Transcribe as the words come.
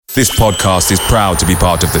This podcast is proud to be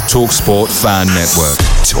part of the TalkSport Fan Network.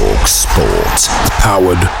 TalkSport.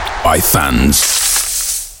 Powered by fans.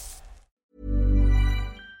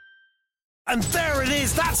 And there it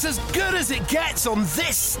is, that's as good as it gets on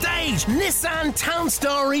this stage. Nissan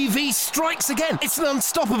Townstar EV strikes again. It's an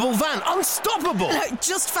unstoppable van, unstoppable.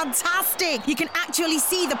 Just fantastic. You can actually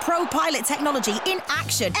see the ProPilot technology in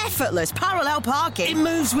action. Effortless parallel parking. It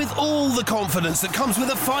moves with all the confidence that comes with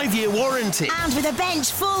a 5-year warranty. And with a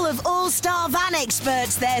bench full of all-star van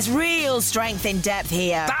experts, there's real strength in depth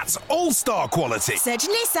here. That's all-star quality. Search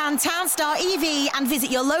Nissan Townstar EV and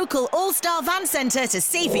visit your local all-star van centre to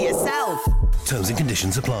see for yourself. Terms and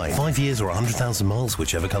conditions apply. 5 years or 100,000 miles,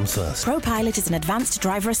 whichever comes first. ProPilot is an advanced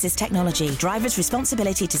driver assist technology. Driver's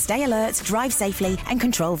responsibility to stay alert, drive safely, and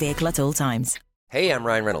control vehicle at all times. Hey, I'm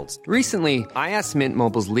Ryan Reynolds. Recently, I asked Mint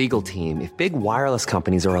Mobile's legal team if big wireless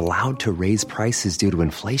companies are allowed to raise prices due to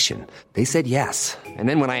inflation. They said yes. And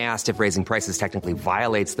then when I asked if raising prices technically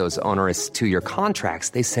violates those onerous 2-year contracts,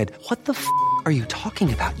 they said, "What the f*** are you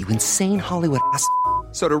talking about, you insane Hollywood ass?"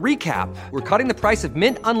 So to recap, we're cutting the price of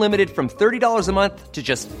Mint Unlimited from $30 a month to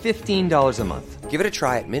just $15 a month. Give it a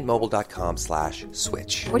try at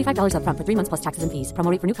mintmobile.com/switch. $45 up front for 3 months plus taxes and fees.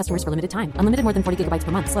 Promo rate for new customers for limited time. Unlimited more than 40 gigabytes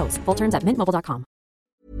per month. Slows full terms at mintmobile.com.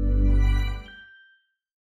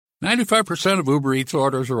 95% of Uber Eats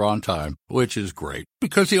orders are on time, which is great.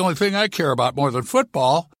 Because the only thing I care about more than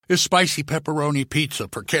football is spicy pepperoni pizza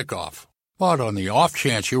for kickoff. But on the off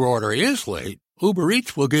chance your order is late, Uber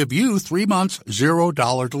Eats will give you 3 months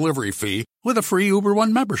 $0 delivery fee with a free Uber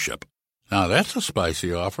One membership. Now that's a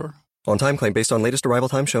spicy offer. On-time claim based on latest arrival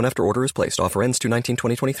time shown after order is placed. Offer ends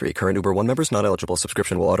 2/19/2023. Current Uber One members not eligible.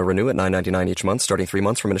 Subscription will auto-renew at $9.99 each month, starting 3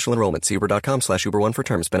 months from initial enrollment. See uber.com/Uber One for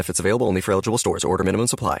terms. Benefits available only for eligible stores. Order minimum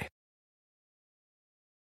supply.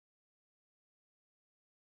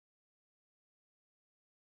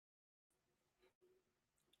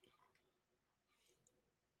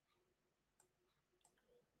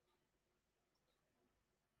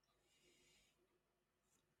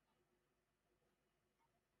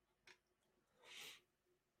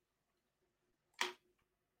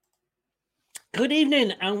 Good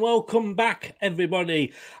evening and welcome back,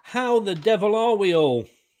 everybody. How the devil are we all?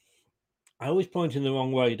 I always point in the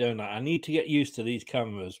wrong way, don't I? I need to get used to these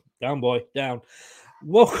cameras. Down, boy, down.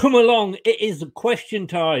 Welcome along. It is question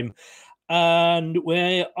time. And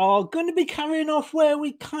we are going to be carrying off where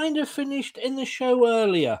we kind of finished in the show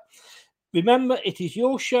earlier. Remember, it is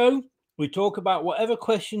your show. We talk about whatever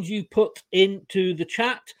questions you put into the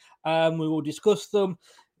chat. We will discuss them.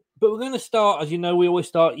 But we're going to start, as you know, we always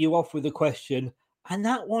start you off with a question. And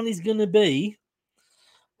that one is going to be,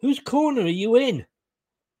 whose corner are you in?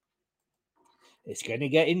 It's going to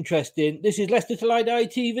get interesting. This is Leicester Till I Die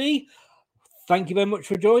TV. Thank you very much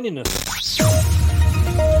for joining us.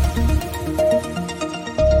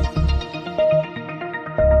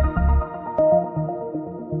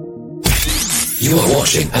 You are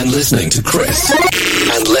watching and listening to Chris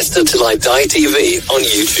and Leicester Till I Die TV on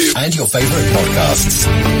YouTube and your favourite podcasts.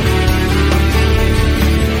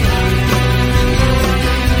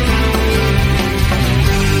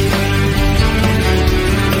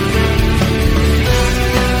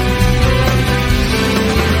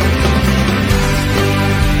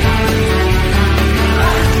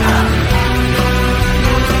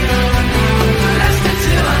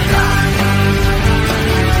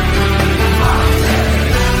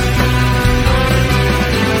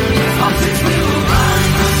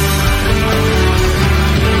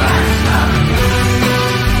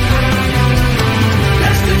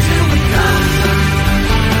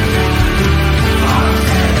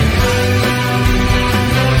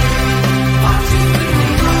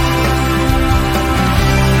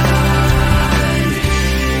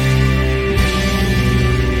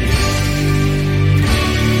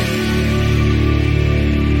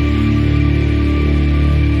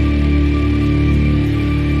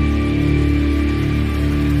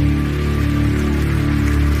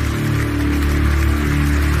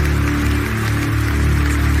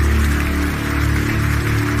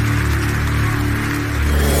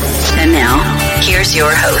 Here's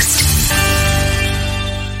your host.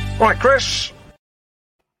 Right, Chris.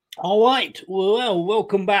 All right. Well,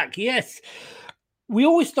 welcome back. Yes. We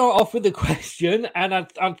always start off with a question, and I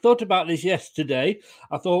thought about this yesterday.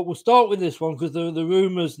 I thought we'll start with this one because there are the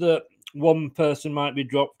rumours that one person might be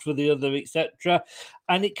dropped for the other, etc.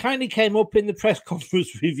 And it kind of came up in the press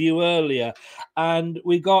conference review earlier, and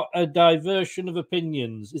we got a diversion of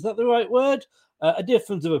opinions. Is that the right word? A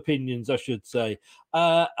difference of opinions, I should say.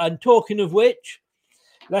 And talking of which,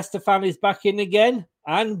 Leicester fan is back in again,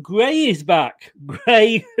 and Gray is back.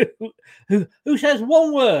 Gray, who says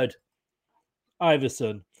one word?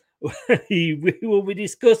 Iverson. We will be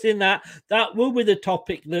discussing that. That will be the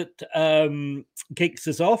topic that kicks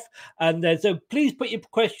us off. And then, so please put your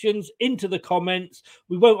questions into the comments.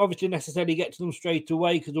 We won't obviously necessarily get to them straight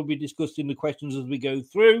away because we'll be discussing the questions as we go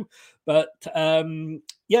through. But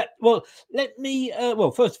yeah, well, let me.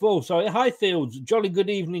 Well, first of all, sorry, hi Fields. Jolly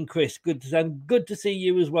good evening, Chris. Good to see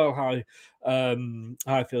you as well.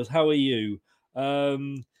 Hi, Fields. How are you?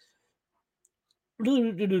 Then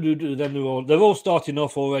they're all starting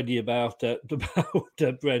off already about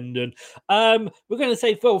Brendan. We're going to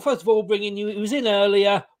say, well, first of all, bringing you. He was in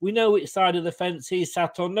earlier. We know which side of the fence he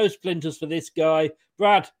sat on. No splinters for this guy.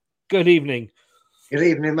 Brad, good evening. Good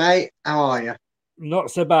evening, mate. How are you?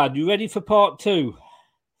 Not so bad. You ready for part 2?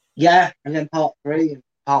 Yeah, and then part 3 and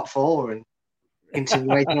part 4 and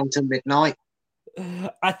continuing until midnight.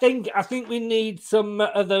 I think we need some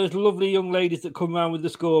of those lovely young ladies that come around with the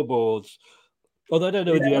scoreboards. Although I don't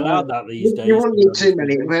know if you're allowed that these days. You wouldn't need too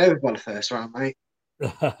many. We're over by the first round, mate.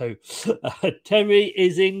 Terry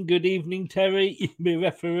is in. Good evening, Terry. You can be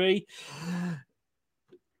referee.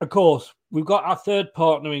 Of course, we've got our third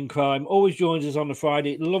partner in crime. Always joins us on a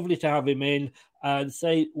Friday. Lovely to have him in and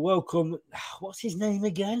say welcome. What's his name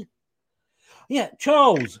again? Yeah,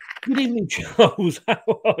 Charles. Good evening, Charles. How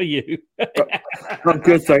are you? I'm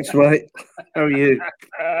good, thanks, mate. How are you?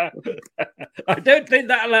 I don't think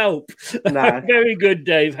that'll help. No. Very good,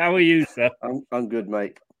 Dave. How are you, sir? I'm good,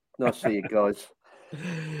 mate. Nice to see you guys.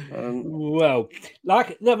 Well,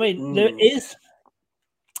 there is,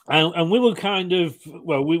 and we were kind of,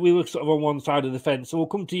 well, we were sort of on one side of the fence. So we'll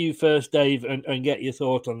come to you first, Dave, and get your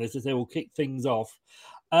thought on this as they will kick things off.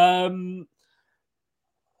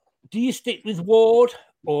 Do you stick with Ward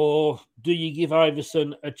or do you give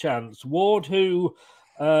Iverson a chance? Ward, who,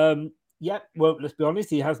 well, let's be honest,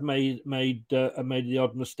 he has made the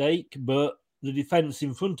odd mistake, but the defence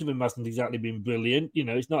in front of him hasn't exactly been brilliant. You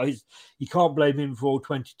know, it's not his. You can't blame him for all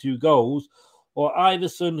 22 goals. Or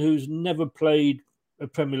Iverson, who's never played a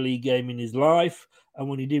Premier League game in his life, and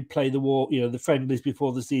when he did play the friendlies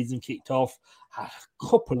before the season kicked off, had a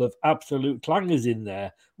couple of absolute clangers in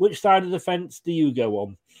there. Which side of the fence do you go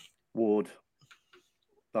on? Ward.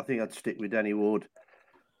 I think I'd stick with Danny Ward.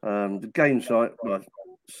 The games, I've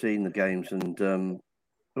seen the games, and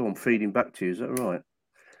I'm feeding back to you. Is that right?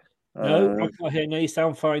 No, I'm not here. No, you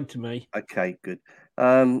sound fine to me. Okay, good.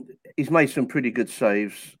 He's made some pretty good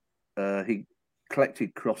saves. He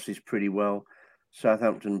collected crosses pretty well.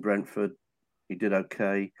 Southampton, Brentford, he did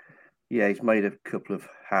okay. Yeah, he's made a couple of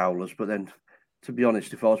howlers, but then, to be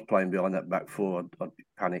honest, if I was playing behind that back four, I'd be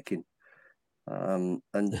panicking. And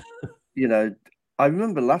you know, I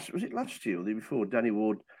remember last year or the year before, Danny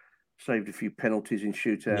Ward saved a few penalties in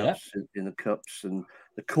shootouts in the cups, and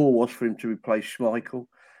the call was for him to replace Schmeichel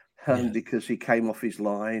because he came off his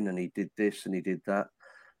line and he did this and he did that.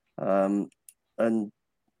 And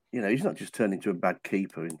you know, he's not just turned into a bad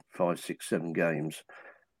keeper in 5, 6, 7 games,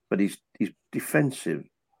 but his defensive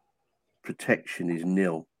protection is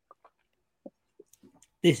nil.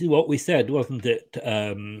 This is what we said, wasn't it,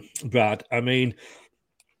 Brad? I mean,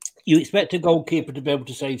 you expect a goalkeeper to be able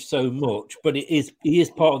to save so much, but he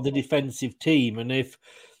is part of the defensive team. And if,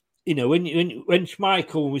 you know, when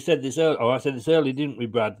Schmeichel, we said this earlier, I said this earlier, didn't we,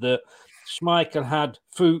 Brad, that Schmeichel had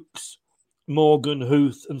Fuchs, Morgan,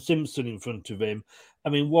 Huth and Simpson in front of him. I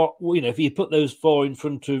mean, if you put those 4 in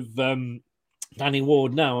front of Danny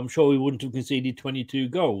Ward now, I'm sure he wouldn't have conceded 22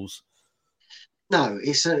 goals. No,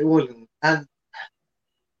 he certainly wouldn't. And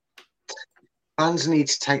fans need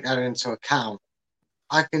to take that into account.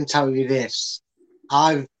 I can tell you this: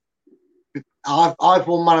 I've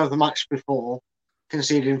won man of the match before,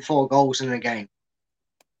 conceding 4 goals in a game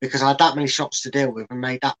because I had that many shots to deal with and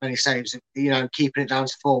made that many saves. You know, keeping it down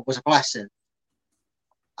to 4 was a blessing.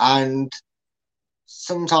 And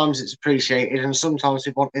sometimes it's appreciated, and sometimes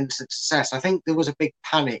we want instant success. I think there was a big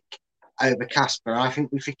panic over Kasper. I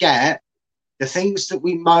think we forget the things that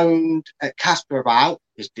we moaned at Kasper about,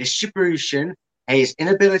 his distribution, his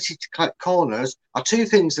inability to collect corners, are 2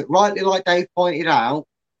 things that, rightly, like Dave pointed out,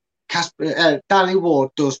 Danny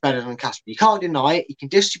Ward does better than Kasper. You can't deny it. He can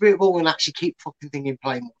distribute the ball and actually keep fucking thing in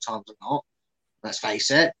play more times than not. Let's face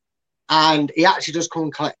it. And he actually does come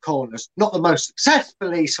and collect corners. Not the most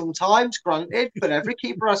successfully sometimes, granted, but every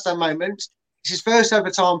keeper has their moments. It's his first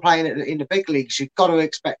ever time playing in the big leagues. You've got to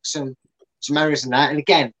expect some errors in that. And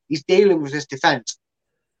again, he's dealing with his defence.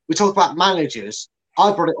 We talk about managers.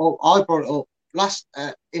 I brought it up last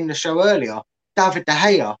in the show earlier. David De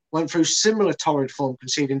Gea went through similar torrid form,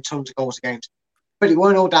 conceding tons of goals a game. But it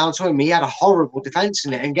weren't all down to him. He had a horrible defence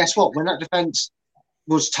in it. And guess what? When that defence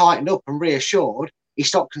was tightened up and reassured, he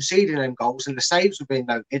stopped conceding them goals and the saves were being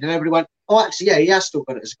noted. And everybody went, oh, actually, yeah, he has still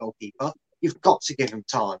got it as a goalkeeper. You've got to give him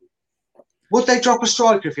time. Would they drop a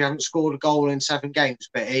striker if he hadn't scored a goal in 7 games,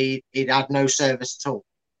 but he'd had no service at all?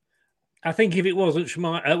 I think if it wasn't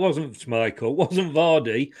Schmeichel, wasn't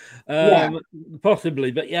Vardy,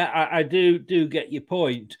 possibly. But yeah, I do get your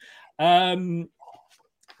point. I mean,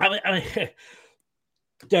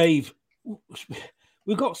 Dave,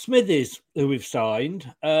 we've got Smithies who we've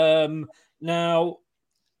signed. Now,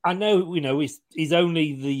 I know, he's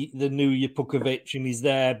only the new Japukovic, and he's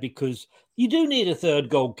there because you do need a third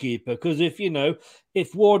goalkeeper. Because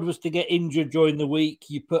if Ward was to get injured during the week,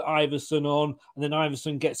 you put Iverson on, and then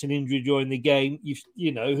Iverson gets an injury during the game. So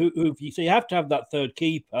you have to have that third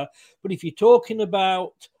keeper. But if you're talking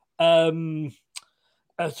about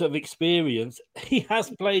a sort of experience, he has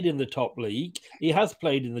played in the top league, he has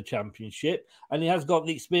played in the Championship, and he has got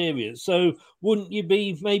the experience. So wouldn't you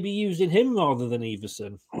be maybe using him rather than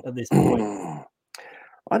Everson at this point?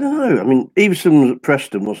 I don't know. I mean, Everson was at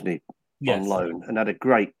Preston, wasn't he? Yes. On loan, and had a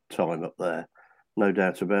great time up there, no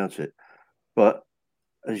doubt about it. But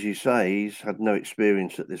as you say, he's had no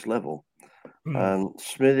experience at this level.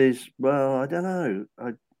 Smithies, well, I don't know.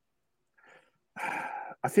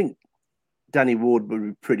 I think Danny Ward would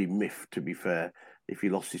be pretty miffed, to be fair, if he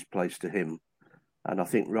lost his place to him. And I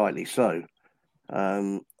think rightly so.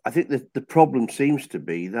 I think that the problem seems to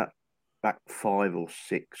be that back 5 or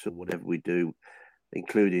 6 or whatever we do,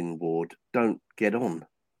 including Ward, don't get on.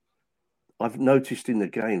 I've noticed in the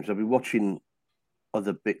games, I've been watching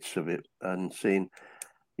other bits of it and seeing,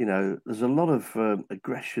 there's a lot of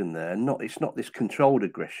aggression there. It's not this controlled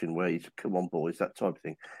aggression where you come on, boys, that type of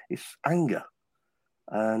thing. It's anger.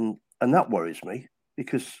 And that worries me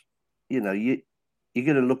because, you're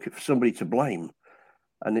going to look for somebody to blame.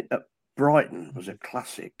 And Brighton was a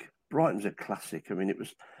classic. Brighton's a classic. I mean, it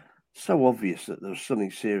was so obvious that there was something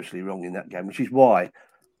seriously wrong in that game, which is why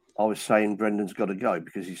I was saying Brendan's got to go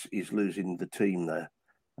because he's losing the team there.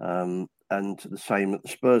 And the same at the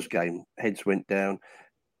Spurs game. Heads went down.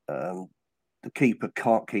 The keeper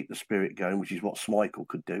can't keep the spirit going, which is what Schmeichel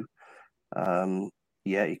could do.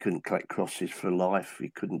 He couldn't collect crosses for life. He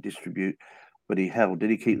couldn't distribute, but he held. Did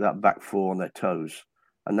he keep that back 4 on their toes?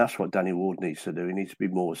 And that's what Danny Ward needs to do. He needs to be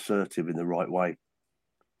more assertive in the right way.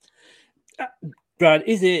 Brad,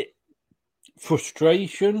 is it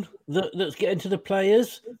frustration that's getting to the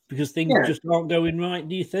players because things just aren't going right,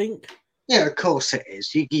 do you think? Yeah, of course it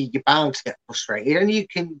is. You're bound to get frustrated, and you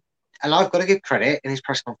can. And I've got to give credit in his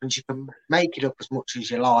press conference. You can make it up as much as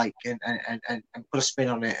you like, and put a spin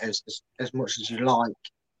on it as much as you like.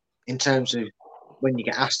 In terms of when you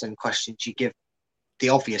get asked them questions, you give the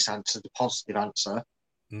obvious answer, the positive answer.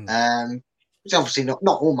 Which obviously not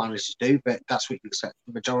all managers do, but that's what you expect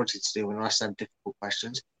the majority to do when I ask them difficult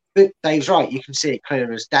questions. But Dave's right. You can see it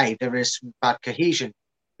clear as day. There is some bad cohesion.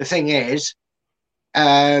 The thing is,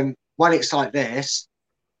 when it's like this,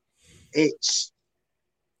 it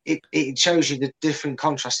shows you the different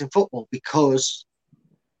contrast in football, because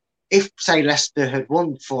if, say, Leicester had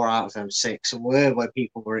won 4 out of them 6 and were where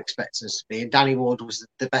people were expecting us to be, and Danny Ward was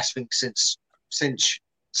the best thing since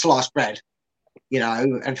sliced bread,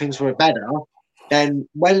 and things were better, then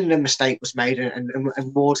when the mistake was made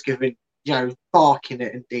and Ward's giving, barking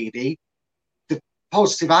at Ndidi, the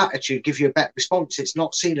positive attitude gives you a better response. It's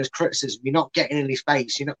not seen as criticism. You're not getting in his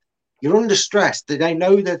face. You're under stress. They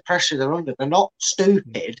know the pressure they're under. They're not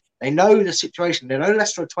stupid. They know the situation. They know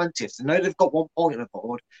Leicester are 20th. They know they've got 1 point on the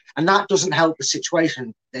board, and that doesn't help the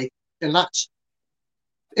situation. In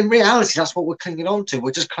reality, that's what we're clinging on to.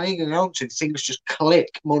 We're just clinging on to things just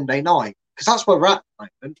click Monday night, because that's where we're at the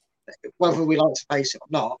moment, whether we like to face it or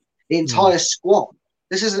not. The entire squad.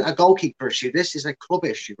 This isn't a goalkeeper issue. This is a club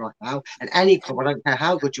issue right now. And any club, I don't care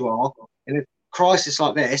how good you are, in a crisis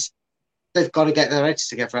like this, they've got to get their heads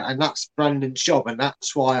together, and that's Brendan's job, and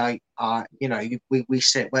that's why we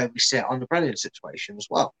sit where we sit on the Brendan situation as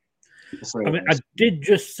well. I mean, I did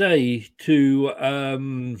just say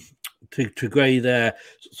to Gray there.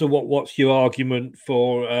 So what's your argument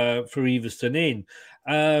for Everson in?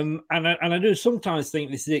 And I do sometimes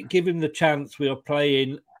think this is it. Give him the chance. We are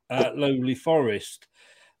playing Lowly Forest.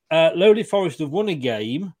 Lowly Forest have won a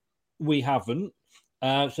game. We haven't.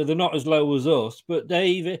 So they're not as low as us. But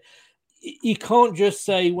Dave, you can't just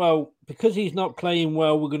say, well, because he's not playing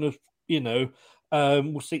well, we're going to,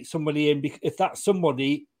 we'll stick somebody in. If that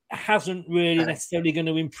somebody hasn't really necessarily going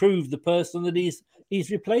to improve the person that he's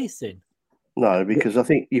replacing. No, because I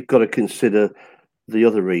think you've got to consider the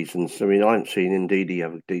other reasons. I mean, I haven't seen Ndidi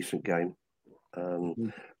have a decent game. I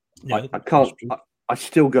I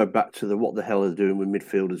still go back to what the hell are they doing with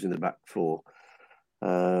midfielders in the back four.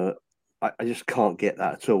 I just can't get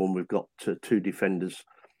that at all when we've got two defenders.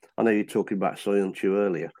 I know you're talking about Soyuncu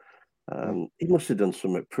earlier. He must have done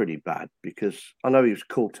something pretty bad, because I know he was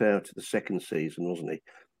caught out of the second season, wasn't he,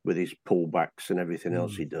 with his pullbacks and everything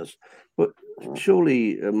else he does. But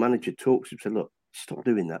surely a manager talks to him and says, look, stop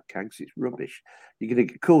doing that, Cags. It's rubbish. You're going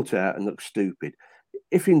to get caught out and look stupid.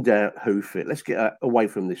 If in doubt, hoof it. Let's get away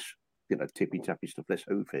from this, tippy-tappy stuff. Let's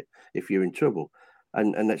hoof it if you're in trouble.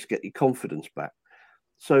 And let's get your confidence back.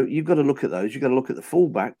 So you've got to look at those. You've got to look at the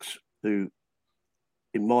fullbacks who,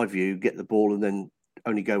 in my view, get the ball and then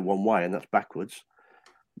only go one way, and that's backwards.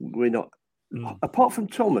 We're not, apart from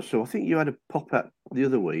Thomas, so I think you had a pop at the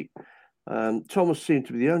other week. Thomas seemed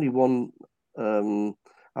to be the only one.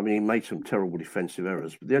 He made some terrible defensive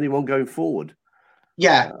errors, but the only one going forward.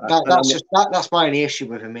 Yeah, that's my only issue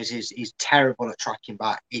with him is he's terrible at tracking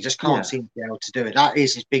back. He just can't seem to be able to do it. That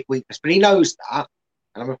is his big weakness, but he knows that.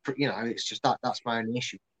 And it's just that's my only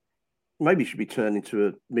issue. Maybe he should be turned into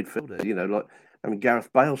a midfielder. Gareth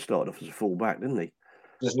Bale started off as a full-back, didn't he?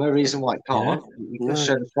 There's no reason why he can't. He can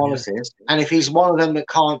show the qualities. Yeah. And if he's one of them that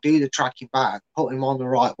can't do the tracking back, put him on the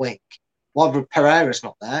right wing. Why Pereira's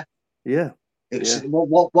not there? Yeah.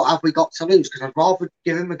 What have we got to lose? Because I'd rather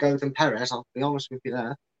give him a go than Perez, I'll be honest with you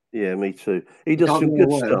there. Yeah, me too. He does some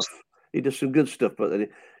good stuff. He does some good stuff, but then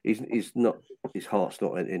he's not. His heart's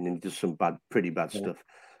not in. He does some pretty bad stuff.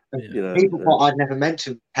 People thought I'd never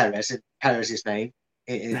mentioned Perez's name.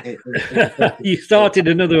 You started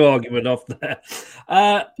another argument off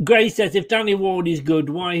there. Gray says, if Danny Ward is good,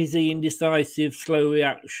 why is he indecisive, slow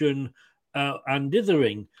reaction, and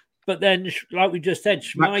dithering? But then, like we just said,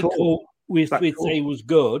 Schmeichel, we say was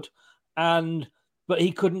good, but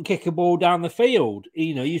he couldn't kick a ball down the field.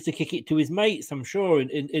 He used to kick it to his mates, I'm sure,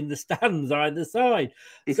 in the stands either side.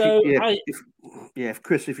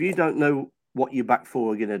 Chris, if you don't know what your back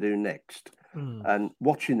four are going to do next, and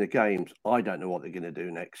watching the games, I don't know what they're going to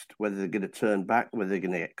do next. Whether they're going to turn back, whether they're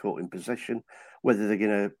going to get caught in possession, whether they're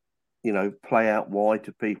going to, play out wide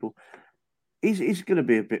to people. He's going to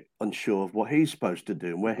be a bit unsure of what he's supposed to do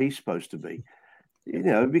and where he's supposed to be.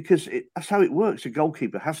 Because that's how it works. A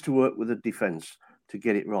goalkeeper has to work with a defence to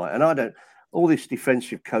get it right. And all this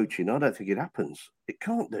defensive coaching, I don't think it happens. It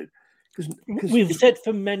can't do. Because we've said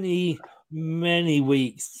for many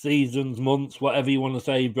weeks, seasons, months, whatever you want to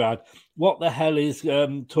say, Brad, what the hell is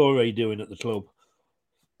Toure doing at the club?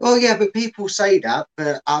 Well, yeah, but people say that,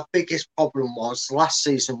 but our biggest problem was last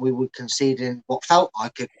season we were conceding what felt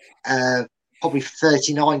like probably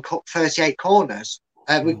 38 corners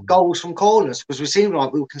with goals from corners, because we seemed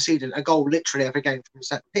like we were conceding a goal literally every game from a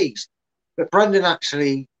set piece. But Brendan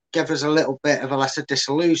actually gave us a little bit of a lesser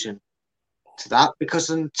disillusion to that, because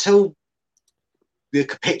until the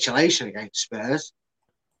capitulation against Spurs,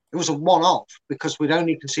 it was a one-off, because we'd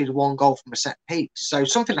only conceded one goal from a set piece. So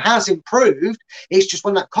something has improved. It's just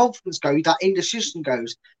when that confidence goes, that indecision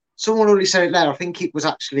goes. Someone already said it there. I think it was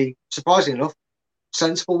actually, surprising enough,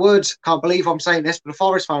 sensible words. Can't believe I'm saying this, but a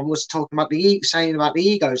Forest fan was talking about saying about the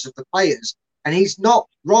egos of the players, and he's not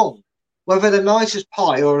wrong. Whether they're nice as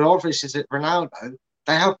pie or obviously as Ronaldo,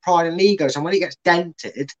 they have pride and egos, and when it gets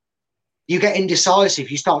dented, you get indecisive.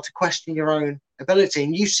 You start to question your own ability,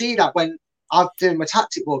 and you see that when I've done my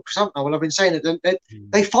tactic work for something. Well, I've been saying that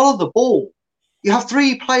they follow the ball. You have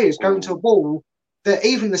three players going to a ball that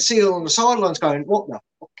even the seal on the sidelines going, what are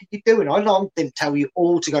you doing? I didn't tell you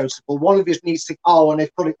all to go to the ball. One of you needs to, and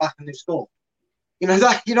they've put it back and they've scored. You know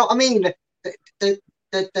what I mean?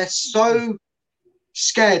 They're so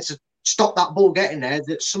scared to stop that ball getting there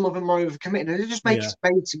that some of them are overcommitting. And it just makes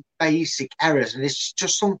basic errors, and it's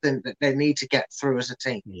just something that they need to get through as a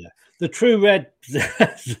team. Yeah. The True Red,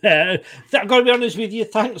 I've got to be honest with you,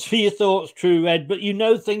 thanks for your thoughts, True Red, but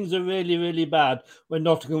things are really, really bad when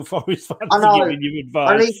Nottingham Forest fans are giving you advice.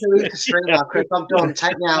 I need to read the string now, Chris. I'm done.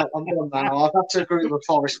 Take me out. I'm done now. I've had to agree with a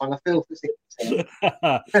Forest fan. I feel for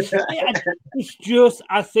It's just,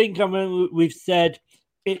 we've said,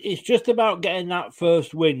 it's just about getting that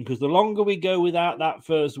first win, because the longer we go without that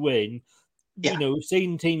first win, we've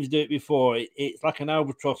seen teams do it before. It's like an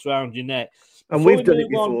albatross around your neck. And we've done it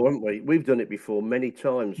before, haven't we? We've done it before many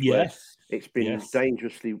times. Yes. It's been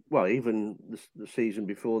dangerously, even the season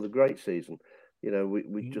before the great season.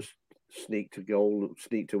 We just sneaked a goal,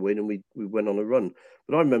 sneaked to win, and we went on a run.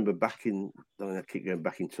 But I remember I keep going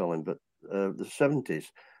back in time, but the 70s,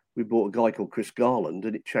 we bought a guy called Chris Garland,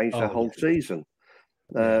 and it changed our whole season.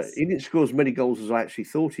 He didn't score as many goals as I actually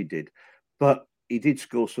thought he did, but he did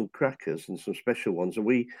score some crackers and some special ones, and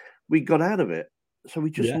we got out of it. So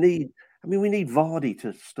we just need Vardy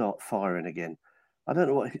to start firing again. I don't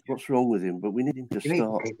know what's wrong with him, but we need him to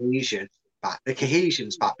start. Cohesion back. The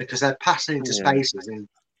cohesion's back because they're passing into spaces, and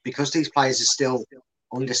because these players are still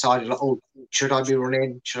undecided, like, oh, should I be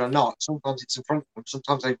running? Should I not? Sometimes it's in front of them.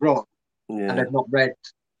 Sometimes they run, and they've not read.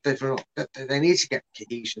 They need to get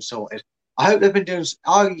cohesion sorted. I hope they've been doing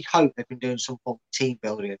some form of team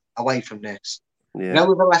building away from this. Yeah. You know,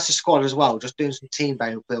 with the Leicester squad as well, just doing some team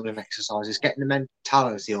building exercises, getting the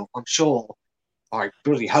mentality up. I'm sure, I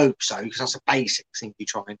really hope so, because that's a basic thing you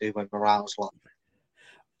try and do when morale's low.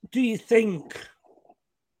 Do you think,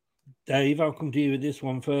 Dave, I'll come to you with this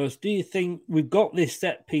one first. Do you think we've got this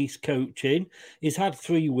set piece coaching? He's had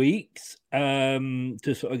 3 weeks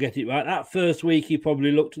to sort of get it right. That first week, he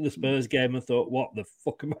probably looked at the Spurs game and thought, what the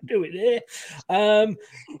fuck am I doing here?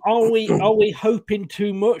 Are we hoping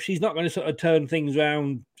too much? He's not going to sort of turn things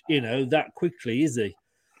around, that quickly, is he?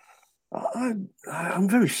 I'm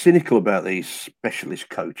very cynical about these specialist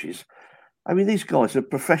coaches. I mean, these guys are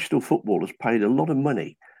professional footballers paid a lot of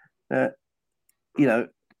money.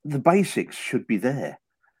 The basics should be there.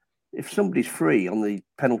 If somebody's free on the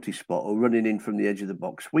penalty spot or running in from the edge of the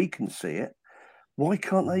box, we can see it. Why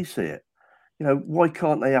can't they see it? Why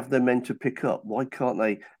can't they have their men to pick up? Why can't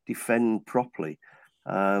they defend properly?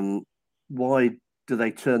 Why do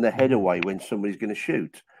they turn their head away when somebody's going to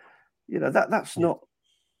shoot? That's not.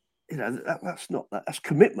 That's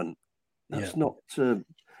commitment. That's not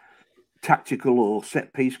tactical or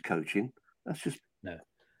set piece coaching. That's just no.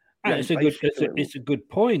 And it's a good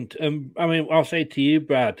point. I'll say to you,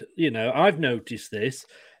 Brad, I've noticed this.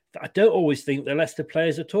 I don't always think the Leicester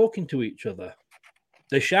players are talking to each other.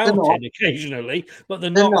 They're shouting occasionally, but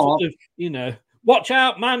they're not sort of, watch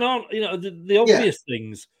out, man, on, the obvious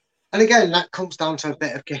things. And again, that comes down to a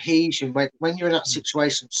bit of cohesion. When you're in that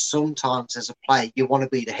situation, sometimes as a player, you want to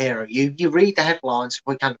be the hero. You read the headlines.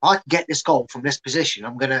 If I can get this goal from this position,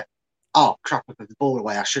 I'm going to, oh, crap, I put the ball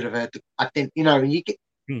away. I should have heard, I didn't, and you get,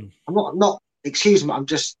 I'm not excuse me, I'm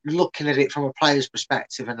just looking at it from a player's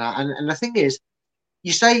perspective. And the thing is,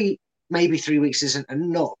 you say maybe 3 weeks isn't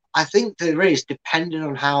enough. I think there is, depending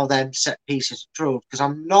on how them set pieces are drilled, because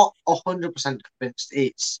I'm not 100% convinced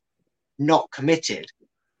it's not committed.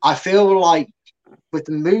 I feel like with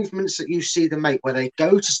the movements that you see them make, where they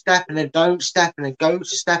go to step and then don't step and then go to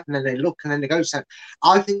step and then they look and then they go to step,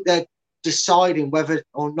 I think they're deciding whether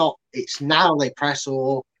or not it's now they press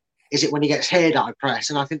or is it when he gets here that I press.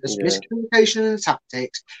 And I think there's miscommunication in the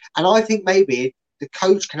tactics. And I think maybe the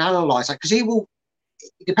coach can analyse that, because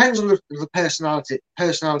it depends on the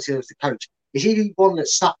personality of the coach. Is he the one that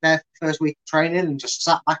sat there for the first week of training and just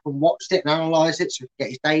sat back and watched it and analysed it so he can get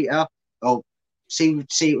his data or see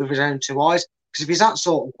it with his own 2 eyes? Because if he's that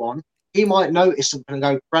sort of one, he might notice something and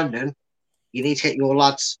go, Brendan, you need to get your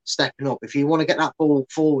lads stepping up. If you want to get that ball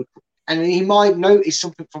forward, and he might notice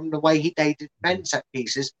something from the way they defend set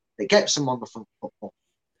pieces that gets them on the front football.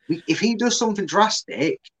 If he does something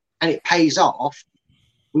drastic and it pays off,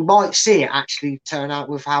 we might see it actually turn out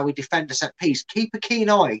with how we defend a set piece. Keep a keen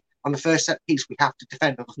eye on the first set piece we have to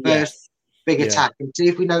defend on the first big attack and see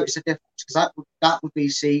if we notice a difference, because that would be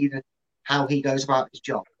seeing how he goes about his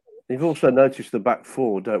job. You've also noticed the back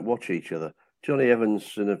four don't watch each other. Johnny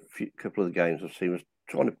Evans in a couple of the games I've seen was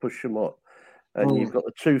trying to push them up, and you've got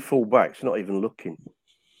the 2 full backs not even looking.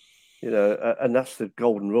 And that's the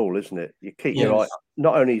golden rule, isn't it? You keep your eye.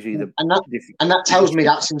 Not only is he the and that tells me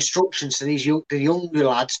that's instructions to the younger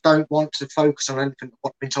lads. Don't want to focus on anything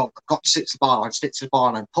what's been told. I've got to stick to the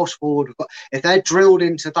bar line, push forward. If they're drilled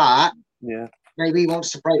into that, maybe he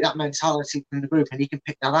wants to break that mentality from the group, and he can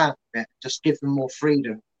pick that out a bit. Just give them more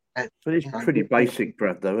freedom. But it's pretty basic,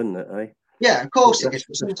 Brad, though, isn't it? Eh? Yeah, of course it is.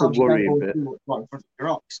 But sometimes you don't want to do what's right in front of your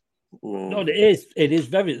eyes. No, it is. It is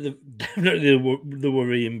definitely the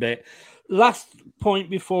worrying bit. Last point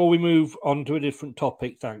before we move on to a different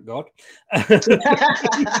topic, thank God.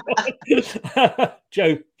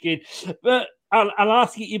 Joking. But I'll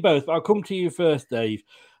ask you both, but I'll come to you first, Dave.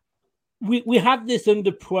 We had this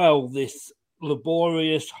under Puel, this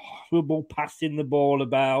laborious, horrible passing the ball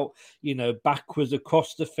about, backwards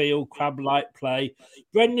across the field, crab-like play.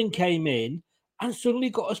 Brendan came in and suddenly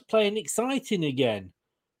got us playing exciting again.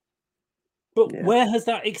 But where has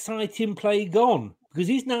that exciting play gone? Because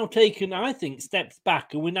he's now taken, I think, steps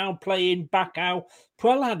back, and we're now playing back how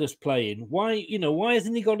Puel had us playing. Why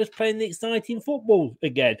hasn't he got us playing the exciting football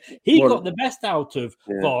again? He got the best out of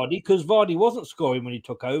Vardy, because Vardy wasn't scoring when he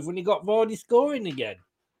took over, and he got Vardy scoring again.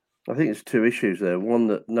 I think there's 2 issues there. One,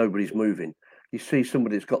 that nobody's moving. You see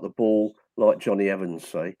somebody that's got the ball, like Johnny Evans,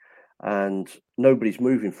 say, and nobody's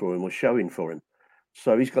moving for him or showing for him.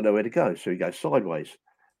 So he's got nowhere to go. So he goes sideways.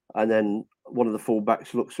 And then one of the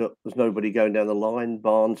fullbacks looks up. There's nobody going down the line.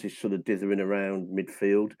 Barnes is sort of dithering around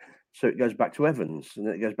midfield. So it goes back to Evans, and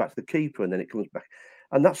then it goes back to the keeper, and then it comes back.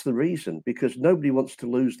 And that's the reason, because nobody wants to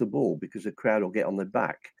lose the ball because the crowd will get on their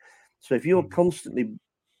back. So if you're constantly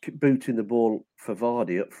booting the ball for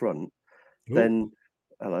Vardy up front, then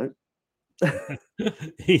hello.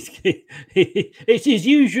 It's his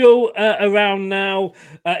usual around now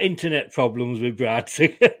internet problems with Brad. So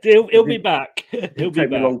he'll be back. He'll be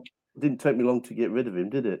back. Didn't take me long to get rid of him,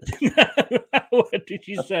 did it? What did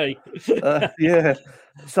you say? Yeah.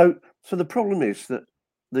 So the problem is that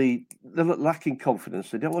they're lacking confidence.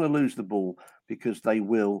 They don't want to lose the ball because they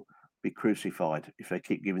will be crucified if they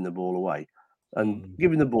keep giving the ball away. And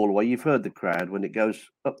giving the ball away, you've heard the crowd when it goes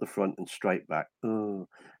up the front and straight back.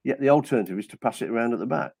 Yet the alternative is to pass it around at the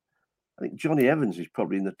back. I think Johnny Evans is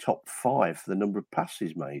probably in the top 5 for the number of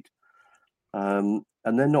passes made. And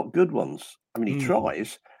they're not good ones. I mean, he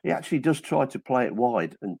tries. He actually does try to play it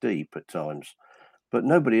wide and deep at times. But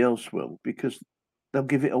nobody else will, because they'll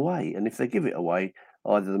give it away. And if they give it away,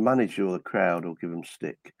 either the manager or the crowd will give them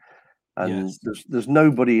stick. And there's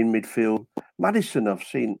nobody in midfield. Maddison, I've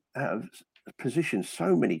seen out of position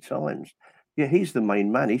so many times. Yeah, he's the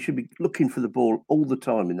main man. He should be looking for the ball all the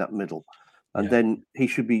time in that middle. And then he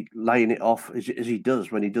should be laying it off as he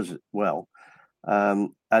does when he does it well.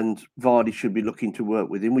 And Vardy should be looking to work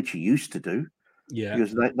with him, which he used to do. Yeah.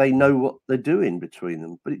 Because they know what they're doing between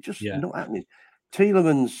them. But it's just not happening.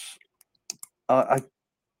 Tielemans, I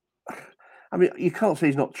mean, you can't say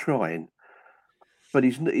he's not trying, but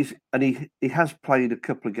he has played a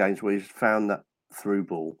couple of games where he's found that through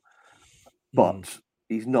ball, but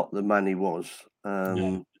he's not the man he was. I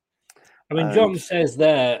mean, John says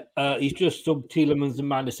there he's just subbed Tielemans and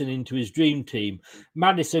Maddison into his dream team.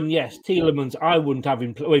 Maddison, yes. Tielemans, I wouldn't have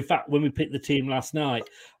him. In fact, when we picked the team last night,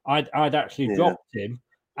 I'd actually dropped him,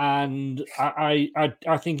 and I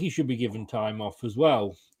think he should be given time off as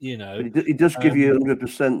well. You know, but he does give you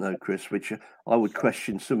 100% though, Chris, which I would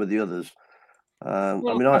question some of the others.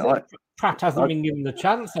 Pratt hasn't been given the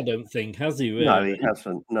chance. I don't think, has he? Really? No, he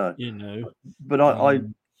hasn't. No, you know, but I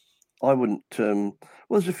wouldn't.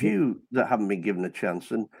 Well, there's a few that haven't been given a chance,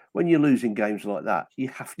 and when you're losing games like that, you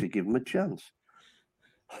have to give them a chance.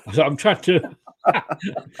 So I'm trying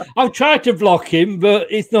to block him, but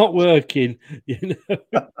it's not working. You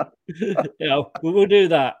know, we'll do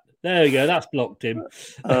that. There we go. That's blocked him.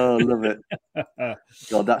 Oh, love it.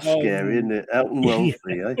 God, that's scary, isn't it? Out and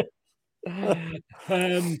wealthy,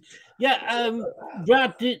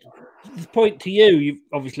 Brad, did this point to you?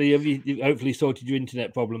 You've hopefully sorted your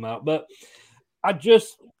internet problem out, but I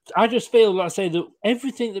just feel like I say that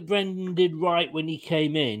everything that Brendan did right when he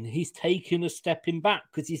came in, he's taken a stepping back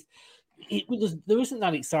because there isn't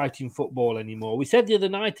that exciting football anymore. We said the other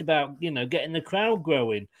night about getting the crowd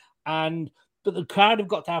growing, but the crowd have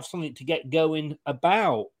got to have something to get going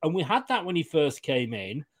about, and we had that when he first came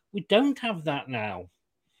in. We don't have that now.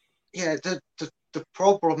 Yeah, the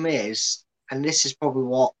problem is, and this is probably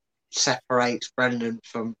what separates Brendan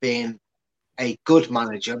from being a good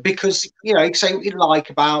manager, because, say what you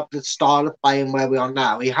like about the style of playing where we are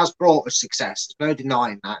now. He has brought us success. There's no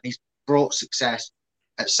denying that. He's brought success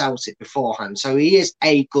at Celtic beforehand. So he is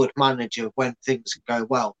a good manager when things go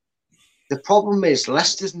well. The problem is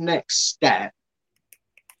Leicester's next step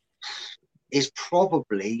is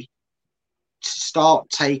probably to start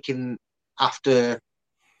taking after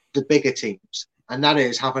the bigger teams, and that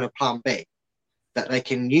is having a plan B that they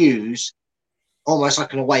can use almost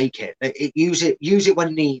like an away kit. Use it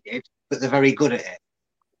when needed, but they're very good at it.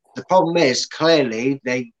 The problem is, clearly,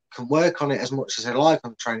 they can work on it as much as they like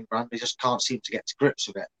on the training ground. They just can't seem to get to grips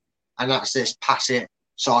with it. And that's this pass it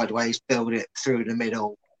sideways, build it through the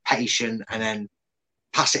middle, patient, and then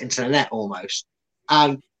pass it into the net almost.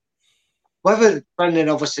 And whether Brendan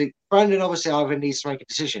obviously either needs to make a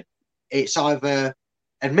decision. It's either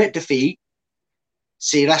admit defeat,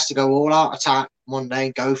 see Leicester go all out attack one day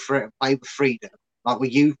and go for it and play with freedom, like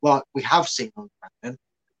we have seen on Brendan,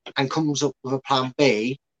 and comes up with a plan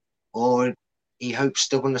B, or he hopes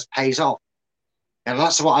stubbornness pays off. And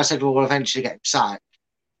that's what I said, we'll eventually get him sacked.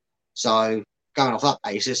 So going off that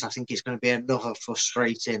basis, I think it's going to be another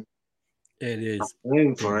frustrating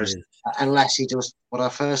afternoon for us, unless he does what I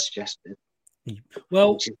first suggested.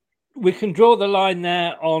 Well, we can draw the line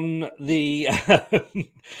there on the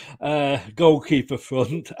goalkeeper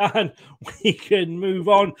front, and we can move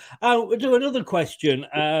on. We'll do another question.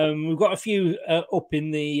 We've got a few up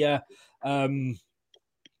in the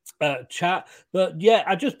chat, but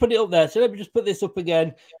I just put it up there. So let me just put this up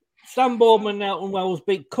again. Stan Boardman and Elton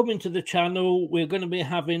Wellesby coming to the channel. We're going to be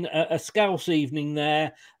having a Scouse evening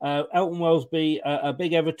there. Elton Wellesby, a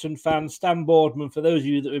big Everton fan. Stan Boardman, for those of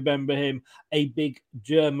you that remember him, a big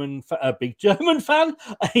German fan.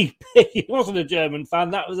 He wasn't a German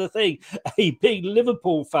fan, that was a thing. A big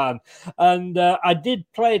Liverpool fan. And I did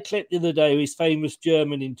play a clip the other day of his famous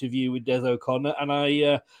German interview with Des O'Connor, and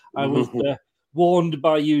I was warned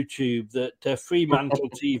by YouTube that Fremantle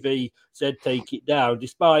TV said take it down,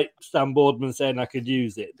 despite Stan Boardman saying I could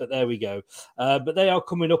use it. But there we go. But they are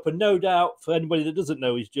coming up, and no doubt for anybody that doesn't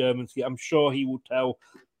know his German, I'm sure he will tell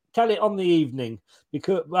it on the evening.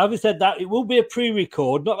 Because having said that, it will be a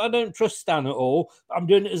pre-record. Not that I don't trust Stan at all. But I'm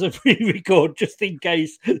doing it as a pre-record just in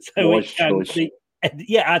case. So it can be.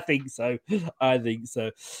 Yeah, I think so.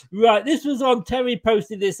 Right, this was on. Terry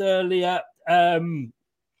posted this earlier.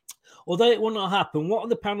 Although it will not happen, what are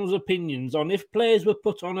the panel's opinions on if players were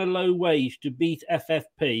put on a low wage to beat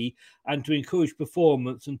FFP and to encourage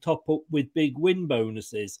performance and top up with big win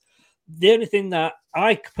bonuses? The only thing that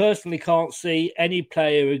I personally can't see any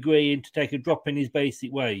player agreeing to take a drop in his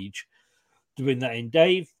basic wage to bring that in.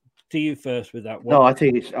 Dave, to you first with that one. No, I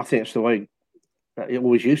think it's the way it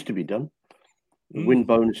always used to be done. Win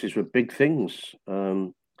bonuses were big things,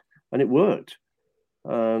 and it worked.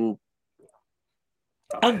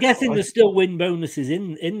 I'm guessing there's still win bonuses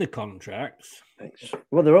in the contracts.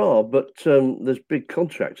 Well, there are, but there's big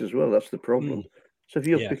contracts as well. That's the problem. So if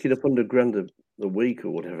you're picking up £100,000 a week or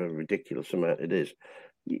whatever ridiculous amount it is,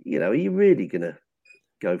 are you really going to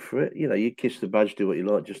go for it? You kiss the badge, do what you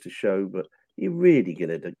like just to show, but you're really going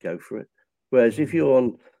to go for it. Whereas if you're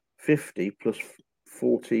on 50 plus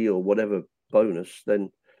 40 or whatever bonus,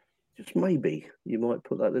 then just maybe you might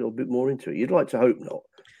put that little bit more into it. You'd like to hope not,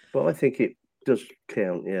 but I think it does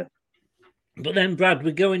count, yeah. But then, Brad,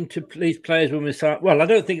 we're going to these players when we start. Well, I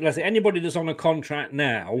don't think anybody that's on a contract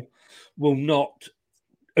now will not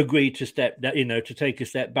agree to to take a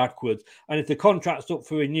step backwards. And if the contract's up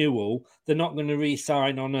for renewal, they're not going to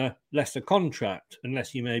re-sign on a lesser contract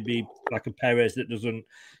unless you may be like a Perez that isn't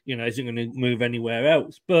going to move anywhere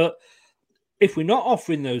else. But if we're not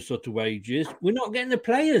offering those sort of wages, we're not getting the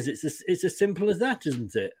players. It's as simple as that,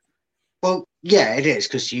 isn't it? Well, yeah, it is,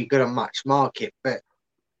 because you've got to match market. But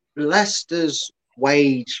Leicester's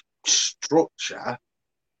wage structure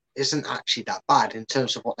isn't actually that bad in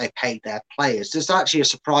terms of what they paid their players. There's actually a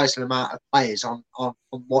surprising amount of players on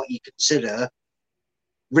what you consider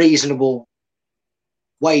reasonable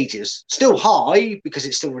wages. Still high, because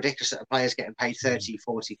it's still ridiculous that a player's getting paid 30,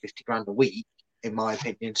 40, 50 grand a week, in my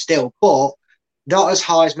opinion, still. But not as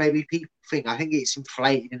high as maybe people think. I think it's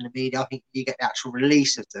inflated in the media. I think you get the actual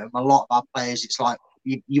release of them. A lot of our players, it's like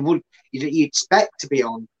you expect to be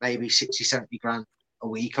on maybe 60, 70 grand a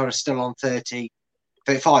week, or are still on 30,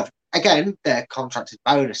 35. Again, they're contracted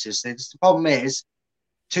bonuses. The problem is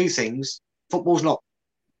two things. Football's not,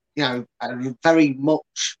 very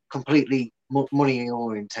much completely money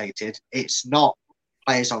orientated. It's not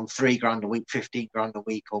players on 3 grand a week, 15 grand a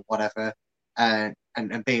week, or whatever. And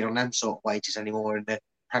being on them sort of wages anymore in the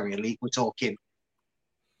Premier League. We're talking,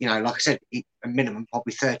 like I said, a minimum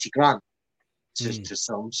probably 30 grand to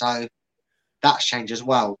some. So that's changed as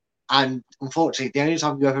well. And unfortunately, the only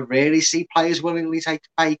time you ever really see players willingly take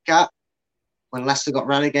a pay cut, when Leicester got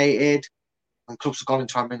relegated, when clubs have gone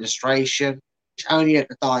into administration, it's only at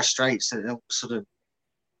the dire straits that sort of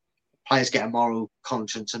players get a moral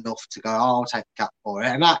conscience enough to go, I'll take a cut for it.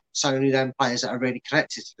 And that's only them players that are really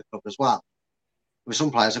connected to the club as well. With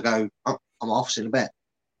some players will go, I'm off in a bit.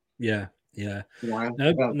 Yeah. We'll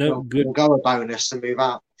go a bonus and move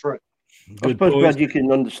out for it. I suppose, Brad, you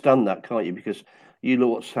can understand that, can't you? Because you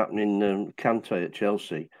look what's happening. Kante at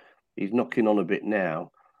Chelsea, he's knocking on a bit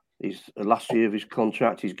now. He's the last year of his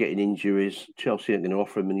contract. He's getting injuries. Chelsea ain't going to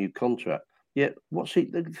offer him a new contract. Yet,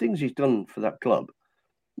 the things he's done for that club?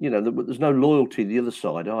 There's no loyalty to the other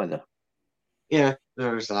side either. Yeah,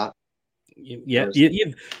 there is that. Yeah,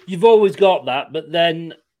 you've always got that, but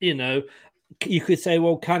then you could say,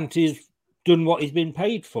 well, Kante's done what he's been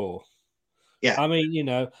paid for. Yeah, I mean,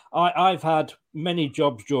 I've had many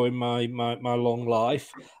jobs during my long life,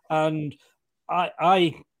 and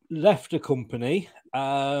I left a company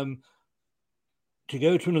to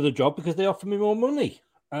go to another job because they offered me more money,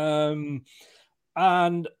 and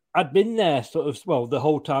I'd been there the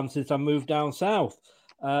whole time since I moved down south.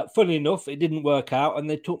 Funny enough, it didn't work out and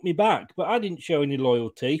they took me back, but I didn't show any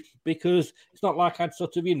loyalty because it's not like I'd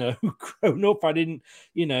sort of, grown up. I didn't,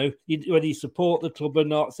 whether you support the club or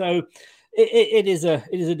not. So it is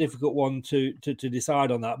a difficult one to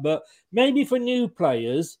decide on that. But maybe for new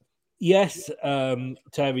players, Yes,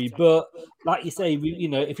 Terry, but like you say,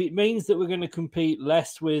 if it means that we're going to compete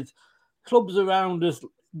less with clubs around us,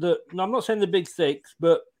 I'm not saying the big six,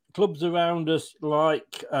 but clubs around us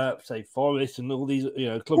like, say, Forest and all these,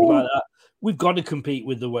 clubs like that, we've got to compete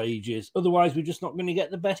with the wages. Otherwise, we're just not going to get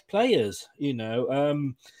the best players,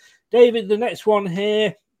 David, the next one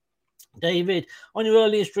here. David, on your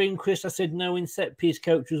earlier stream, Chris, I said knowing set-piece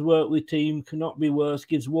coaches work with team cannot be worse,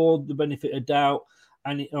 gives Ward the benefit of doubt.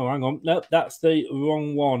 And hang on. Nope, that's the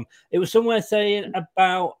wrong one. It was somewhere saying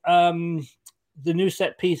about the new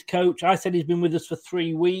set-piece coach. I said he's been with us for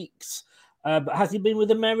 3 weeks. But has he been with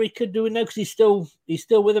America? Do we know? Because he's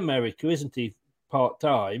still with America, isn't he?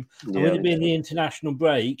 Part-time. Yeah. And with it being the international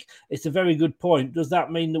break, it's a very good point. Does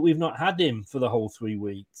that mean that we've not had him for the whole 3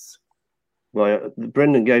 weeks? Well,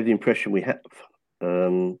 Brendan gave the impression we have.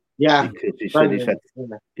 Because he said he's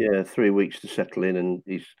had 3 weeks to settle in and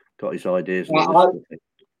he's got his ideas.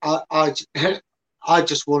 I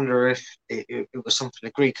just wonder if it was something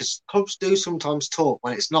agreed, because clubs do sometimes talk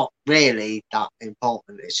when it's not really that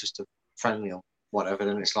important. It's just a friendly or whatever.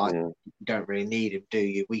 Then it's like, you don't really need him, do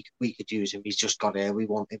you? We could use him. He's just got here. We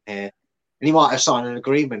want him here. And he might have signed an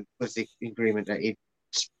agreement with the agreement that he'd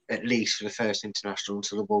at least for the first international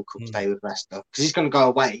until the World Cup stay with Leicester, because he's going to go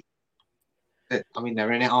away. I mean,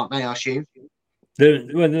 they're in it, aren't they? I assume. They're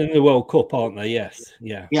in the World Cup, aren't they? Yes.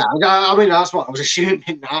 Yeah. Yeah. I mean, that's what I was assuming.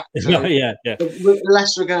 That. So, yeah.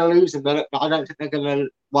 Leicester are going to lose him. I don't think they're going to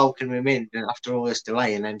welcome him in after all this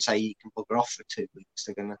delay and then say you can bugger off for 2 weeks.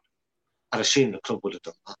 They're going to. I'd assume the club would have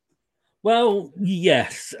done that. Well,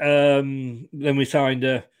 yes. Then we signed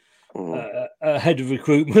a head of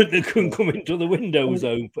recruitment that couldn't come until the window was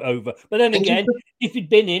over. But then again, if he'd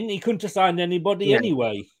been in, he couldn't have signed anybody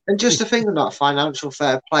anyway. And just the thing about financial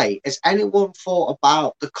fair play, has anyone thought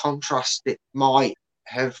about the contrast it might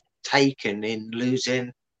have taken in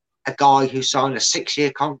losing a guy who signed a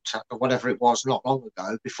 6-year contract or whatever it was not long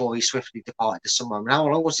ago before he swiftly departed to somewhere? How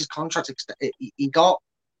long was his contract?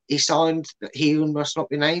 He signed, he who must not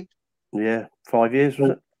be named. Yeah, 5 years,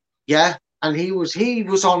 was it? Yeah. And he was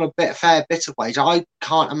on a fair bit of wage. I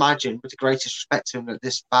can't imagine, with the greatest respect to him, that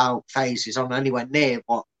this bout phase is on anywhere near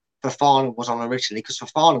what Fofana was on originally, because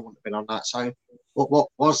Fofana wouldn't have been on that. So what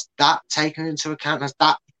was that taken into account? Has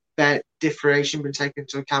that differentiation been taken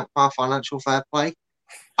into account by financial fair play?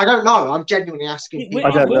 I don't know. I'm genuinely asking. I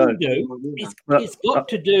don't know. It's got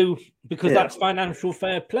to do, because that's financial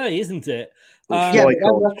fair play, isn't it?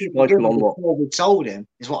 Before we sold him,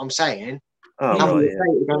 is what I'm saying.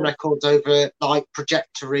 Records over like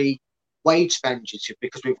trajectory wage expenditure,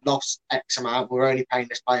 because we've lost X amount, we're only paying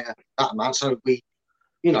this player that amount, so we,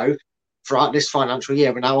 throughout this financial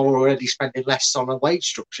year, we're now already spending less on a wage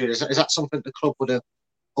structure. Is that something the club would have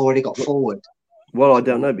already got forward? Well, I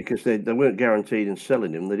don't know, because they weren't guaranteed in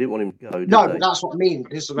selling him. They didn't want him to go. No, but that's what I mean.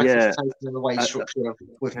 This is the representation of the wage structure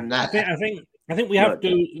with him there. I think we have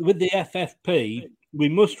to, with the FFP, we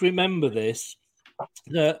must remember this,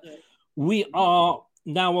 that we are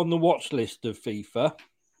now on the watch list of FIFA,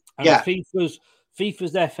 and FIFA's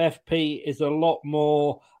FFP is a lot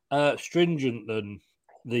more stringent than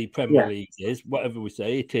the Premier League is, whatever we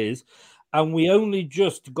say it is, and we only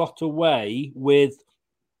just got away with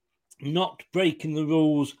not breaking the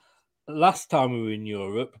rules last time we were in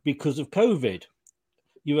Europe because of COVID.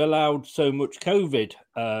 You allowed so much COVID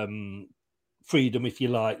freedom, if you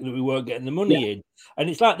like, that we weren't getting the money in. And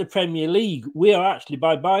it's like the Premier League. We are actually,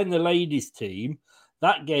 by buying the ladies team,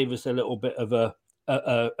 that gave us a little bit of a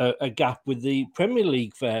gap with the Premier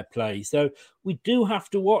League fair play. So we do have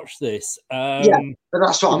to watch this. But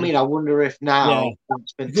that's what I mean. I wonder if now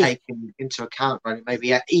that's been taken into account, right?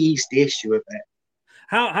 Maybe ease the issue a bit.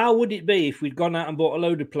 How would it be if we'd gone out and bought a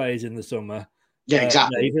load of players in the summer? Yeah,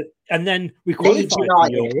 exactly. And then we qualified for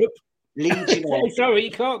Europe. Sorry,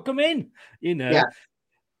 you can't come in, Yeah.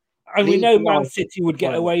 And we know Man City would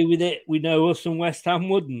get away with it. We know us and West Ham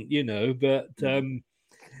wouldn't, But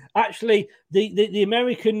actually, the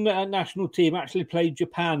American national team actually played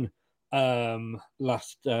Japan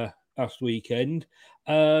last weekend.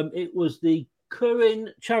 It was the Kirin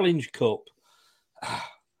Challenge Cup.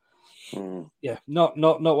 Yeah, not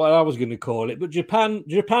what I was going to call it, but Japan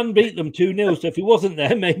beat them 2-0. So if he wasn't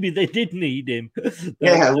there, maybe they did need him.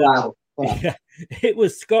 Wow. Yeah, it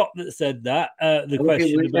was Scott that said that. The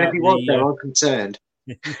question about if he was there, I'm concerned.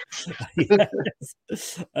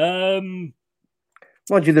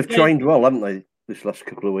 Mind you, they've trained well, haven't they, this last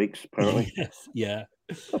couple of weeks, apparently? Yes, yeah.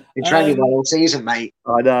 Been training well all season, mate.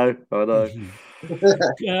 I know.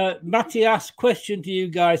 Matty asks, question to you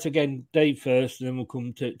guys again, Dave first, and then we'll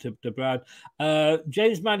come to Brad.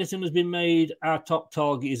 James Maddison has been made our top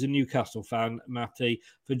target. He's a Newcastle fan, Matty,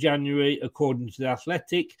 for January, according to The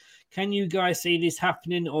Athletic. Can you guys see this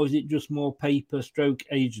happening, or is it just more paper stroke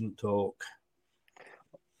agent talk?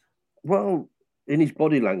 Well, in his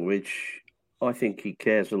body language, I think he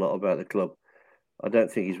cares a lot about the club. I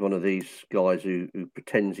don't think he's one of these guys who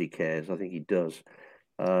pretends he cares. I think he does.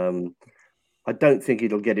 I don't think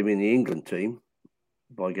it'll get him in the England team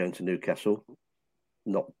by going to Newcastle.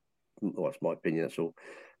 Well, that's my opinion, that's all.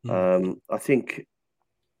 I think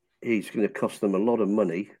he's going to cost them a lot of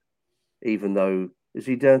money, even though, is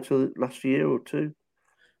he down to last year or two?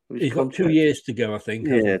 He's got 2 years to go, I think.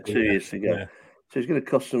 Yeah, 2 years to go. Yeah. So he's going to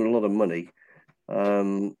cost them a lot of money.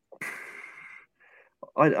 I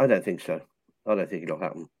don't think so. I don't think it'll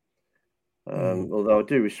happen. Although I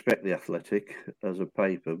do respect The Athletic as a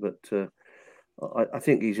paper, but I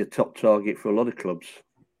think he's a top target for a lot of clubs,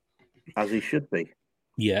 as he should be.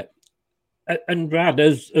 Yeah. And Brad,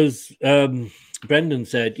 as Brendan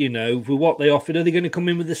said, for what they offered, are they going to come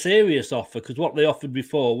in with a serious offer? Because what they offered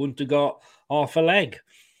before wouldn't have got half a leg.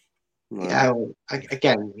 Yeah,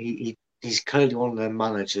 again, he's clearly one of the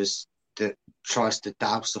managers that tries to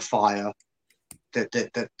douse the fire that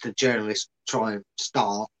the journalists try and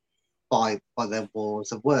start by their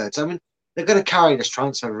wars of words. I mean, they're going to carry this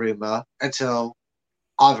transfer rumour until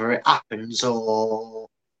either it happens or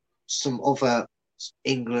some other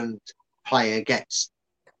England player gets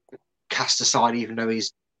cast aside, even though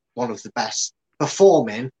he's one of the best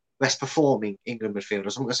performing England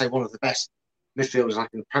midfielders. I'm going to say one of the best midfielders like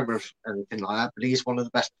in the Premier or anything like that, but he's one of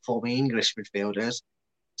the best performing English midfielders.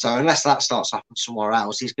 So unless that starts happening somewhere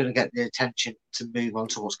else, he's going to get the attention to move on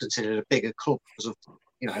to what's considered a bigger club because of,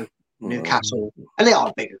 Newcastle. And they are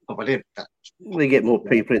a bigger club. They get more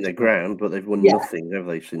people in the ground, but they've won nothing, have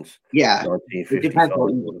they, since 1955? It depends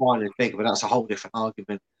what you define as big, but that's a whole different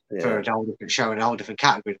argument for a whole different show and a whole different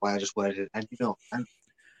category, the way I just worded it. And,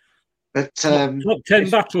 but top 10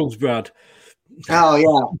 battles, Brad. Oh,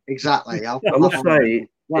 yeah, exactly. I must say,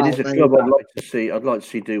 it is a club I'd like to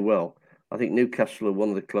see do well. I think Newcastle are one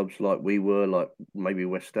of the clubs like we were, like maybe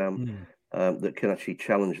West Ham, that can actually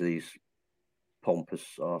challenge these pompous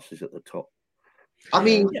arses at the top. I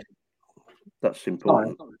mean, that's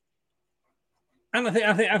important. And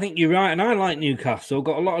I think you're right. And I like Newcastle.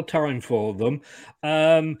 Got a lot of time for them.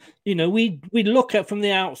 We look at from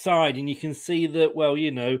the outside, and you can see that. Well,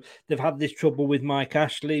 they've had this trouble with Mike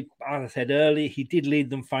Ashley. As I said earlier, he did lead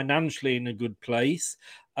them financially in a good place.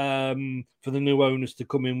 For the new owners to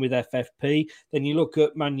come in with FFP. Then you look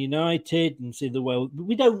at Man United and see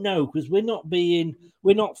we don't know because we're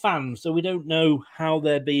not fans, so we don't know how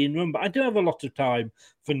they're being run. But I do have a lot of time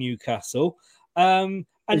for Newcastle.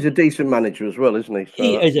 He's a decent manager as well, isn't he? So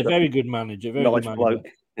he is a very good manager. Very nice good bloke.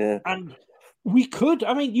 Yeah. And you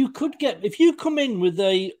could get, if you come in with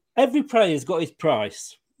every player's got his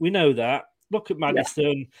price. We know that. Look at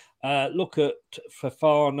Maddison. Look at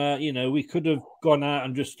Fofana. We could have gone out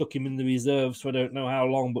and just stuck him in the reserves for I don't know how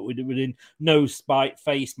long, but within no spite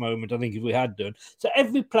face moment, I think, if we had done. So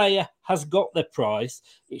every player has got their price.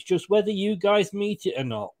 It's just whether you guys meet it or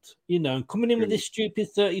not. Coming in with this stupid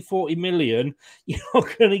 30, 40 million, you're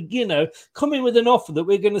not going to, come in with an offer that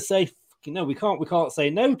we're going to say, we can't say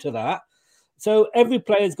no to that. So every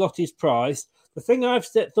player's got his price. The thing I've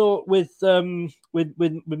thought with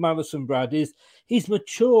Maddison, Brad, is he's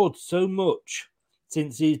matured so much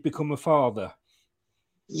since he's become a father.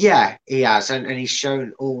 Yeah, he has, and he's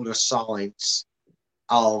shown all the signs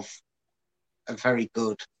of a very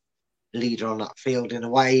good leader on that field. In a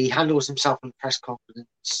way, he handles himself in press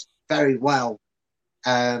conference very well.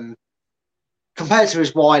 Compared to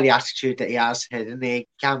his wily attitude that he has here, and he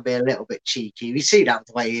can be a little bit cheeky. We see that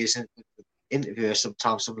the way he is in interviewer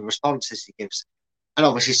sometimes, some of the responses he gives, and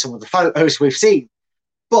obviously some of the photos we've seen.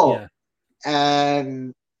 But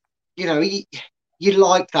you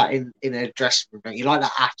like that in a dressing room. You like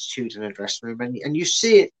that attitude in a dressing room, and you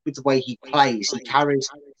see it with the way he plays.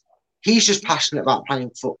 He's just passionate about playing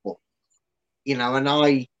football, and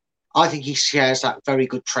I think he shares that very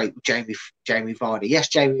good trait with Jamie Vardy. Yes,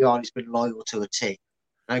 Jamie Vardy's been loyal to a team.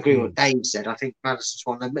 I agree with what Dave said. I think Maddison's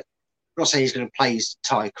one of them. I'm not saying he's going to play his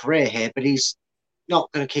entire career here, but he's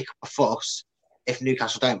not going to kick up a fuss if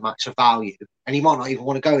Newcastle don't match the value, and he might not even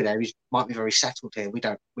want to go there. He might be very settled here. We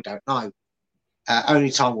don't know.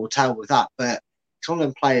 Only time will tell with that. But he's one of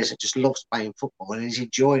them players that just loves playing football and he's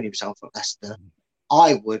enjoying himself at Leicester.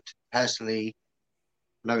 I would personally,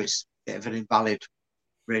 I know it's a bit of an invalid,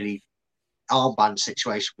 really armband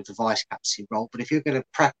situation with the vice captaincy role, but if you're going to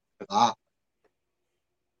prep for that,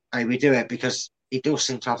 maybe do it because he does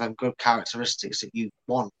seem to have them good characteristics that you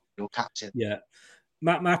want your captain. Yeah.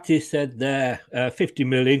 Matt Mattis said there, 50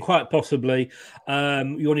 million, quite possibly.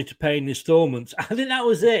 You wanted to pay in installments. I think that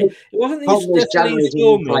was it. It wasn't the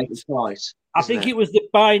installments. I think it was the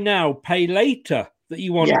buy now, pay later that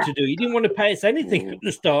you wanted to do. You didn't want to pay us anything at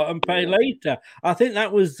the start and pay later. I think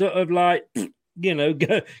that was sort of like,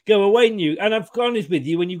 go away, new. And I've gone honest with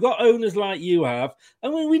you, when you've got owners like you have,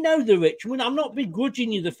 and when we know the rich, I'm not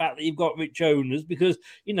begrudging you the fact that you've got rich owners because,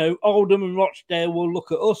 Oldham and Rochdale will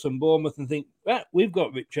look at us and Bournemouth and think, we've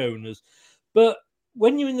got rich owners. But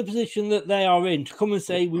when you're in the position that they are in, to come and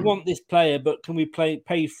say, we want this player, but can we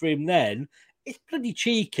pay for him then? It's pretty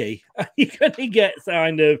cheeky. You're going to get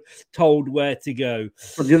kind of told where to go.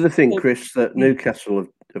 Well, the other thing, Chris, that Newcastle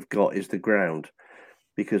have got is the ground,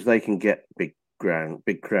 because they can get big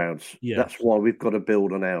crowds. Yeah. That's why we've got to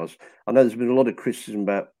build on ours. I know there's been a lot of criticism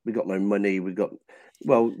about we got no money. We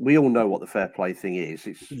all know what the fair play thing is.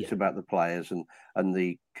 It's about the players and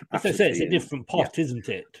the capacity. As I say, it's a different pot, isn't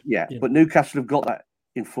it? Yeah, but Newcastle have got that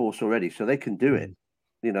in force already, so they can do it.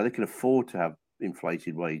 They can afford to have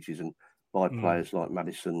inflated wages and buy players like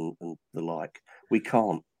Maddison and the like. We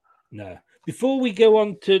can't. No. Before we go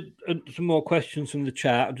on to some more questions from the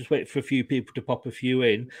chat, I'm just waiting for a few people to pop a few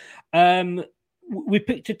in. We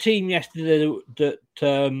picked a team yesterday that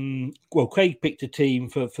Craig picked a team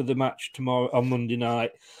for the match tomorrow on Monday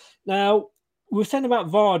night. Now, we were saying about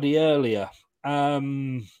Vardy earlier,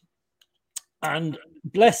 and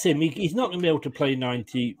bless him, he's not going to be able to play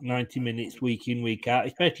 90 minutes week in, week out,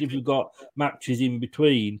 especially if you've got matches in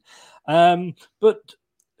between. But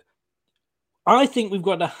I think we've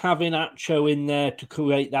got to have Iheanacho in there to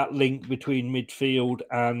create that link between midfield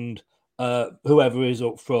and whoever is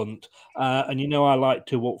up front. And I like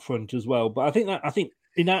to up front as well. But I think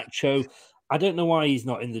Iheanacho, I don't know why he's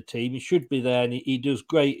not in the team. He should be there, and he does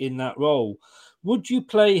great in that role. Would you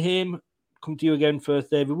play him? Come to you again first,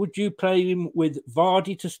 David. Would you play him with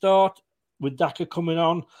Vardy to start, with Daka coming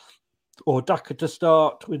on, or Daka to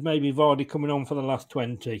start with maybe Vardy coming on for the last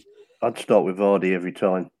 20? I'd start with Vardy every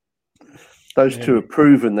time. Those two have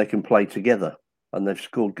proven they can play together, and they've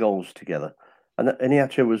scored goals together. And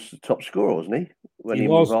Iheanacho was the top scorer, wasn't he? When he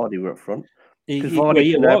and Vardy were up front. Because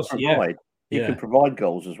Vardy can provide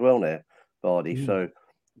goals as well now, Vardy. So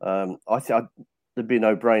I think there'd be a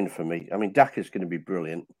no-brainer for me. I mean, Daka's going to be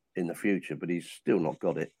brilliant in the future, but he's still not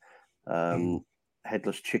got it.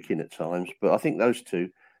 Headless chicken at times. But I think those two,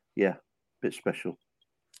 a bit special.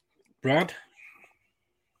 Brad?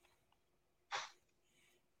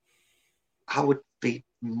 I would be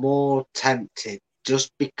more tempted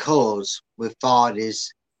just because with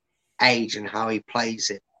Vardy's age and how he plays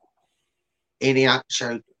it.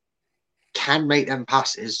 Iheanacho can make them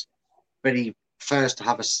passes, but he prefers to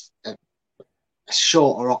have a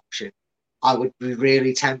shorter option. I would be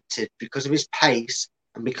really tempted because of his pace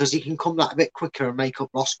and because he can come that a bit quicker and make up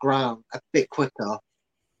lost ground a bit quicker.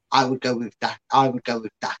 I would go with Daka. And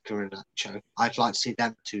Iheanacho. I'd like to see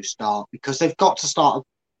them two start because they've got to start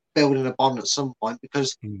building a bond at some point,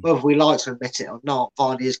 because whether we like to admit it or not,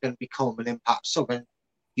 Vardy is going to become an impact sub, and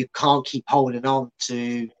you can't keep holding on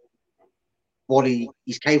to what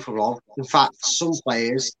he's capable of. In fact, some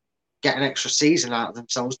players get an extra season out of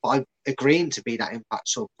themselves by agreeing to be that impact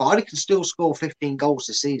sub. Vardy can still score 15 goals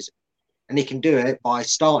this season, and he can do it by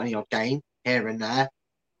starting your game here and there,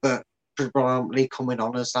 but predominantly coming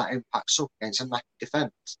on as that impact sub against a lack of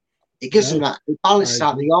defence. It gives him that, it balances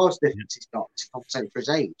out the yards difference he's got to compensate for his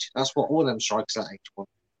age. That's what all them strikers at age want.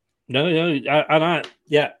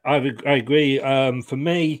 I agree. For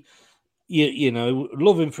me,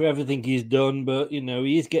 love him for everything he's done, but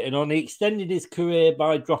he is getting on. He extended his career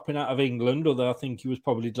by dropping out of England, although I think he was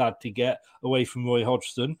probably glad to get away from Roy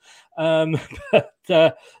Hodgson. I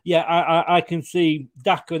can see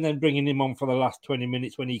Daka and then bringing him on for the last 20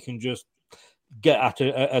 minutes when he can just get at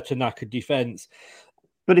a knackered defence.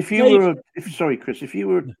 But if you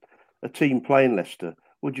were a team playing Leicester,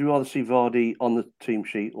 would you rather see Vardy on the team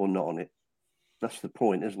sheet or not on it? That's the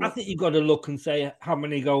point, isn't it? I think you've got to look and say, how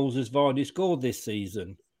many goals has Vardy scored this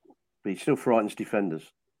season? But he still frightens defenders.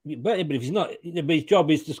 But if he's not, his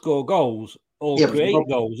job is to score goals or create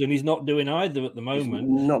goals, and he's not doing either at the moment.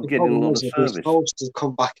 He's not getting a lot of service. He's supposed to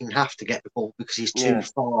come back and have to get the ball because he's too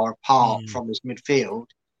far apart from his midfield.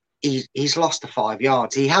 He's lost the 5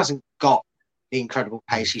 yards. He hasn't got the incredible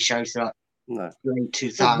pace he showed throughout late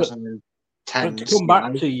 2010 But to come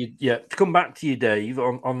back to you, Dave,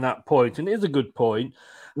 on that point, and it is a good point.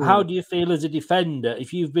 How do you feel as a defender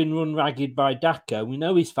if you've been run ragged by Daka? We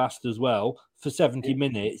know he's fast as well for 70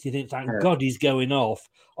 minutes. You think, thank God he's going off.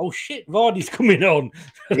 Oh shit, Vardy's coming on.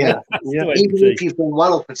 Yeah. Even if you've done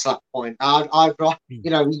well up until that point,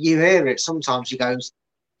 you hear it sometimes. He goes,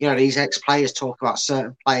 these ex-players talk about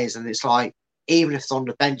certain players, and it's like, even if they're on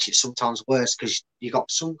the bench, it's sometimes worse because you got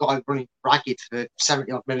some guy running ragged for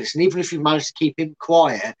 70 odd minutes, and even if you manage to keep him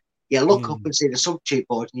quiet, you look up and see the substitute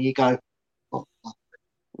board, and you go, oh.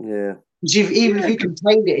 Yeah. Even if you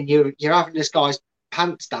contain it and you're having this guy's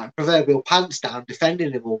proverbial pants down,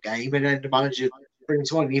 defending him all game, and then the manager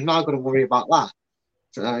brings one, you've now got to worry about that.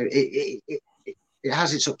 So it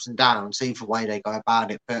has its ups and downs, either way they go about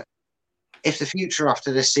it. But if the future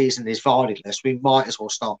after this season is Vardy-less, we might as well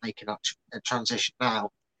start making a transition now.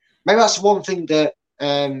 Maybe that's one thing that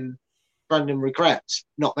Brendan regrets,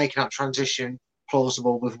 not making that transition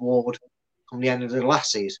plausible with Ward from the end of the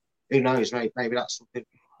last season. Who knows? Maybe that's something.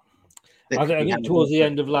 I think towards the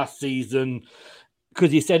end of last season,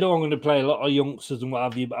 because he said, I'm going to play a lot of youngsters and what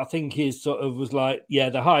have you, but I think his sort of was like,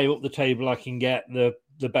 the higher up the table I can get, the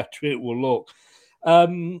better it will look.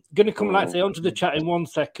 Going to come, like I say, onto the chat in 1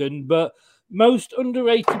 second, but most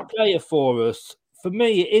underrated player for us, for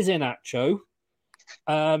me, it is Iheanacho,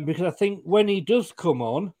 because I think when he does come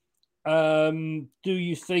on, do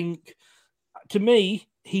you think, to me,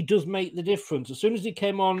 he does make the difference. As soon as he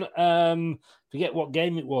came on, forget what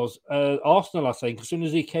game it was, Arsenal, I think. As soon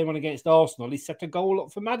as he came on against Arsenal, he set a goal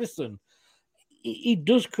up for Maddison. He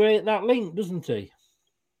does create that link, doesn't he?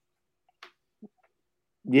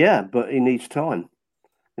 Yeah, but he needs time.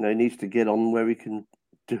 He needs to get on where he can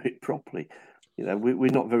do it properly.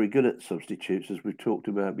 We're not very good at substitutes, as we've talked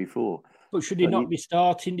about before. But should he not be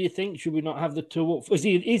starting, do you think? Should we not have the two up? Is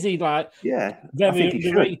he like very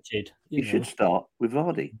underrated? He should start with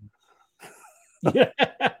Vardy.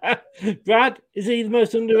 Brad, is he the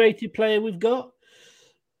most underrated player we've got?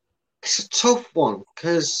 It's a tough one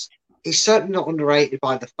because he's certainly not underrated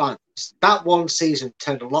by the fans. That one season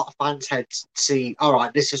turned a lot of fans' heads to see, all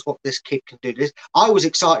right, this is what this kid can do. I was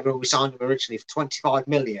excited when we signed him originally for 25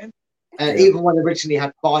 million. Even when originally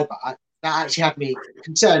had buyback, that actually had me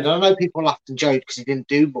concerned. I know people laughed and joked because he didn't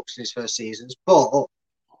do much in his first seasons, but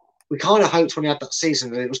we kind of hoped when he had that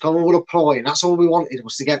season that it was going all a ploy, and that's all we wanted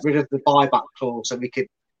was to get rid of the buyback clause so we could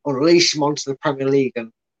unleash him onto the Premier League.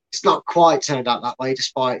 And it's not quite turned out that way,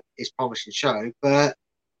 despite his promising show. But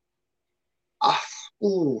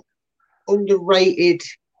underrated.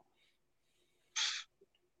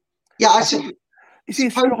 Yeah, I think. Is he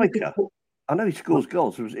a striker? I know he scores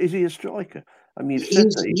goals. Is he a striker? I mean,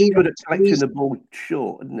 he's good at collecting the ball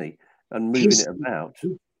short, isn't he? And moving it about.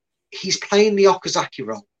 He's playing the Okazaki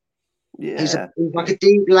role. Yeah. He's like a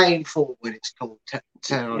deep lane forward, it's called.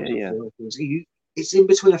 It's in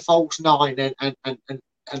between a false nine and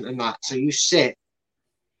that. So you sit,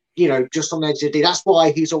 just on the edge of the D. That's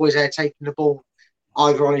why he's always there taking the ball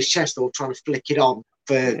either on his chest or trying to flick it on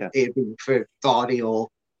for Vardy or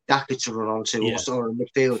Daka to run onto or in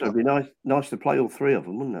midfield. So it'd be nice to play all three of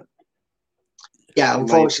them, wouldn't it? Yeah,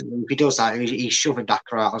 unfortunately, if he does that, he's shoving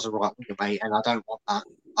Daka out as a right winger, mate, and I don't want that.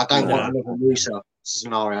 I don't want another Musa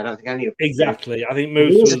scenario. I don't think any of them. Exactly. I think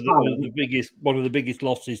Musa was one of the biggest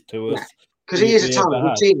losses to us. Because he is a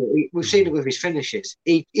talent. We've seen it with his finishes.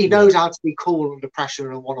 He knows how to be cool under pressure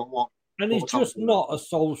and a one-on-one. And he's just not a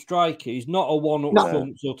sole striker. He's not a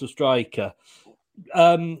one-up-front sort of striker.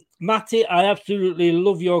 Matty, I absolutely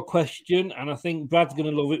love your question, and I think Brad's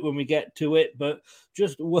going to love it when we get to it, but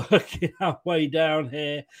just working our way down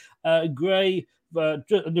here. Gray,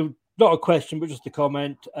 not a question, but just a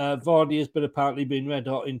comment. Vardy has Apparently been red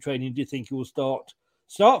hot in training. Do you think he will start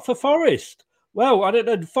for Forest? Well, I don't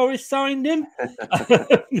know. Forest signed him.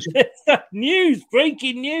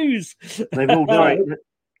 Breaking news. They've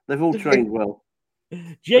all trained well.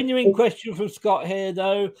 Genuine question from Scott here,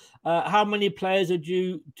 though. How many players are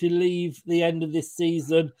due to leave the end of this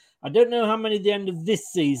season? I don't know how many at the end of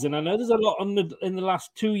this season. I know there's a lot in the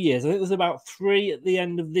last 2 years. I think there's about 3 at the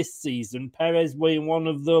end of this season. Perez being one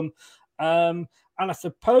of them. And I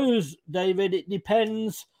suppose, David, it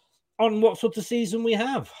depends on what sort of season we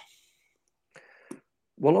have.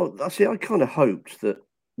 Well, I kind of hoped that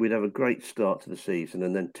we'd have a great start to the season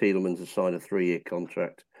and then Tielemans will sign a 3-year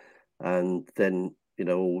contract and then,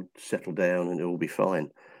 all settle down and it'll be fine.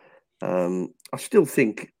 I still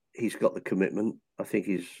think he's got the commitment. I think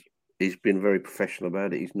he's been very professional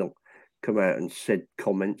about it. He's not come out and said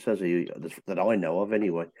comments, has he, that I know of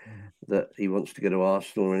anyway, that he wants to go to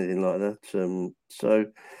Arsenal or anything like that. So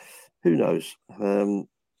who knows?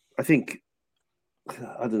 I think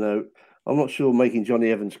I don't know. I'm not sure making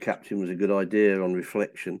Johnny Evans captain was a good idea on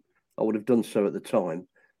reflection. I would have done so at the time,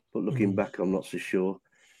 but looking back, I'm not so sure.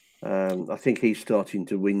 I think he's starting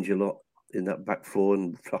to whinge a lot in that back four,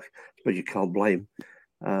 and I suppose you can't blame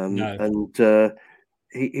him. No. And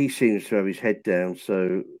he seems to have his head down.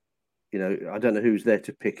 So, I don't know who's there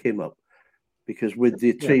to pick him up, because with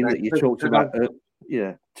the team that you talked about,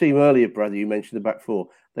 team earlier, Brad, you mentioned the back four,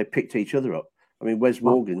 they picked each other up. I mean, Wes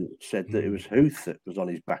Morgan said that it was Huth that was on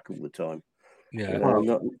his back all the time. Yeah.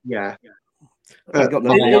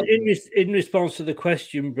 In response to the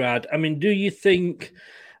question, Brad, I mean, do you think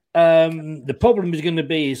the problem is going to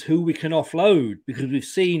be is who we can offload? Because we've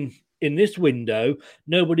seen in this window,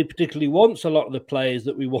 nobody particularly wants a lot of the players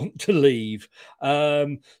that we want to leave. That's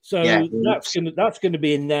going to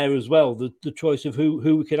be in there as well. The choice of who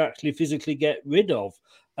we can actually physically get rid of.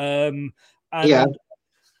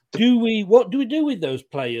 What do we do with those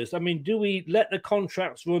players? I mean, do we let the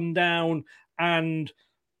contracts run down? And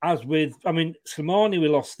as with, Slimani, we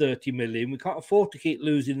lost 30 million. We can't afford to keep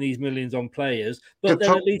losing these millions on players, but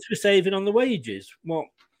at least we're saving on the wages. What?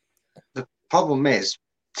 The problem is,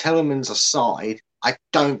 Tielemans aside, I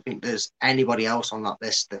don't think there's anybody else on that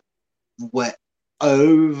list that we're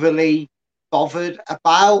overly bothered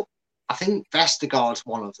about. I think Vestergaard's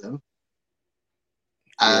one of them.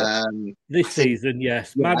 This season,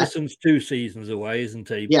 yes. Yeah. Maddison's 2 seasons away, isn't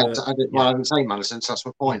he? Yeah, I didn't say Maddison, so that's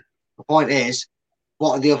my point. The point is,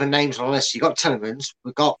 what are the other names on the list? You've got Tielemans,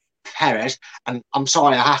 we've got Perez, and I'm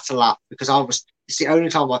sorry, I had to laugh because it's the only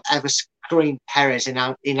time I've ever screamed Perez in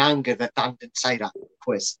anger that Dan didn't say that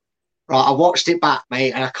quiz. Right, I watched it back,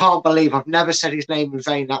 mate, and I can't believe I've never said his name in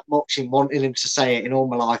vain that much in wanting him to say it in all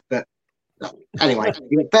my life. But anyway,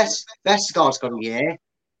 Vestergaard's got a year.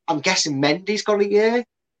 I'm guessing Mendy's got a year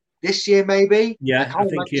this year, maybe. Yeah, I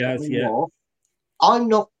think he has. Yeah, more. I'm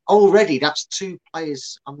not already. That's 2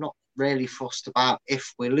 players. I'm not really fussed about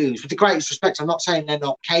if we lose. With the greatest respect, I'm not saying they're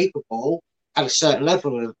not capable at a certain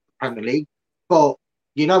level of the Premier League, but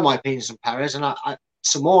you know my opinions on Perez, and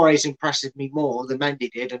Samore's impressed me more than Mendy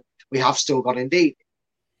did, and we have still got Indeed.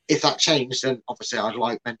 If that changed, then obviously I'd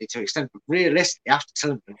like Mendy to extend. But realistically, after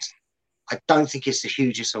Tielemans, I don't think it's the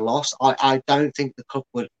hugest a loss. I don't think the club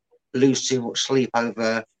would lose too much sleep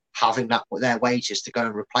over having their wages to go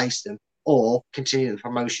and replace them, or continue the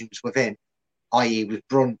promotions within, i.e. with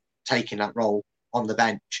Brunt taking that role on the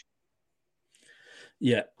bench.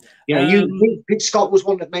 Yeah. Pete Scott was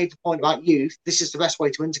one that made the point about youth. This is the best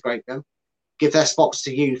way to integrate them. Give their spots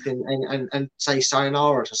to youth and say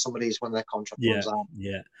sayonara to some of these when their contract runs out.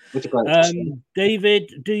 Yeah. With the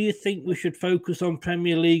David, do you think we should focus on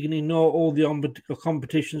Premier League and ignore all the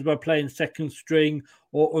competitions by playing second string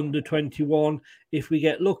or under 21? If we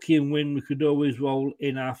get lucky and win, we could always roll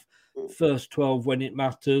in our first 12 when it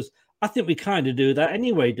matters. I think we kind of do that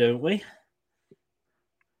anyway, don't we?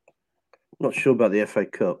 Not sure about the FA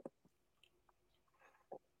Cup,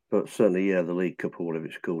 but certainly, the League Cup or whatever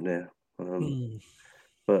it's called now.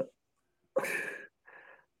 But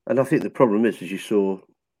I think the problem is, as you saw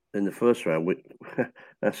in the first round,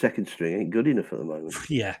 our second string ain't good enough at the moment.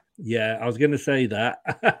 Yeah, I was going to say that.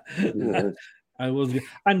 I was,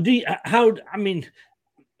 and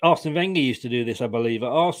Arsene Wenger used to do this, I believe, at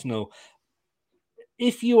Arsenal.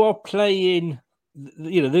 If you are playing,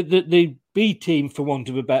 the B team, for want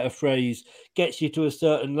of a better phrase, gets you to a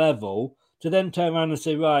certain level, to then turn around and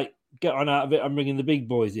say, right, get on out of it, I'm bringing the big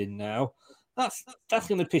boys in now. That's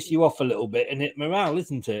going to piss you off a little bit and hit morale,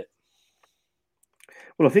 isn't it?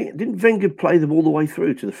 Well, I think, didn't Wenger play them all the way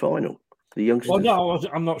through to the final? The youngsters? Well, no,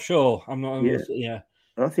 I'm not sure. I'm not. Yeah.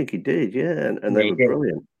 I think he did, yeah, and they were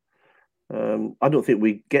brilliant. I don't think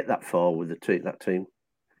we get that far with that team.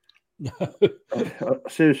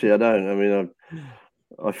 Seriously, I don't. I mean,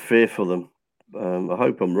 I fear for them. I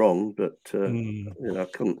hope I'm wrong, but I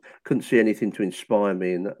couldn't see anything to inspire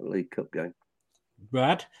me in that League Cup game.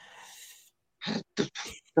 Brad? The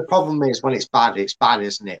problem is when it's bad,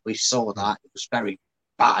 isn't it? We saw that. It was very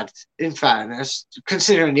bad, in fairness,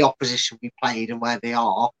 considering the opposition we played and where they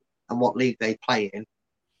are and what league they play in.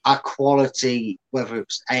 Our quality, whether it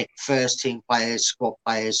was first team players, squad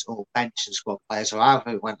players, or bench and squad players, or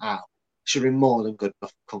however it went out, should be more than good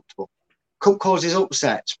enough and comfortable. Cup causes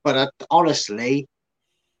upsets, but honestly,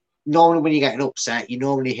 normally when you get an upset, you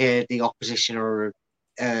normally hear the opposition are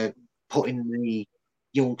putting the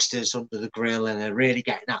youngsters under the grill and they're really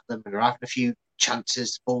getting at them and they're having a few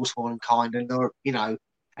chances, balls falling kind, and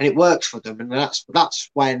and it works for them, and that's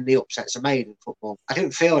when the upsets are made in football. I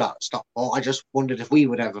didn't feel that at Stockport. I just wondered if we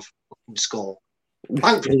would ever fucking score.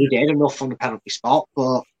 Thankfully, we did enough from the penalty spot,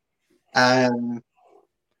 but I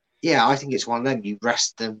think it's one of them. You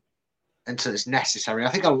rest them until it's necessary. I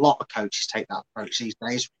think a lot of coaches take that approach these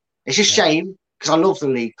days. It's a shame because I love the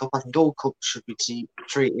League Cup. I think all cups should be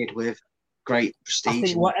treated with great prestige. I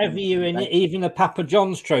think whatever you're in it, even a Papa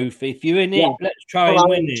John's trophy, if you're in it, let's try and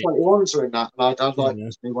win it. 21s are in that, and I'd like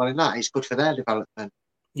to be one in that. It's good for their development.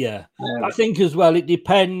 Yeah. I think as well, it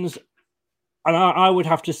depends. And I would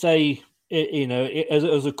have to say,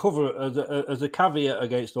 as a cover, as a caveat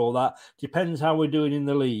against all that, depends how we're doing in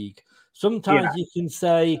the league. Sometimes you can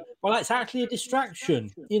say, well, that's actually a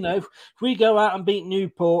distraction. If we go out and beat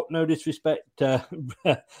Newport, no disrespect,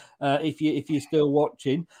 if you're still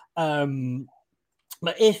watching,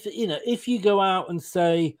 but if you go out and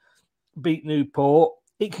say beat Newport,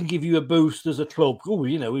 it can give you a boost as a club. Oh,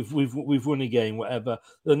 we've won a game, whatever.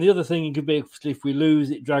 Then the other thing could be if we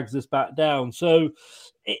lose, it drags us back down. So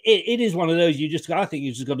it is one of those I think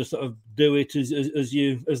you just got to sort of do it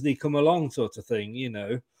as they come along, sort of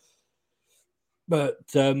thing, But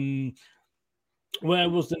where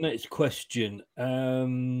was the next question?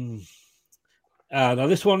 Now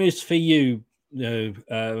this one is for you. We'll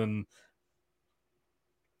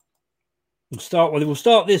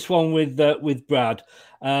start this one with Brad.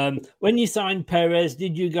 When you signed Perez,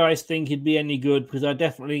 did you guys think he'd be any good? Because I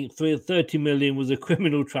definitely 30 million was a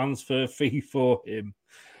criminal transfer fee for him.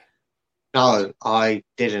 No, I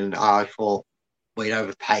didn't. I thought we'd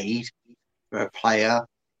overpaid for a player.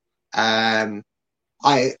 I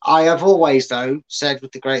have always, though, said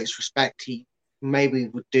with the greatest respect, he maybe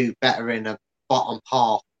would do better in a bottom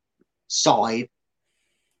half side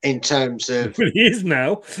in terms of... He is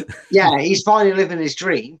now. Yeah, he's finally living his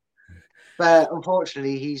dream. But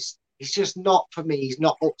unfortunately, he's just not, for me, he's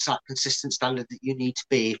not up to that consistent standard that you need to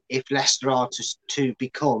be if Leicester are to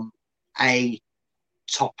become a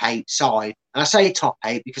top 8 side. And I say top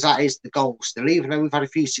 8 because that is the goal still, even though we've had a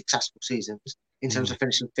few successful seasons in terms of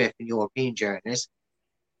finishing 5th in European journeys.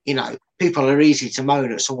 People are easy to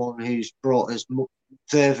moan at someone who's brought us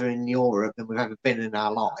further in Europe than we've ever been in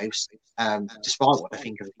our lives, despite what they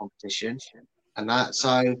think of the competition and that.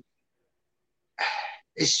 So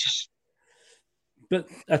it's just. But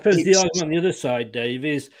I suppose the argument on the other side, Dave,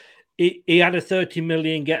 is he had a 30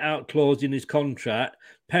 million get out clause in his contract.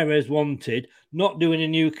 Perez wanted, not doing a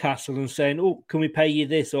Newcastle and saying, oh, can we pay you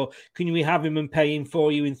this? Or can we have him and pay him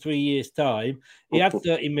for you in 3 years' time? He had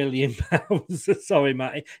 30 million pounds. Sorry,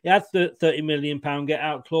 Matty. He had 30 million pound get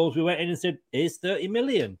out clause. We went in and said, here's 30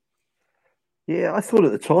 million. Yeah, I thought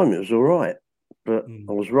at the time it was all right, but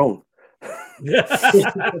I was wrong.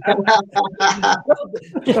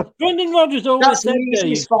 Brendan Rodgers always said,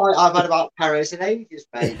 Dave, I've had about Perez in ages,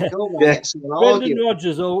 mate. Brendan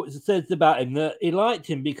Rodgers always says about him that he liked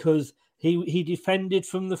him because he defended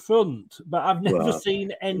from the front, but I've never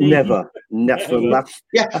seen any. Never. That's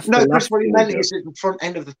what he meant is at the front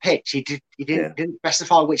end of the pitch. He didn't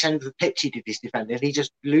specify which end of the pitch he did his defending. He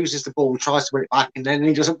just loses the ball, tries to win it back, and then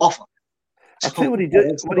he doesn't bother. I think what he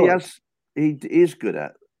is good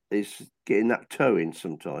at is getting that toe in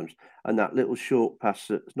sometimes, and that little short pass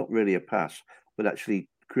that's not really a pass, but actually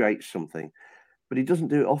creates something. But he doesn't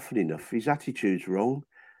do it often enough. His attitude's wrong.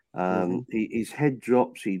 His head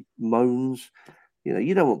drops. He moans.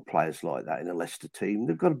 You don't want players like that in a Leicester team.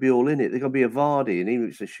 They've got to be all in it. They've got to be a Vardy, and even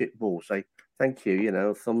if it's a shit ball, say thank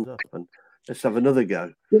you. Thumbs up, and let's have another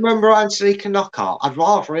go. Remember Anthony Knockout? I'd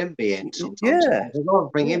rather him be in sometimes. Yeah, I'd rather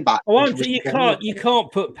bring him back. You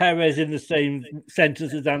can't put Perez in the same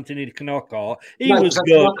sentence as Anthony Knockout. He was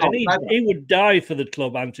good, and he would die for the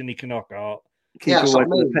club. Anthony Knockout. Keep away from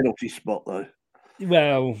the penalty spot, though.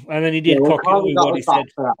 Well, and then he did cock it with what he said.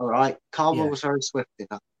 All right, Karma was very swift in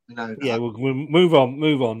that. We'll move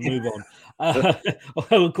on.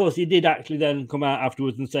 Of course, he did actually then come out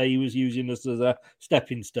afterwards and say he was using us as a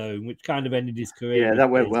stepping stone, which kind of ended his career. Yeah,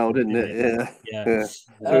 that went well, didn't it? Yeah.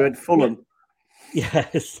 We had Fulham.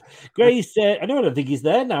 Yes. Grace said, I don't think he's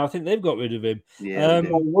there now. I think they've got rid of him. Yeah,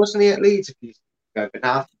 wasn't he at Leeds? He's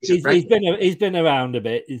been around a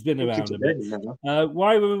bit.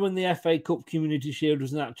 Why when we won the FA Cup Community Shield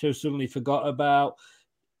was Nacho suddenly forgot about?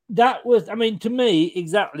 That was, to me,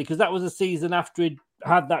 exactly, because that was a season after he'd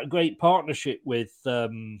had that great partnership with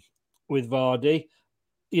Vardy.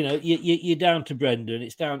 You're down to Brendan.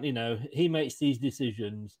 It's down, he makes these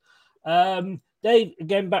decisions. Dave,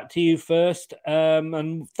 again, back to you first.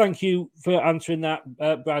 And thank you for answering that,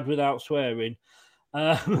 Brad, without swearing.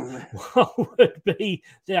 What would be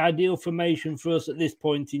the ideal formation for us at this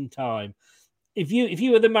point in time? If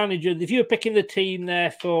you were the manager, if you were picking the team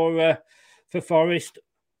there for Forest,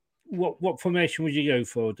 what formation would you go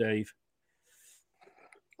for, Dave?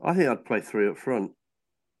 I think I'd play 3 up front,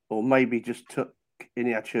 or maybe just tuck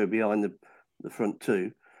Iheanacho behind the front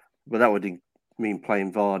 2. But that would mean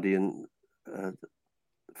playing Vardy and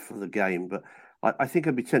for the game. But I think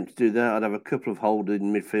I'd be tempted to do that. I'd have a couple of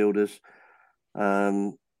holding midfielders.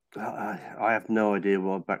 I have no idea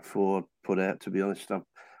what back four I'd put out, to be honest. I've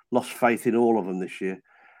lost faith in all of them this year.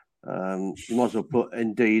 You might as well put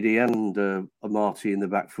Ndidi and Amati in the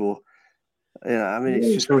back four. Yeah, I mean,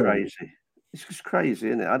 it's just crazy. It's just crazy,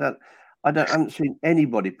 isn't it? I haven't seen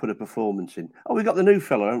anybody put a performance in. Oh, we got the new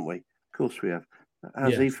fella, haven't we? Of course we have.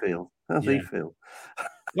 How's he feel? How's he feel?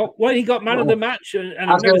 Well, he got man of the match, and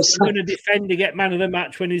I'm going to defend to get man of the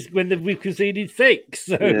match when we conceded 6.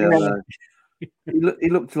 So. Yeah, he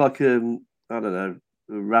looked like I don't know,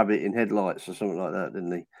 a rabbit in headlights or something like that,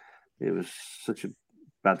 didn't he? It was such a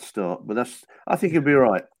bad start, but I think he'll be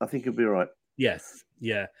right. Yes,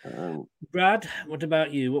 yeah. Brad, what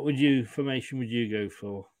about you? What formation would you go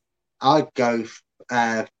for? I'd go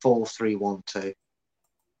 4-3-1-2.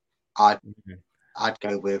 I'd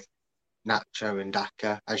go with Nacho and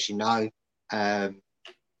Daka, as you know.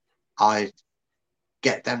 I'd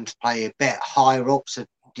get them to play a bit higher up, so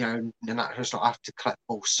Nacho's not have to collect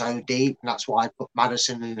balls so deep, and that's why I put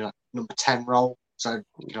Maddison in a number 10 role, so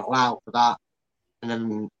you can allow for that. And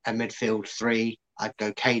then a midfield 3, I'd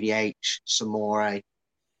go KDH, Samore,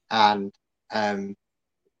 and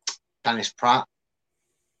Dennis Pratt.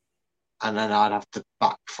 And then I'd have the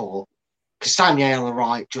back 4. Castagne on the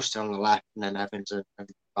right, Justin on the left, and then Evans and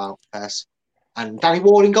Valpes. And Danny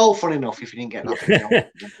Ward in goal, funny enough, if you didn't get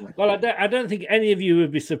that. Well, I don't think any of you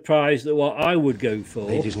would be surprised at what I would go for.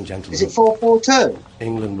 Ladies and gentlemen. Is it 4-4-2?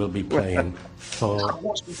 England will be playing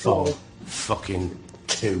 4-4-2.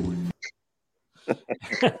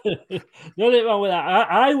 Nothing wrong with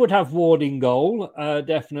that. I would have Ward in goal,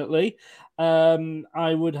 definitely.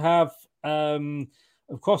 I would have,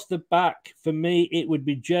 across the back, for me, it would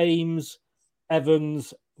be James,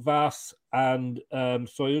 Evans, Vass, and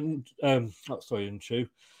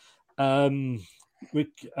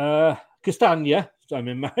Castagna. I'm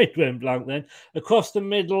in my brain blank then. Across the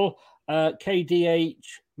middle, KDH,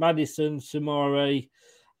 Maddison, Samore.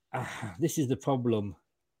 This is the problem.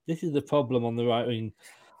 This is the problem on the right wing.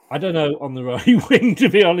 I don't know on the right wing, to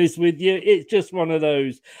be honest with you. It's just one of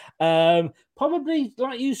those. Probably,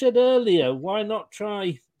 like you said earlier, why not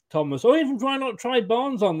try Thomas? Or even why not try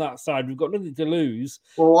Barnes on that side? We've got nothing to lose.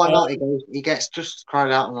 Well, why not? He gets just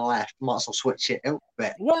cried out on the left. Might as well switch it up a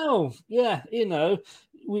bit. Well, yeah,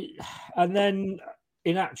 and then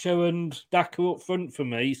Inacho and Daka up front for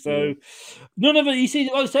me. So none of it, you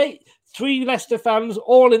see, like I say, 3 Leicester fans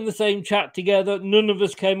all in the same chat together. None of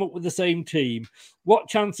us came up with the same team. What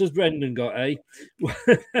chance has Brendan got, eh?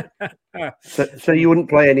 So you wouldn't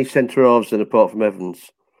play any centre halves then apart from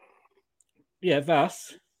Evans? Yeah,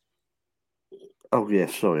 Vass. Oh, yeah,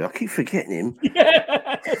 sorry. I keep forgetting him.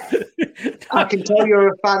 I can tell you're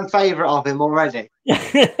a fan favourite of him already. I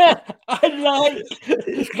think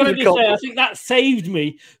that saved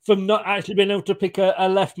me from not actually being able to pick a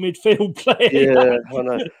left midfield player. Yeah, I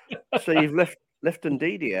know. So you've left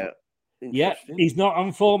Ndidi out. Yeah, he's not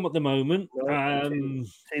on form at the moment. No, I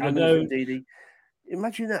know. Ndidi.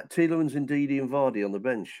 Imagine that, Tielemans, Ndidi and Vardy on the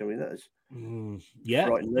bench. I mean, that is... Yeah,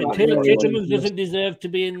 Tielemans doesn't deserve to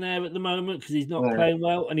be in there at the moment because he's not playing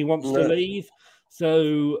well and he wants to leave.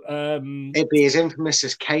 So it'd be as infamous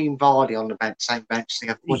as Kane, Vardy on the same bench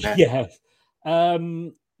together, wouldn't it? Yeah.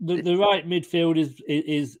 The right midfield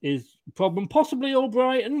is a problem, possibly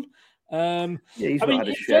Albrighton. He's not had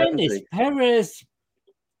a share, has he? Perez,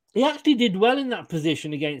 he actually did well in that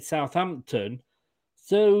position against Southampton.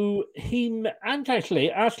 So I'm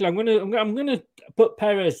gonna put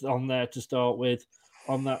Perez on there to start with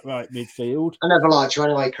on that right midfield. I never liked you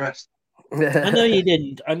anyway, Chris. I know you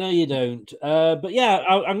didn't. I know you don't. But yeah,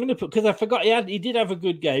 I'm going to put, because I forgot he did have a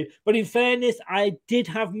good game. But in fairness, I did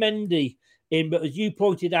have Mendy in. But as you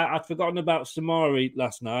pointed out, I'd forgotten about Samari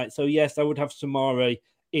last night. So yes, I would have Samari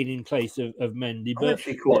in place of Mendy. But I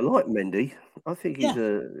actually quite like Mendy. I think he's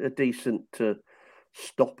a decent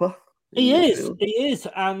stopper. He is,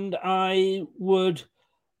 and I would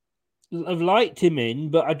have liked him in,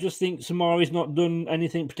 but I just think Samari's not done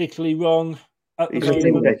anything particularly wrong at the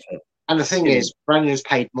moment. And the thing is, Brendan's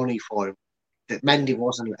paid money for him. That Mendy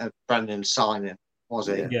wasn't a Brendan signing, was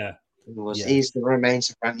it? Yeah. He's the remains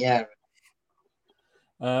of Ranieri.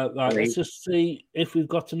 Right, let's just see if we've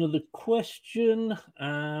got another question.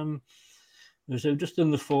 So just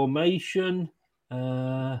in the formation,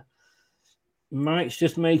 Mike's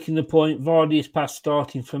just making the point. Vardy is past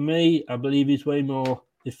starting for me. I believe he's way more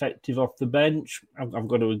effective off the bench. I've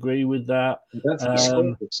got to agree with that. I don't think he's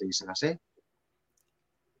scored this season, has he?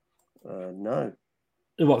 No.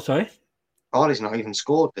 What, sorry? Vardy's not even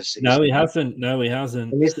scored this season. No, he hasn't.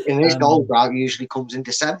 In his goal drought usually comes in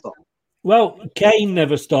December. Well, Kane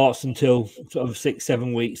never starts until sort of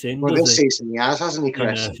 6-7 weeks in. Well, does this he? season he has, hasn't he,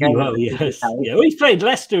 Chris? Well, yes. Yeah, well, he's played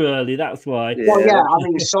Leicester early, that's why. Well, yeah, I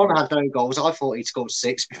mean, Son had no goals. I thought he'd scored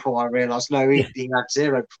 6 before I realised, no, he had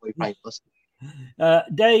 0 before he played us.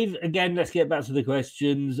 Dave, again, let's get back to the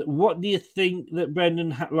questions. What do you think that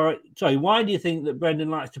Brendan why do you think that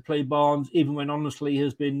Brendan likes to play Barnes, even when honestly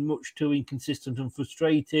has been much too inconsistent and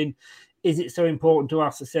frustrating? Is it so important to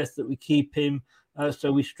our success that we keep him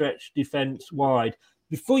so we stretch defence wide?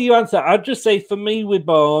 Before you answer, I'd just say for me with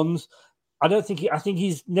Barnes, I think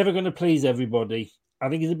he's never going to please everybody. I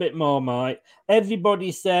think he's a bit Marmite.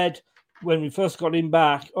 Everybody said when we first got him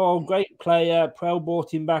back, oh, great player, Prel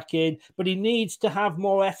brought him back in, but he needs to have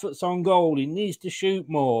more efforts on goal. He needs to shoot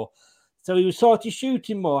more. So he was sort of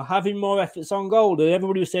shooting more, having more efforts on goal. And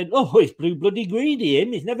everybody was saying, oh, he's blue bloody greedy,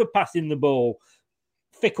 him. He's never passing the ball.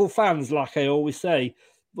 Fickle fans, like I always say.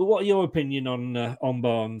 But what are your opinion on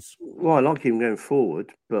Barnes? Well, I like him going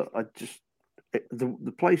forward, but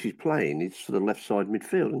the place he's playing is for the left side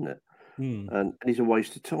midfield, isn't it? And he's a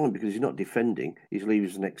waste of time because he's not defending. He's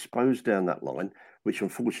leaving exposed down that line, which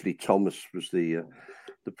unfortunately Thomas was the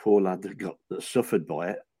poor lad that suffered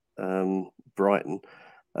by it, Brighton.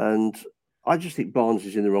 And I just think Barnes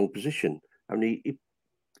is in the wrong position. I mean, he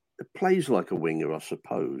plays like a winger, I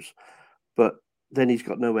suppose, but then he's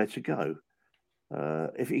got nowhere to go.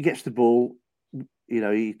 If he gets the ball,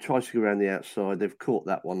 he tries to go around the outside. They've caught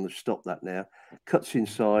that one. They've stopped that now. Cuts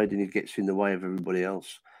inside and he gets in the way of everybody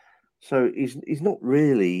else. So he's not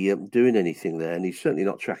really doing anything there, and he's certainly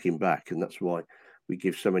not tracking back, and that's why we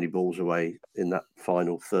give so many balls away in that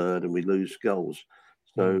final third and we lose goals.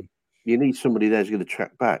 So you need somebody there who's going to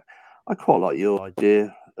track back. I quite like your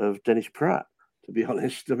idea of Dennis Pratt, to be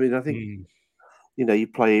honest. I mean, I think, you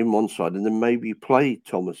play him one side and then maybe you play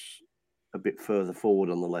Thomas a bit further forward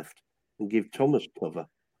on the left and give Thomas cover.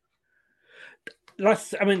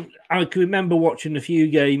 I can remember watching a few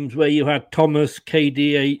games where you had Thomas,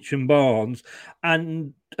 KDH, and Barnes,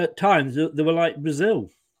 and at times they were like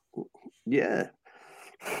Brazil. Yeah,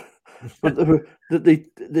 but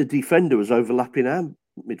the defender was overlapping our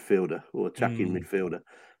midfielder or attacking midfielder,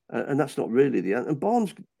 and that's not really the. And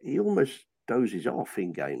Barnes, he almost dozes off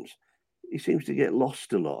in games. He seems to get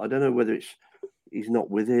lost a lot. I don't know whether he's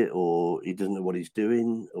not with it or he doesn't know what he's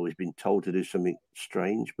doing or he's been told to do something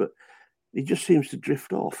strange, but he just seems to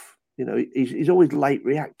drift off. He's always late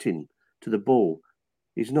reacting to the ball.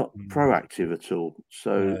 He's not proactive at all.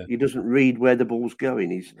 So he doesn't read where the ball's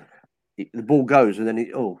going. The ball goes and then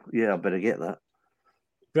I better get that.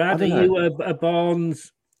 Brad, are you a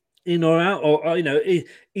Barnes in or out? Or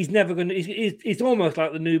he's never going to... He's almost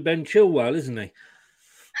like the new Ben Chilwell, isn't he?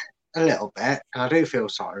 A little bit. And I do feel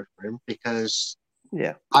sorry for him because I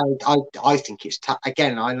think it's...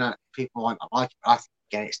 Again, I know people might not like it, but I think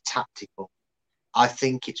again, it's tactical. I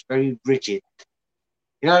think it's very rigid.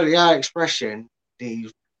 The expression, the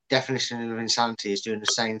definition of insanity is doing the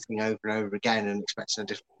same thing over and over again and expecting a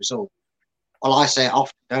different result. Well, I say it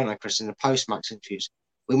often, don't I, Chris, in the post-match interviews.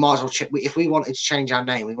 We might as well, if we wanted to change our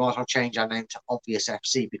name, we might as well change our name to Obvious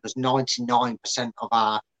FC because 99% of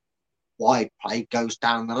our wide play goes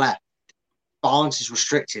down the left. Barnes is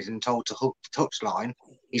restricted and told to hook the touchline.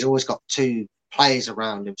 He's always got 2 players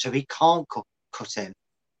around him, so he can't cut in.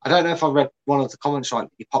 I don't know if I read one of the comments right that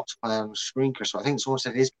you popped up on the screen, Chris. I think someone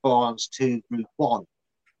said, is Barnes 2 Group 1?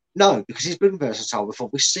 No, because he's been versatile before.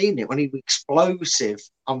 We've seen it when he was explosive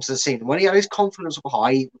onto the scene. And when he had his confidence up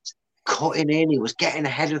high, he was cutting in, he was getting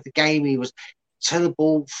ahead of the game, he was to the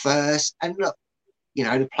ball first. And look,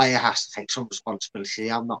 the player has to take some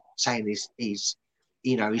responsibility. I'm not saying he's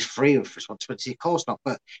free of responsibility, of course not.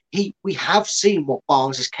 But we have seen what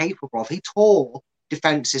Barnes is capable of. He tore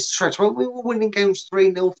defenses to shreds. When we were winning games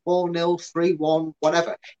 3-0, 4-0, 3-1,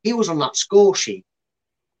 whatever, he was on that score sheet.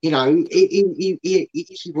 He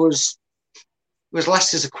was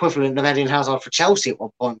Leicester's equivalent of Eden Hazard for Chelsea at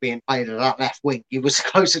one point, being played at that left wing. He was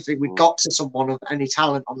closest we got to someone of any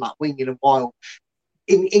talent on that wing in a while.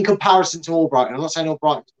 In comparison to Albrighton, I'm not saying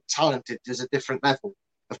Albrighton's talented. There's a different level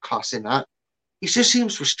of class in that. He just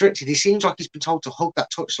seems restricted. He seems like he's been told to hug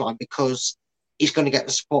that touchline because he's going to get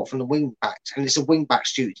the support from the wing backs, and it's a wing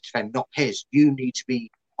back's duty to defend, not his. You need to be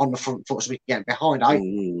on the front foot so we can get behind.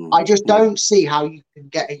 I just don't see how you can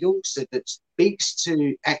get a youngster that speaks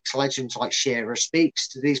to ex-legends like Shearer, speaks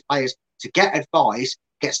to these players to get advice,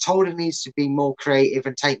 gets told he needs to be more creative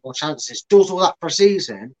and take more chances, does all that for a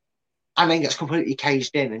season, and then gets completely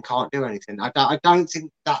caged in and can't do anything. I don't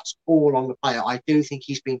think that's all on the player. I do think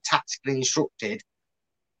he's been tactically instructed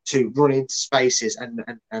to run into spaces, and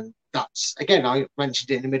that's, again, I mentioned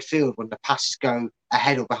it in the midfield when the passes go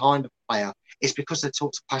ahead or behind a player, it's because they're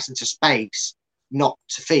taught to pass into space, not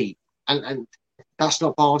to feet. And that's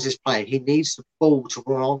not Barnes' play. He needs the ball to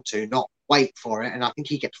run onto, not wait for it. And I think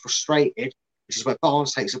he gets frustrated, which is where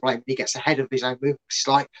Barnes takes the blame. He gets ahead of his own movement. It's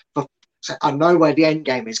like, I know where the end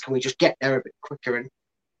game is. Can we just get there a bit quicker? And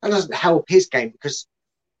that doesn't help his game, because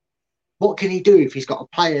what can he do if he's got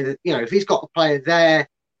a player that, if he's got a player there,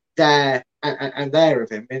 and there of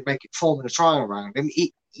him, and make it form a trial around him,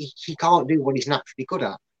 he can't do what he's naturally good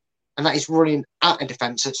at. And that is running at a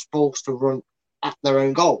defence that's forced to run at their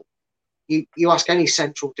own goal. You ask any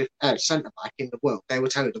centre back in the world, they will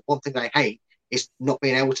tell you the one thing they hate is not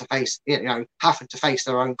being able to face, having to face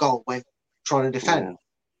their own goal when trying to defend. Yeah.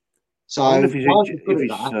 So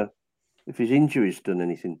if his injury's done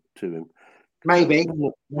anything to him, maybe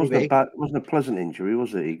wasn't a pleasant injury,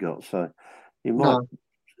 was it? He got so he might. No.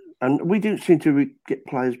 And we don't seem to get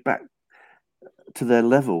players back to their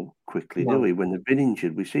level quickly, do we? When they've been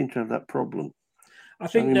injured, we seem to have that problem. I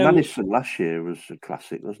think Madison last year was a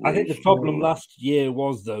classic, wasn't it? I think the problem last year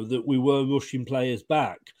was, though, that we were rushing players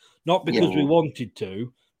back, not because we wanted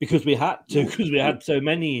to, because we had to, because we had so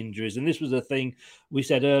many injuries. And this was a thing we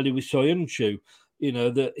said earlier with Soyuncu,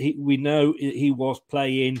 that we know he was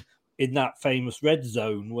playing in that famous red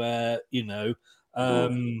zone where, he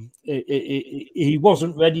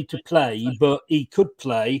wasn't ready to play, but he could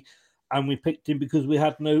play, and we picked him because we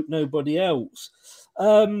had nobody else.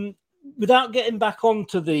 Without getting back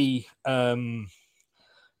onto the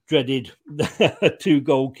dreaded two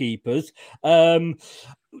goalkeepers,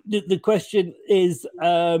 the question is,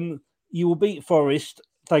 you will beat Forest.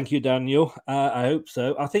 Thank you, Daniel. I hope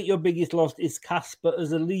so. I think your biggest loss is Kasper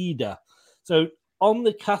as a leader. So on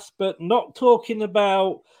the Kasper, not talking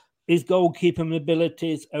about his goalkeeper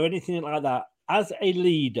abilities or anything like that, as a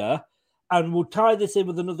leader, and we'll tie this in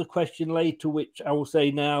with another question later, which I will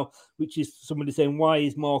say now, which is somebody saying, why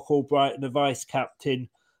is Mark Albrighton a vice-captain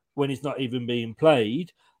when he's not even being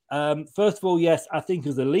played? First of all, yes, I think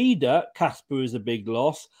as a leader, Kasper is a big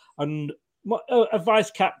loss. And a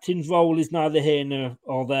vice-captain's role is neither here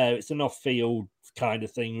nor there. It's an off-field kind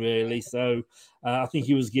of thing, really. So I think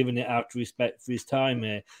he was giving it out to respect for his time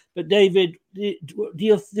here. But David,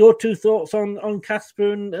 your two thoughts on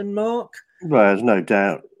Kasper and Mark? Well, there's no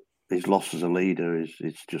doubt his loss as a leader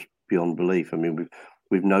it's just beyond belief. I mean,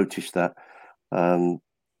 we've noticed that.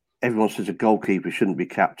 Everyone says a goalkeeper shouldn't be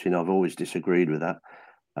captain. I've always disagreed with that.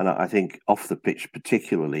 And I think off the pitch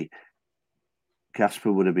particularly,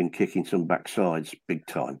 Kasper would have been kicking some backsides big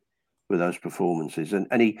time with those performances. And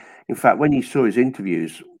he, in fact, when you saw his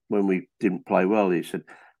interviews when we didn't play well, he said,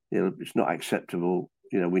 it's not acceptable.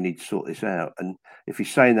 We need to sort this out. And if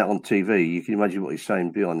he's saying that on TV, you can imagine what he's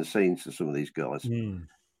saying behind the scenes to some of these guys.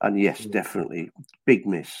 And yes, definitely, big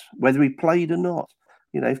miss, whether he played or not.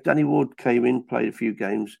 If Danny Ward came in, played a few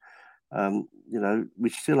games,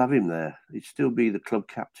 we'd still have him there. He'd still be the club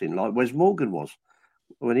captain, like Wes Morgan was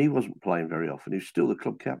when he wasn't playing very often. He was still the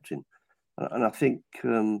club captain. And I think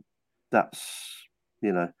that's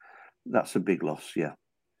a big loss, yeah.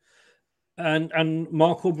 And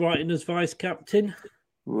Mark Albrighton as vice captain?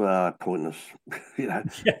 Well, pointless. Yeah.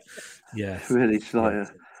 Really, it's like,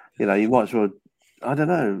 you might as well. I don't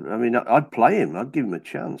know. I mean, I'd play him. I'd give him a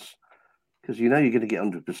chance because you're going to get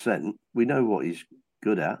 100%. We know what he's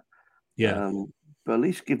good at. Yeah. But at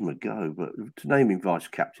least give him a go. But to name him vice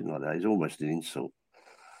captain like that is almost an insult.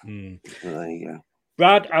 So there you go.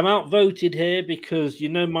 Brad, I'm outvoted here because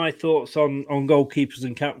my thoughts on goalkeepers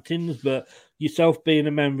and captains, but yourself being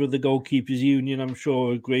a member of the Goalkeepers Union, I'm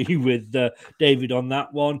sure agree with David on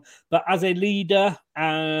that one. But as a leader,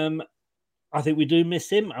 I think we do miss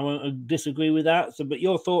him. I won't disagree with that. So, but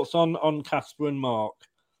your thoughts on Kasper and Mark,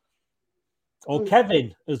 or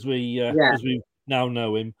Kevin, as we now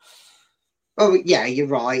know him. Oh yeah, you're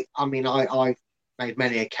right. I mean, I've made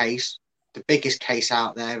many a case. The biggest case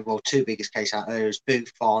out there, well, two biggest case out there is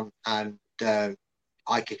Buffon and Iker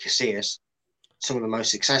Casillas, some of the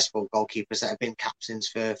most successful goalkeepers that have been captains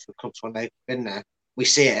for clubs when they've been there. We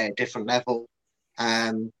see it at a different level.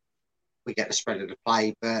 We get the spread of the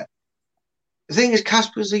play, but the thing is,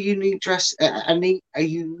 Kasper's a unique a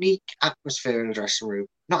unique atmosphere in the dressing room.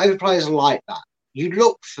 Not every player's like that. You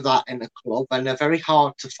look for that in a club, and they're very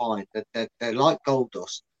hard to find. They're like gold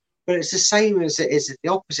dust. But it's the same as it is at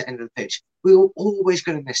the opposite end of the pitch. We were always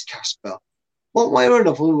going to miss Kasper. One way or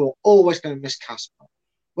another, we were always going to miss Kasper.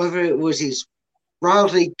 Whether it was his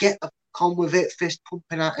proudly get the con with it, fist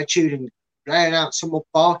pumping attitude and laying out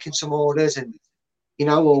barking some orders, and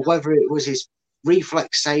or whether it was his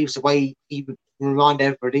reflex saves, the way he would remind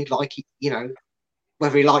everybody, like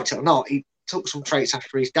whether he liked it or not, he took some traits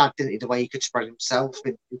after his dad, didn't he? The way he could spread himself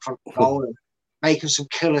in front of the goal. And making some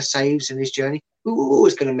killer saves in his journey. We were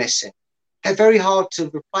always going to miss him. They're very hard to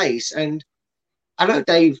replace. And I know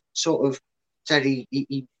Dave sort of said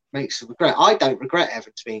he makes a regret. I don't regret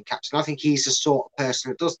Evans being captain. I think he's the sort of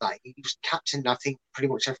person that does that. He's captain, I think, pretty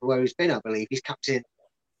much everywhere he's been, I believe. He's captain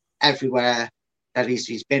everywhere that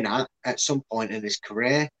he's been at some point in his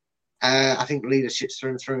career. I think leadership's through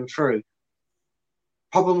and through and through.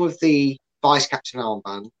 Problem with the vice-captain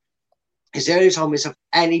armband is the only time it's of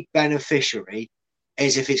any beneficiary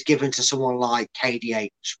is if it's given to someone like KDH,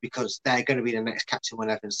 because they're going to be the next captain when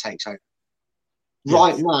Evans takes over. Yes.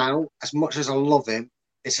 Right now, as much as I love him,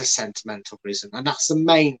 it's a sentimental reason, and that's the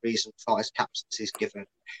main reason vice-captaincy is given.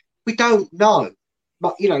 We don't know.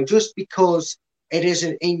 But, just because it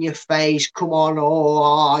isn't in your face, come on,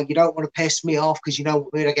 you don't want to piss me off because you know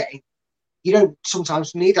what we're getting. You don't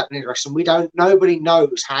sometimes need that in the dressing room. Nobody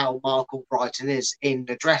knows how Mark Albrighton is in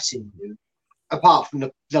the dressing room, apart from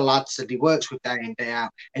the lads that he works with day in, day out.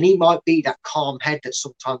 And he might be that calm head that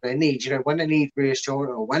sometimes they need. When they need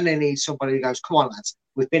reassurance or when they need somebody who goes, come on, lads,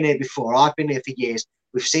 we've been here before. I've been here for years.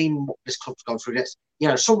 We've seen what this club's gone through.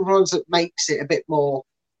 Sometimes it makes it a bit more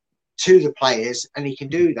to the players, and he can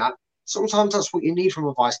do that. Sometimes that's what you need from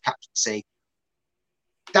a vice-captaincy.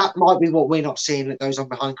 That might be what we're not seeing that goes on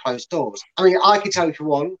behind closed doors. I mean, I can tell you for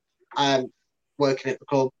one, working at the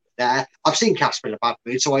club there, I've seen Casper in a bad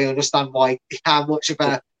mood, so I understand how much of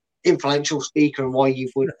a influential speaker and why you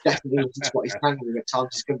would definitely listen to what he's saying at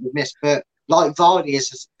times is going to be missed. But like Vardy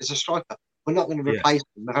is a striker, we're not going to replace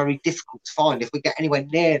them. They're very difficult to find. If we get anywhere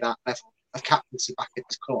near that level of captaincy back at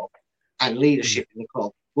this club and leadership in the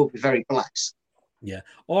club, we'll be very blessed. Yeah.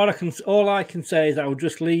 All I can say is I will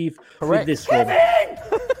just leave with this one.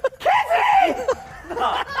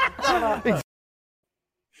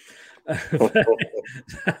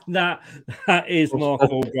 that is Mark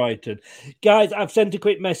Albrighton. Guys, I've sent a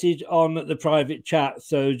quick message on the private chat,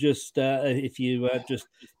 so just if you just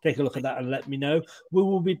take a look at that and let me know. We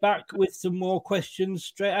will be back with some more questions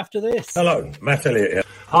straight after this. Hello, Matt Elliott here.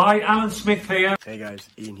 Hi, Alan Smith here. Hey guys,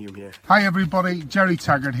 Ian Hume here. Hi everybody, Jerry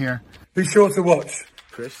Taggart here. Be sure to watch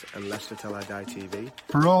Chris and Leicester Till I Die TV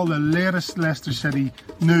for all the latest Leicester City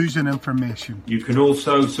news and information. You can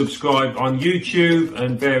also subscribe on YouTube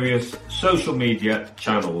and various social media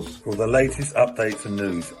channels for the latest updates and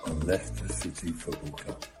news on Leicester City Football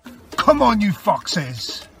Club. Come on, you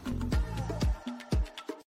foxes!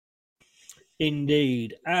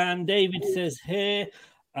 Indeed. And David says here,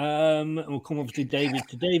 we'll come obviously David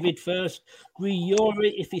to David first.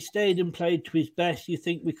 Yuri, if he stayed and played to his best, you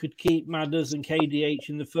think we could keep Madders and KDH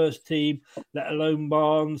in the first team, let alone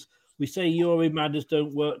Barnes? We say Yuri Madders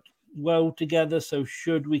don't work well together, so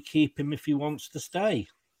should we keep him if he wants to stay?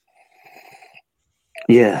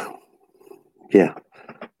 Yeah. I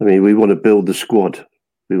mean, we want to build the squad.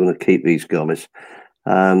 We want to keep these guys.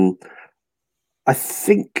 I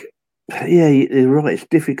think, you're right. It's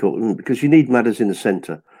difficult because you need Madders in the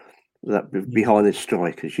centre, that behind the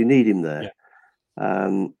strikers. You need him there.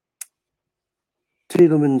 Yeah.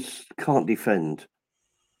 Tielemans can't defend.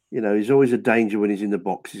 He's always a danger when he's in the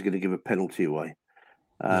box. He's going to give a penalty away.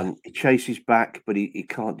 He chases back, but he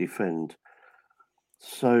can't defend.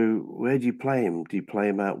 So where do you play him? Do you play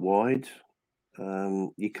him out wide?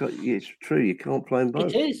 You can't. It's true. You can't play them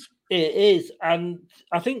both. It is, and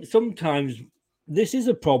I think sometimes this is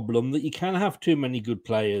a problem that you can have too many good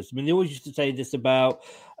players. I mean, they always used to say this about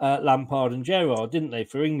Lampard and Gerrard, didn't they,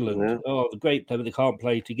 for England? Yeah. Oh, the great player, but they can't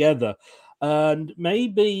play together. And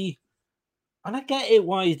maybe, and I get it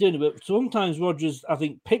why he's doing it, but sometimes Rodgers, I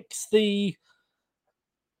think, picks the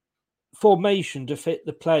formation to fit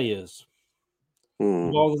the players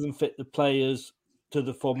rather than fit the players to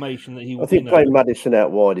the formation that he I think playing Maddison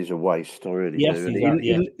out wide is a waste. I really do.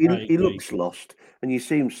 And he looks lost, and you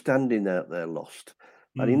see him standing out there lost,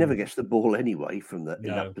 and he never gets the ball anyway from that in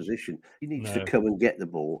that position. He needs to come and get the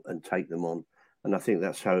ball and take them on, and I think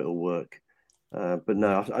that's how it'll work. But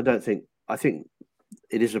no, I don't think. I think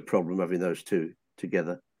it is a problem having those two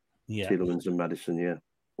together, Tielemans and Maddison. Yeah.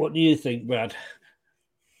 What do you think, Brad?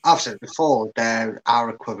 I've said before, they're our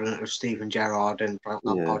equivalent of Steven Gerrard and Frank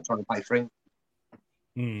Lampard trying to play for England.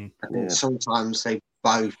 I think sometimes they're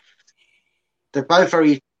both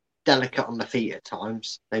very delicate on the feet at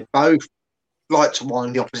times. They both like to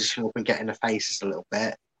wind the opposition up and get in the faces a little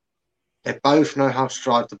bit. They both know how to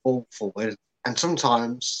drive the ball forward. And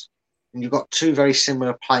sometimes when you've got two very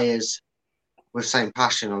similar players with the same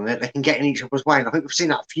passion on it, they can get in each other's way. And I think we've seen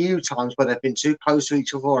that a few times where they've been too close to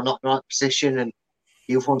each other or not in the right position, and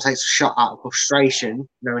the other one takes a shot out of frustration,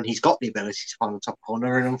 knowing he's got the ability to find the top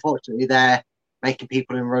corner. And unfortunately, they're making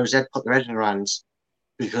people in Rose Ed put their head in their hands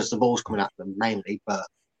because the ball's coming at them mainly. But,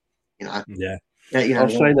 Yeah. I'll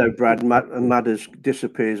say no, Brad. Madders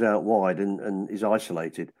disappears out wide and is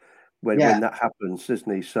isolated when that happens,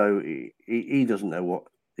 isn't he? So he doesn't know what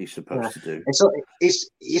he's supposed to do.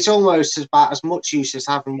 It's almost about as much use as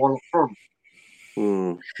having one up front.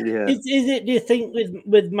 Is it? Do you think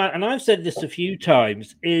with Matt? And I've said this a few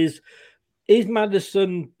times. Is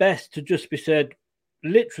Maddison best to just be said,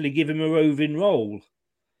 literally give him a roving role?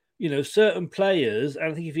 Certain players,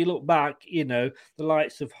 and I think if you look back, the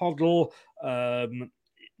likes of Hoddle,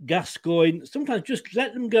 Gascoigne, sometimes just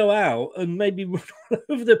let them go out and maybe run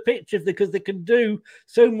over the pitch because they can do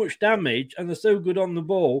so much damage and they're so good on the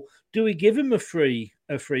ball. Do we give him a free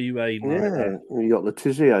rein? Yeah, you got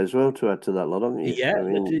Letizia as well to add to that lot, haven't you?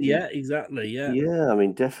 Yeah, exactly. Yeah, I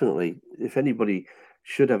mean, definitely. If anybody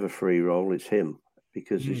should have a free role, it's him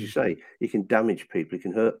because, as you say, he can damage people, he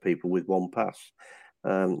can hurt people with one pass.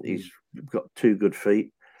 He's got 2 good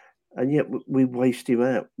feet, and yet we waste him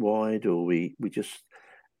out wide, or we just.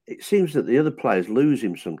 It seems that the other players lose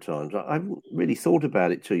him sometimes. I haven't really thought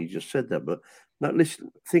about it till you just said that, but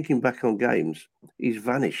thinking back on games, he's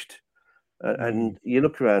vanished. And you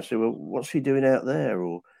look around and say, well, what's he doing out there?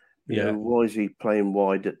 Or, you know, why is he playing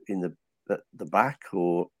wide in the back?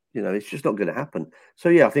 Or, it's just not going to happen. So,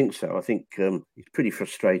 yeah, I think so. I think he's pretty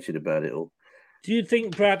frustrated about it all. Do you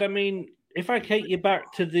think, Brad, I mean, if I take you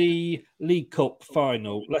back to the League Cup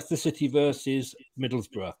final, Leicester City versus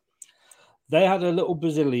Middlesbrough, they had a little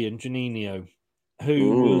Brazilian, Juninho,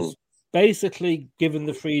 who was basically given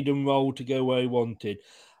the freedom role to go where he wanted.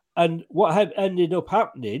 And what had ended up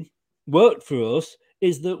happening, worked for us,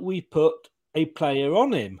 is that we put a player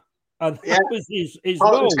on him. And that was his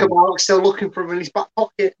role. Come out, still looking for him in his back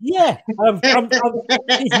pocket. Yeah.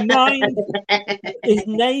 His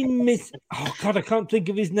name is... Oh, God, I can't think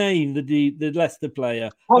of his name, the Leicester player.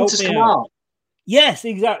 Pontus Kamal. Yes,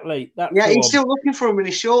 exactly. He's still looking for him in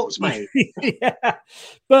his shorts, mate. Yeah.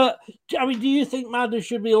 But, I mean, do you think Madders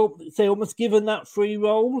should be, almost given that free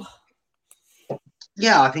role?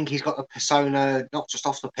 Yeah, I think he's got the persona, not just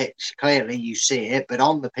off the pitch, clearly you see it, but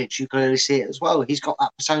on the pitch you clearly see it as well. He's got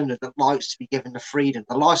that persona that likes to be given the freedom,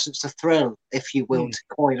 the license to thrill, if you will, to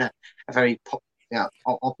coin a very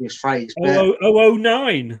obvious phrase.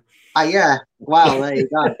 009. Yeah, well, there you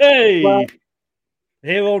go. Hey! Well,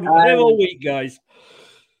 here all week, guys.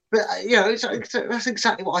 But, that's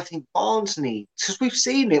exactly what I think Barnes needs, because we've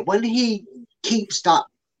seen it. When he keeps that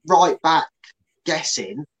right back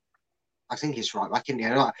guessing, I think it's right back in the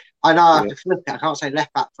end. I know I have to flip it. I can't say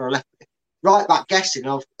left back for a left back. Right back guessing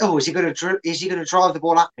of, is he going to drive the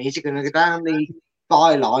ball at me? Is he going to go down the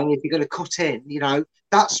byline? Is he going to cut in?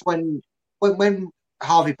 That's when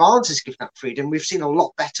Harvey Barnes is given that freedom. We've seen a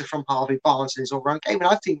lot better from Harvey Barnes in his all-round game, and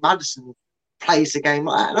I think Maddison plays the game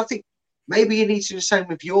like that. And I think maybe you need to do the same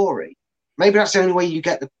with Yuri. Maybe that's the only way you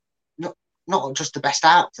get not just the best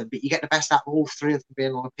out of them, but you get the best out of all three of them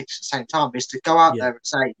being on the pitch at the same time, is to go out there and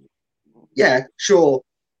say, yeah, sure,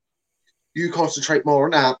 you concentrate more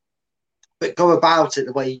on that, but go about it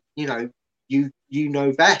the way you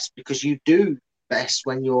know best, because you do best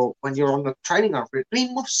when you're on the training ground. And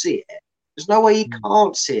he must see it. There's no way he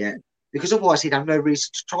can't see it, because otherwise he'd have no reason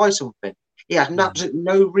to try something. He had absolutely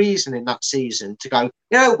no reason in that season to go,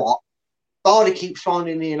 you know what, Bardi keeps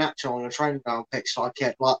finding the Iheanacho on a training ground pitch like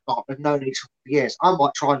we've known each other for years. I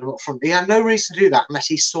might try him up front. He had no reason to do that unless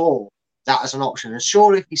he saw that as an option. And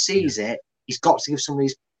surely if he sees it, he's got to give some of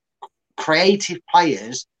these creative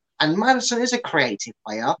players, and Maddison is a creative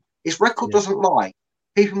player. His record doesn't lie.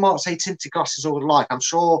 People might say tinted glasses all alike. I'm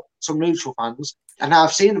sure some neutral fans, and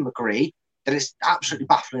I've seen them agree, that it's absolutely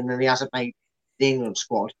baffling that he hasn't made the England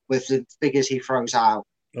squad with the figures he throws out.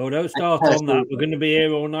 Oh, don't start on that. We're going to be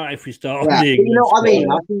here all night if we start on the England squad. You know what I mean?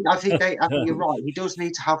 I think you're right. He does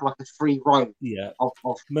need to have like a free roam of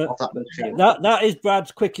that midfield. That is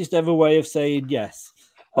Brad's quickest ever way of saying yes.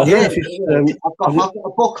 I've got a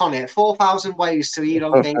book on it, 4,000 ways to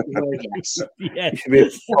elongate the word yes. You should be a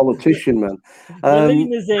politician, man.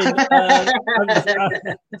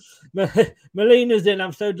 Melina's in.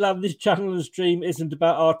 I'm so glad this channel and stream isn't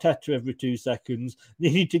about Arteta every 2 seconds.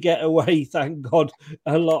 They need to get away, thank God.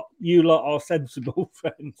 You lot are sensible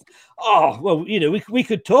friends. Oh, well, we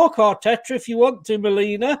could talk Arteta if you want to,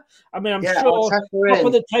 Melina. I mean, I'm sure top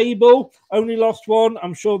of the table, only lost one.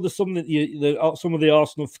 I'm sure there's some that some of the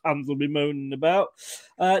Arsenal fans will be moaning about.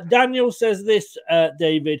 Daniel says this,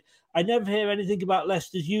 David, I never hear anything about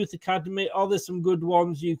Leicester's youth academy. Are there some good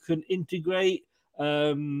ones you can integrate?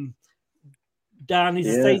 Dan is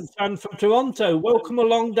a Saints fan from Toronto. Welcome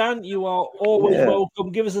along, Dan. You are always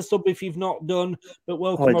welcome. Give us a sub if you've not done, but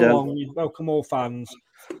welcome along. We welcome all fans.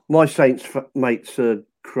 My Saints mates are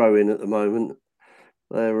crowing at the moment.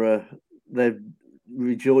 They're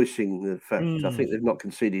rejoicing the fact. I think they've not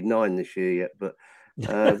conceded 9 this year yet, but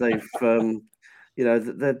they've,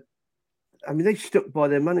 they're. I mean, they stuck by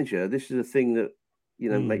their manager. This is a thing that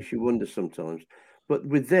makes you wonder sometimes. But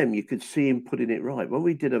with them, you could see him putting it right. When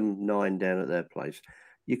we did them 9 down at their place,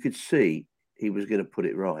 you could see he was going to put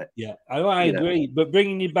it right. Yeah, I agree. But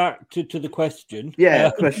bringing you back to the question.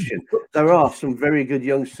 Yeah, question. There are some very good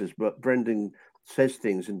youngsters, but Brendan says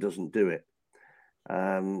things and doesn't do it.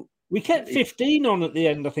 We kept 15 on at the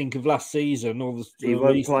end, I think, of last season. He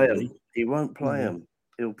won't play them. He won't play them.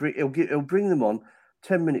 He'll bring them on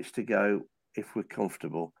 10 minutes to go if we're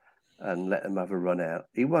comfortable and let them have a run out.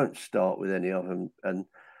 He won't start with any of them. And,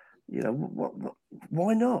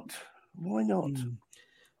 why not? Why not?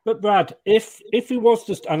 But Brad, if he was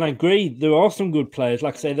just, and I agree, there are some good players.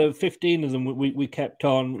 Like I say, there were 15 of them we kept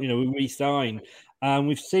on, we re-signed. And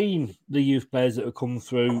we've seen the youth players that have come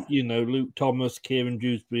through, Luke Thomas, Kieran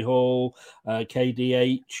Dewsbury Hall,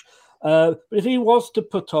 KDH. But if he was to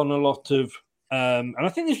put on a lot of, and I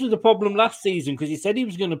think this was the problem last season because he said he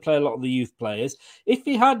was going to play a lot of the youth players. If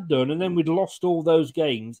he had done, and then we'd lost all those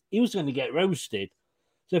games, he was going to get roasted.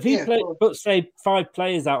 So if he put, say, 5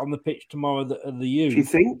 players out on the pitch tomorrow that are the youth. Do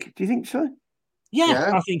you think so?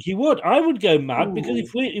 Yeah, I think he would. I would go mad because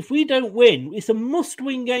if we don't win, it's a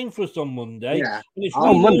must-win game for us on Monday. Yeah.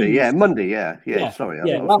 Monday. Yeah. Sorry,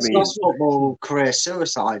 that's football career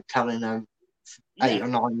suicide. Telling them 8 or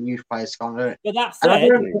 9 youth players can't do it. But that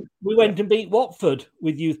said, we went and beat Watford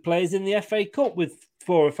with youth players in the FA Cup with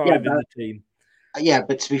 4 or 5 in the team. Yeah,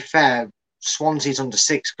 but to be fair, Swansea's under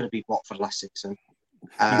 6 could have beat Watford last season.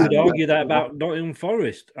 You could argue that about Nottingham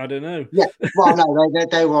Forest. I don't know. Yeah, well, no,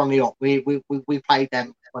 they were on the up. We played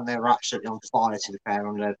them when they were absolutely on fire. To be fair,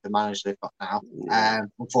 under the manager they've got now.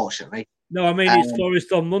 Unfortunately. No, I mean it's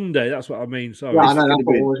Forest on Monday. That's what I mean. Sorry. Yeah, I know that's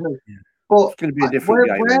what it was. But it's going to be a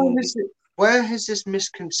different game. Where has this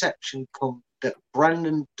misconception come that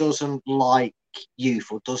Brendan doesn't like youth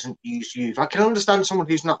or doesn't use youth? I can understand someone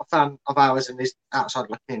who's not a fan of ours and is outside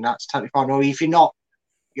looking in. That's totally fine. Or if you're not.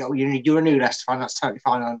 You're a new Leicester fan. That's totally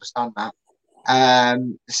fine. I understand that.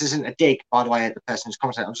 This isn't a dig, by the way, at the person who's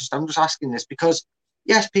commenting. I'm just asking this because,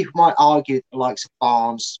 yes, people might argue the likes of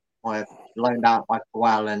Barnes were loaned out by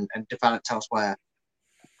Powell and developed elsewhere,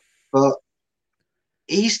 but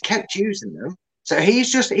he's kept using them. So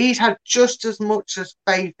he's had just as much as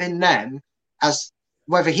faith in them as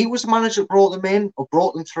whether he was the manager that brought them in or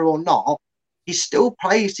brought them through or not. He still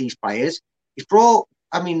plays these players. He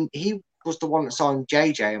was the one that signed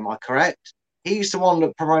JJ, am I correct? He's the one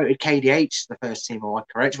that promoted KDH to the first team, am I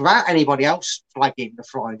correct? Without anybody else flagging the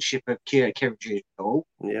flying ship of Kieran Dewsbury.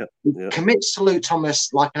 Yeah. Commits to Luke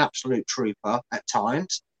Thomas like an absolute trooper at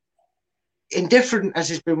times. Indifferent as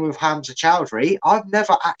he's been with Hamza Chowdhury, I've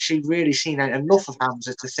never actually really seen enough of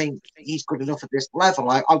Hamza to think he's good enough at this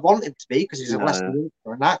level. I want him to be because he's a Leicester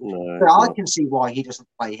and that. But I can see why he doesn't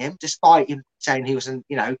play him, despite him saying he was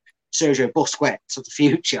Sergio Busquets of the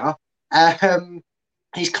future.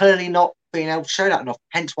 He's clearly not being able to show that enough,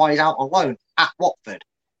 hence why he's out on loan at Watford.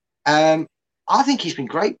 I think he's been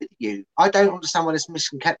great with you. I don't understand where this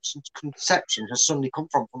misconception has suddenly come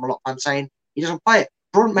from a lot of fans saying he doesn't play it.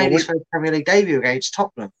 Brunt made his first Premier League debut against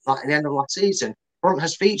Tottenham at the end of last season. Brunt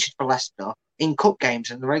has featured for Leicester in cup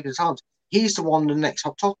games in the regular times. He's the one the next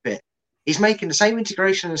top of it. He's making the same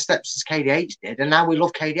integration and steps as KDH did, and now we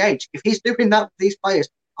love KDH. If he's doing that with these players,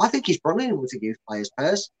 I think he's brilliant with the youth players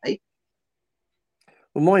personally.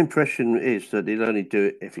 Well, my impression is that he'll only do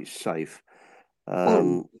it if it's safe.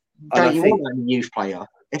 Don't you want a youth player?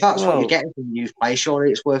 If that's what you're getting from a youth player,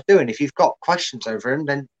 surely it's worth doing. If you've got questions over him,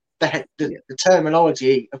 then the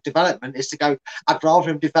terminology of development is to go, I'd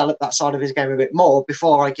rather him develop that side of his game a bit more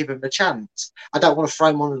before I give him a chance. I don't want to throw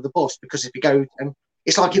him under the bus because if you go and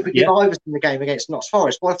it's like if we give Iverson the game against Notts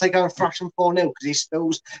Forest, what if they go and thrash him 4-0 because he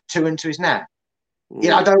spills 2 into his net?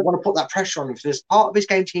 I don't want to put that pressure on him. If there's part of his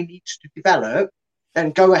game he needs to develop,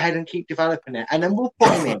 then go ahead and keep developing it. And then we'll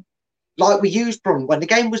put him in. Like we used Brunt. When the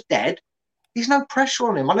game was dead, there's no pressure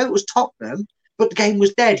on him. I know it was Tottenham, but the game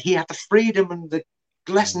was dead. He had the freedom and the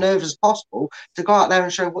less nerves as possible to go out there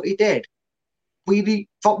and show what he did. We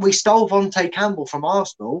stole Vontae Campbell from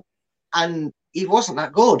Arsenal, and he wasn't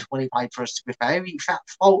that good when he played for us, to be fair. He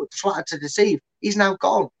flattered to deceive. He's now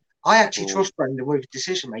gone. I actually trust Brendan with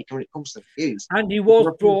decision-making when it comes to the youth. And he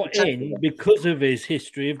was brought in because of his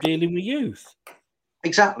history of dealing with youth.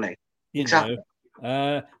 Exactly. Exactly.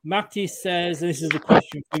 Matty says, and this is a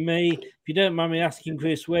question for me. If you don't mind me asking,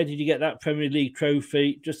 Chris, where did you get that Premier League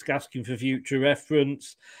trophy? Just asking for future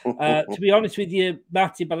reference. To be honest with you,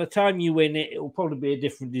 Matty, by the time you win it, it'll probably be a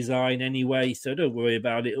different design anyway, so don't worry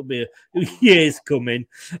about it. It'll be years coming.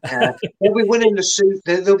 They'll be winning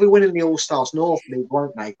they'll be winning the All Stars North League,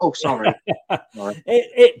 won't they? Oh, sorry. To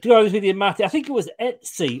be honest with you, Matty, I think it was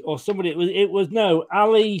Etsy or somebody. It was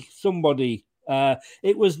Ali somebody.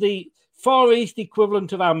 It was the Far East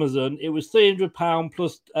equivalent of Amazon. It was £300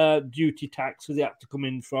 plus duty tax because it had to come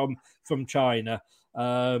in from China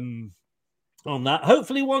on that.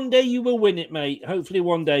 Hopefully one day you will win it, mate. Hopefully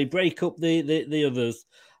one day. Break up the others.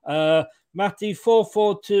 Matty,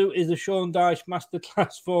 4-4-2 is a Sean Dyche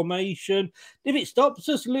masterclass formation. If it stops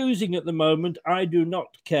us losing at the moment, I do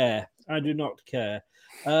not care.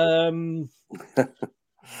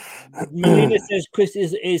 Melina says Chris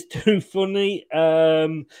is too funny.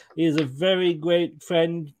 He is a very great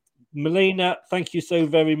friend. Melina, thank you so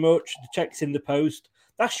very much. The check's in the post.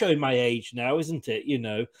 That's showing my age now, isn't it? You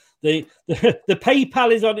know, the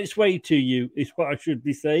PayPal is on its way to you, is what I should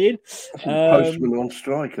be saying. Postmen on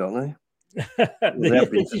strike, aren't they?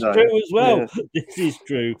 This is true as well. Yeah. This is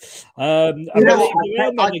true. I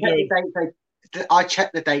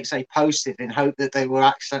checked the dates they posted in hope that they were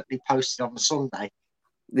accidentally posted on the Sunday.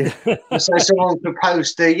 Yeah. So someone could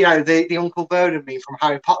post the Uncle Vernon meme from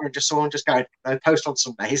Harry Potter and someone just go, no, post on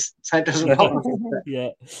Sundays. So it doesn't bother.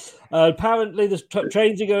 Yeah. Apparently the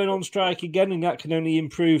trains are going on strike again, and that can only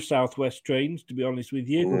improve Southwest trains, to be honest with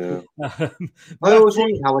you. Yeah. I always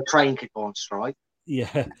wondered how a train could go on strike.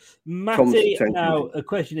 Yeah. Matty, now a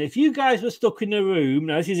question. If you guys were stuck in a room,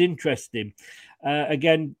 now this is interesting.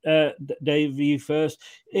 Again, Dave, you first.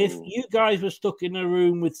 If you guys were stuck in a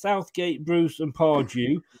room with Southgate, Bruce and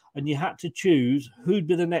Pardew, and you had to choose who'd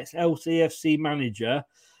be the next LCFC manager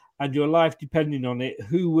and your life depending on it,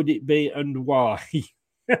 who would it be and why?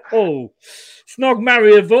 Oh, snog,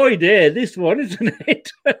 marry, avoid here, this one, isn't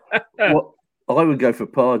it? Well, I would go for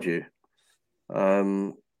Pardew.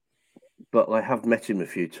 But I have met him a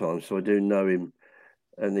few times, so I do know him,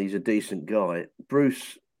 and he's a decent guy.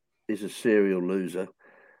 Bruce is a serial loser,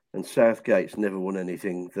 and Southgate's never won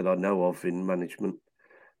anything that I know of in management.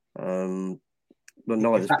 But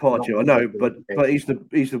neither's Pardew, I know, but he's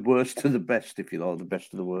the worst of the best, if you like, the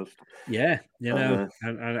best of the worst. Yeah, you know,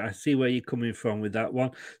 and I see where you're coming from with that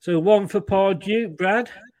one. So one for Pardew, Brad.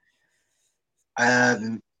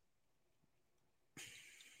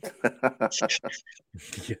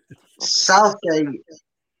 Southgate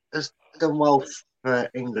has done well for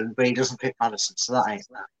England, but he doesn't pick Maddison, so that ain't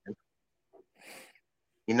happening.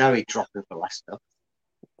 You know he'd drop him for Leicester.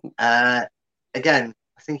 Again,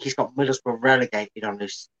 I think he's got Middlesbrough relegated on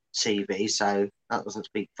his CV, so that doesn't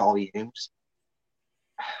speak volumes.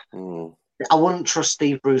 I wouldn't trust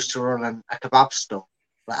Steve Bruce to run a kebab store,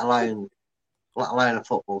 let alone a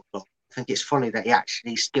football club. I think it's funny that he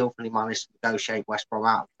actually skillfully managed to negotiate West Brom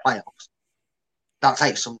out of the playoffs. That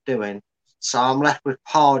takes some doing. So I'm left with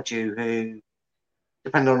Pardew, who,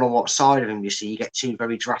 depending on what side of him you see, you get two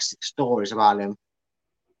very drastic stories about him.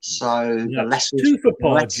 So the lesser two for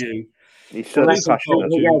Pardew.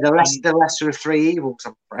 The lesser of three evils,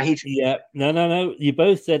 I'm afraid. Yeah, no. You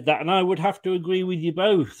both said that, and I would have to agree with you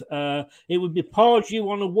both. It would be Pardew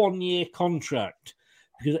on a 1-year contract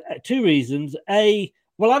because two reasons.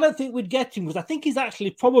 Well, I don't think we'd get him because I think he's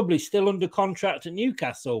actually probably still under contract at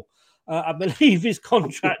Newcastle. I believe his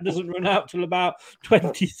contract doesn't run out till about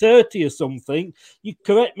 2030 or something. You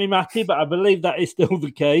correct me, Matty, but I believe that is still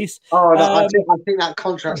the case. Oh, no, I think that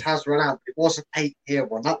contract has run out. It was an 8-year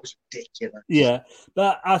one. That was ridiculous. Yeah,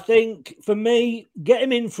 but I think for me, get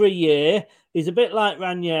him in for a year. He's a bit like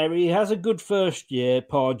Ranieri. He has a good first year,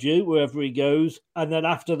 Pardew, wherever he goes, and then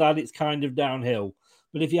after that, it's kind of downhill.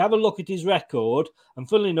 But if you have a look at his record, and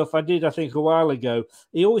funnily enough, I think a while ago,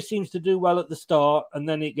 he always seems to do well at the start, and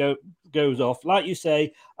then it goes off. Like you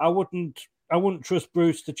say, I wouldn't trust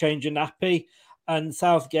Bruce to change a nappy, and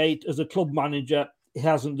Southgate as a club manager, he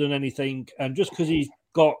hasn't done anything. And just because he's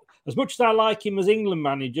got, as much as I like him as England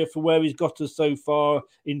manager for where he's got us so far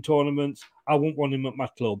in tournaments, I wouldn't want him at my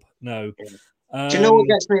club. No. Do you know what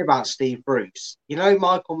gets me about Steve Bruce? You know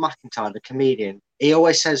Michael McIntyre, the comedian? He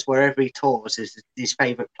always says wherever he tours is his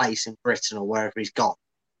favourite place in Britain or wherever he's gone.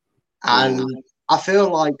 And I feel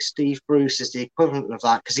like Steve Bruce is the equivalent of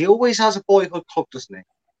that because he always has a boyhood club, doesn't he?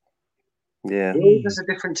 Yeah. He always has a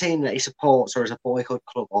different team that he supports or has a boyhood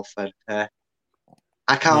club offered. I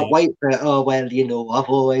can't wait for, I've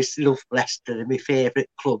always loved Leicester, they're my favourite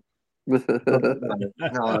club.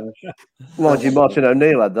 No. Mind you, Martin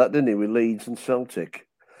O'Neill had that, didn't he, with Leeds and Celtic?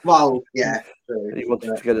 Well, yeah. He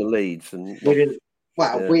wanted to go to Leeds, and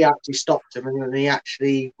Well, we actually stopped him, and he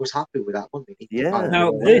actually was happy with that, wasn't he?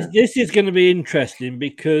 Now this is going to be interesting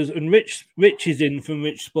because Rich is in from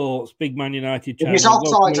Rich Sports, big Man United channel. If it's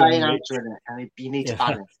offside, I ain't answering it, and you need to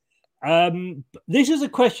ban it. This is a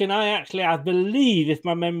question I believe, if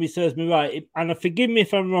my memory serves me right, and forgive me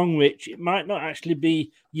if I'm wrong, Rich, it might not actually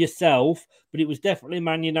be yourself, but it was definitely a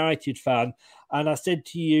Man United fan. And I said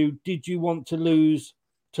to you, did you want to lose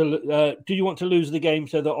the game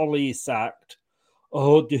so that Ollie is sacked?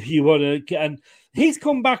 Or do you want to get... And he's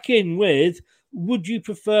come back in with, would you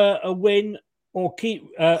prefer a win or keep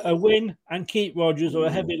a win and keep Rodgers, or a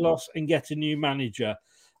heavy loss and get a new manager?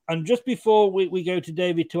 And just before we go to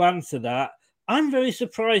David to answer that, I'm very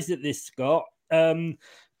surprised at this, Scott.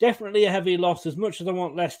 Definitely a heavy loss. As much as I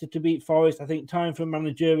want Leicester to beat Forest, I think time for a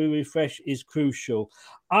managerial refresh is crucial.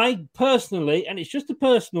 I personally, and it's just a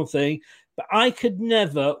personal thing, but I could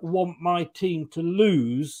never want my team to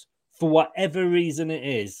lose for whatever reason it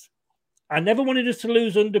is. I never wanted us to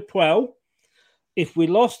lose under Puel. If we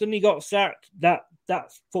lost and he got sacked,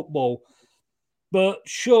 that's football. But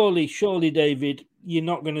surely, David, you're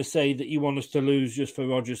not going to say that you want us to lose just for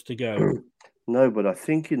Rodgers to go. No, but I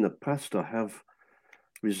think in the past I have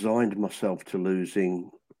resigned myself to losing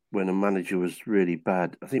when a manager was really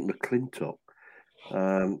bad. I think McClintock.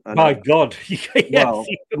 My God. Yes,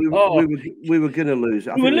 well, we were going to lose.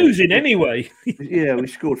 We were losing anyway. Yeah, we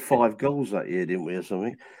scored 5 goals that year, didn't we, or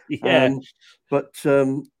something? Yeah.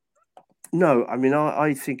 No, I mean,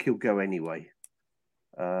 I think he'll go anyway.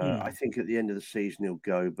 I think at the end of the season he'll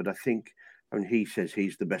go, but I mean, he says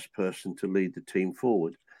he's the best person to lead the team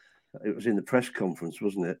forward. It was in the press conference,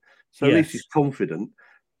 wasn't it? So at least he's confident.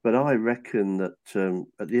 But I reckon that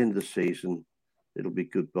at the end of the season, it'll be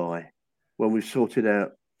goodbye. When we've sorted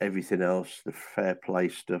out everything else, the fair play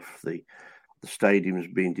stuff, the stadium's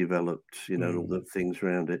being developed, all the things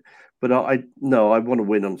around it. But I want to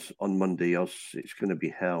win on Monday, else it's going to be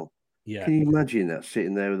hell. Yeah. Can you imagine that,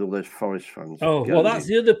 sitting there with all those Forest fans? Oh, well, that's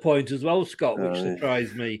the other point as well, Scott, which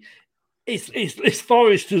surprised me. It's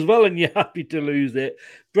Forest as well, and you're happy to lose it.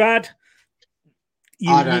 Brad,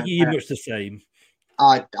 you're much the same.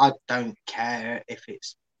 I don't care if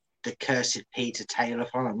it's the cursed Peter Taylor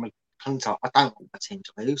from McClintock. I don't want my team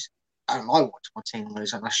to lose. I don't like watching my team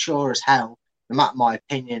lose, and I sure as hell, no matter my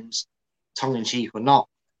opinions, tongue-in-cheek or not,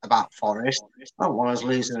 about Forest, I don't want us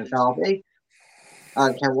losing a derby. I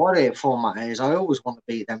don't care what the format is. I always want to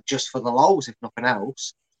beat them just for the lols, if nothing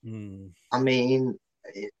else. I mean,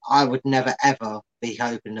 I would never, ever be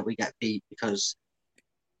hoping that we get beat because,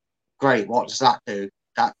 great, what does that do?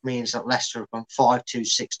 That means that Leicester have gone 5-2,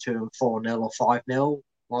 6-2 and 4-0 or 5-0.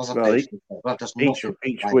 That does nothing.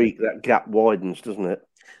 Each week that gap widens, doesn't it?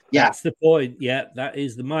 Yeah. That's the point. Yeah, that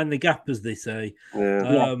is the mind the gap, as they say.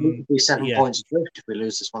 Yeah. We could be 7 points adrift if we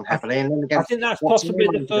lose this one heavily. And then again, I think that's possibly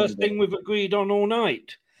the first thing we've agreed on all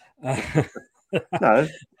night. No,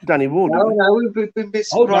 Danny Ward. No, we've been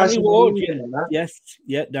Danny Ward. Yes,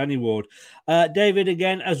 Danny Ward. David,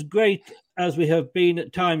 again, as great as we have been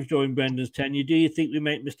at times during Brendan's tenure, do you think we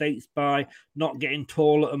make mistakes by not getting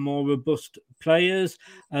taller and more robust players?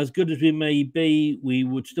 As good as we may be, we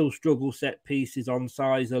would still struggle set pieces on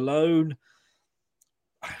size alone.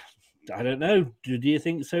 I don't know. Do you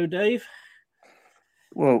think so, Dave?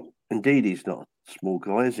 Well, indeed, he's not a small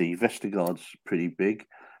guy, is he? Vestergaard's pretty big.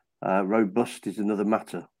 Robust is another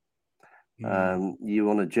matter. You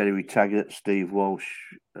want a Jerry Taggart, Steve Walsh,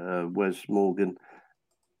 Wes Morgan.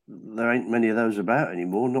 There ain't many of those about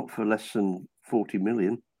anymore, not for less than 40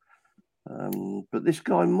 million. But this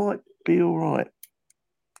guy might be all right.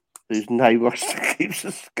 His name keeps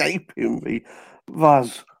escaping me.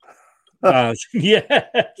 Vaz. Yes.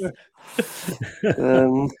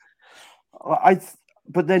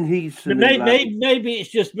 But then he's... Maybe it's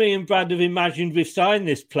just me and Brad have imagined we've signed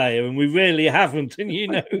this player and we really haven't. And,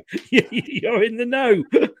 you're in the know.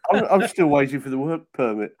 I'm still waiting for the work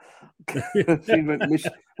permit. He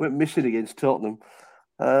went missing against Tottenham.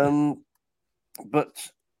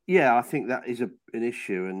 But, yeah, I think that is an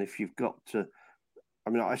issue. And if you've got to... I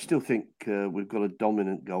mean, I still think we've got a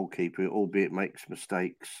dominant goalkeeper, albeit makes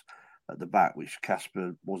mistakes at the back, which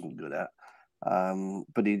Kasper wasn't good at.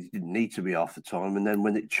 But he didn't need to be half the time. And then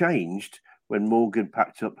when it changed, when Morgan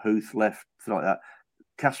packed up, Huth left, like that,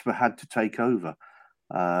 Kasper had to take over,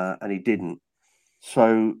 and he didn't.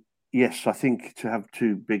 So, yes, I think to have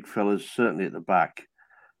 2 big fellas, certainly at the back,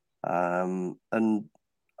 and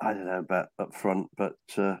I don't know about up front, but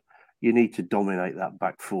you need to dominate that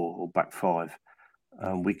back 4 or back 5.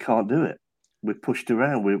 We can't do it. We're pushed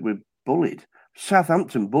around. We're bullied.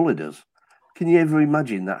 Southampton bullied us. Can you ever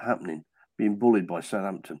imagine that happening? Being bullied by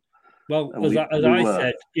Southampton. Well, And as we I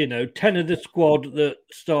were. said, 10 of the squad that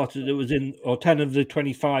started, it was in, or 10 of the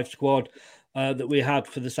 25 squad that we had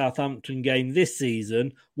for the Southampton game this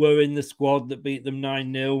season were in the squad that beat them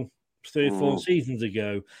 9-0 3 or 4 seasons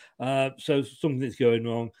ago. So something's going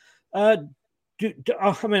wrong. I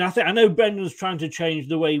know Brendan's trying to change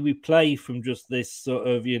the way we play from just this sort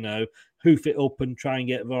of, hoof it up and try and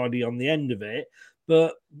get Vardy on the end of it.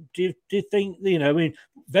 But do you think,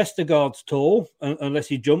 Vestergaard's tall, unless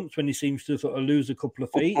he jumps when he seems to sort of lose a couple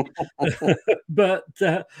of feet. But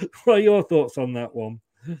what are your thoughts on that one?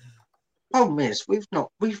 Problem is,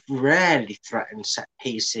 we've rarely threatened set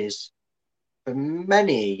pieces for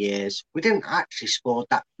many years. We didn't actually score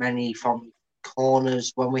that many from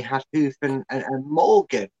corners when we had Hoof and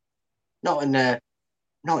Morgan. Not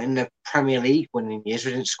in the Premier League winning years.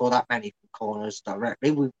 We didn't score that many from corners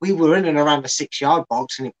directly. We were in and around the 6-yard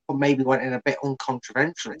box, and it maybe went in a bit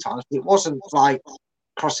uncontroversial at times. But it wasn't like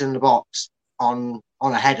crossing the box on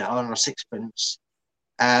a header on a sixpence.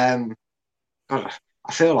 God,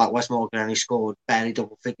 I feel like Wes Morgan only scored barely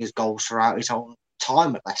double figures goals throughout his whole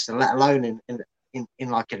time at Leicester, let alone in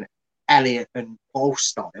like an Elliott and Ball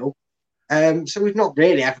style. So we've not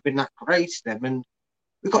really ever been that great to them, and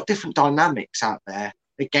we've got different dynamics out there.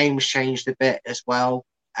 The game's changed a bit as well.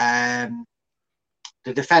 The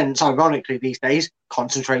defence, ironically, these days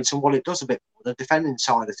concentrates on what it does a bit more. The defending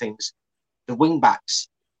side of things, the wing backs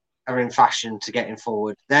are in fashion to getting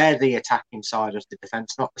forward. They're the attacking side of the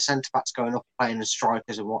defence, not the centre backs going up playing as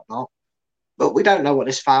strikers and whatnot. But we don't know what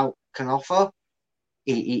this foul can offer.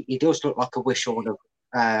 He does look like a wish order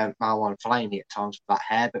Marwan Fellaini at times with that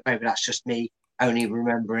hair, but maybe that's just me only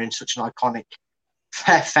remembering such an iconic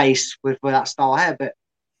fair face with that style hair. But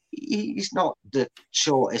he's not the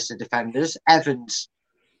shortest of defenders. Evans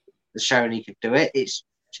has shown he could do it. It's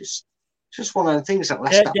just one of the things that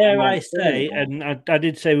Leicester. Dare I say, and I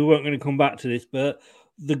did say we weren't going to come back to this, but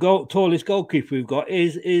the tallest goalkeeper we've got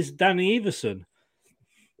is Danny Everson.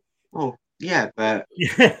 Oh yeah, but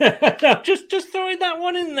just throwing that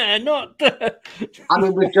one in there. Not. I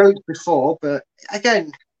mean, we've joked before, but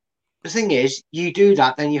again, the thing is, you do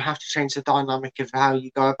that, then you have to change the dynamic of how you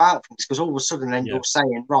go about things, because all of a sudden then you're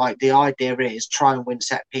saying, right, the idea is try and win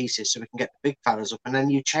set pieces so we can get the big fellas up, and then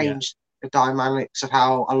you change the dynamics of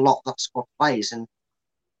how a lot of that squad plays, and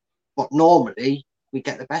what normally we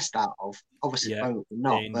get the best out of. Obviously, we're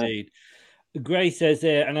not. Indeed. Gray says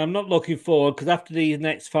here, and I'm not looking forward because after these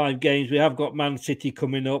next 5 games, we have got Man City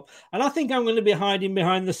coming up. And I think I'm going to be hiding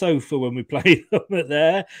behind the sofa when we play them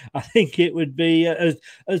there. I think it would be, as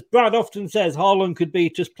Brad often says, Haaland could be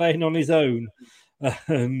just playing on his own.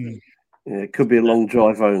 It could be a long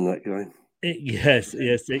drive home, that game. Yes,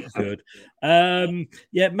 it could.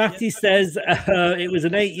 Matty says it was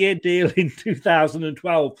an 8-year deal in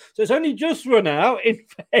 2012. So it's only just run out, in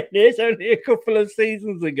fairness, only a couple of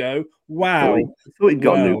seasons ago. Wow. I thought he'd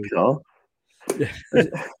got a new car. Has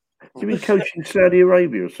he been coaching Saudi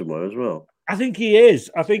Arabia or somewhere as well? I think he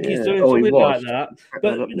is. I think he's doing something like that.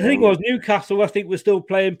 But the thing was, Newcastle, I think, was still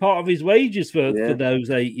playing part of his wages for those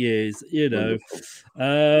 8 years,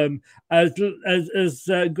 As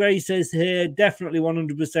Gray says here, definitely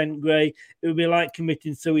 100% Gray. It would be like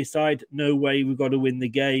committing suicide. No way, we've got to win the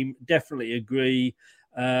game. Definitely agree.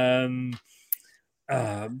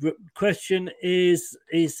 Question is,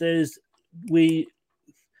 he says,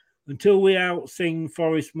 until we outsing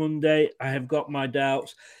Forest Monday, I have got my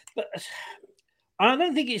doubts. But I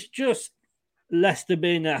don't think it's just Leicester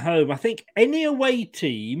being at home. I think any away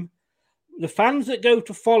team, the fans that go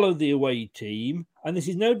to follow the away team, and this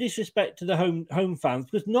is no disrespect to the home fans,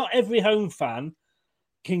 because not every home fan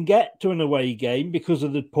can get to an away game because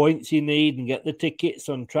of the points you need and get the tickets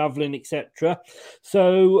on travelling, etc.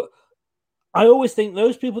 So I always think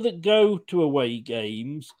those people that go to away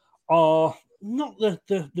games are not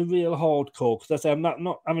the real hardcore, because I say I'm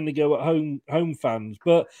not having to go at home fans,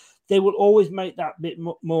 but they will always make that bit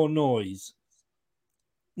more noise,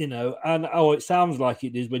 and it sounds like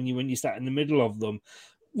it is when you sat in the middle of them.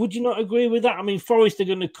 Would you not agree with that? I mean, Forest are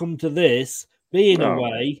going to come to this being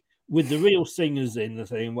away with the real singers in the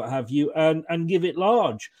thing, what have you, and give it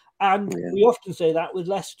large. And we often say that with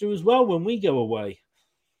Leicester as well when we go away.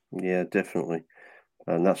 Yeah, definitely,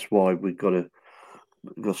 and that's why we've got to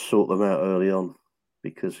sort them out early on,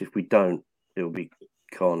 because if we don't, it'll be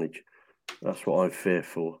carnage. That's what I fear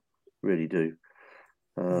for, really do.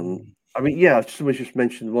 I mean, somebody just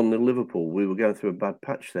mentioned 1-0 Liverpool. We were going through a bad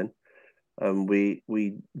patch then, and we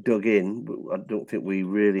dug in. I don't think we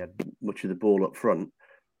really had much of the ball up front,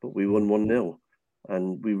 but we won 1-0,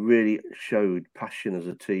 and we really showed passion as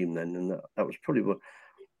a team then, and that was probably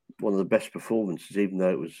one of the best performances, even though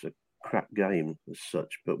it was crap game as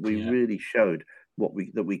such, but we really showed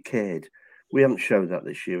that we cared. We haven't shown that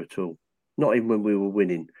this year at all. Not even when we were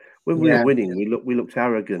winning. When we were winning, we looked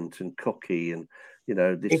arrogant and cocky, and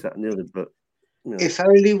this, that, and the other. But if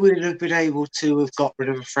only we'd have been able to have got rid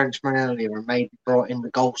of a Frenchman earlier and maybe brought in the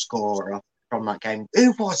goal scorer from that game.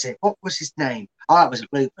 Who was it? What was his name? Oh, that was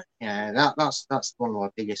Lupin. Yeah, that's one of my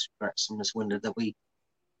biggest regrets in this window, that we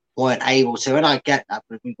weren't able to. And I get that,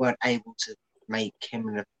 but we weren't able to make him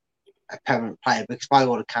a permanent player, because by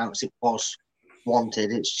all accounts it was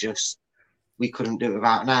wanted. It's just we couldn't do it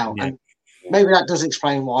without now. Yeah. And maybe that does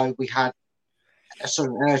explain why we had a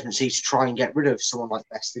sudden urgency to try and get rid of someone like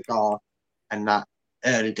Vestergaard and that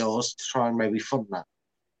early doors, to try and maybe fund that.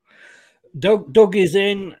 Doug is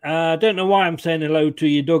in. I don't know why I'm saying hello to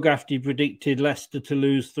you, Doug, after you predicted Leicester to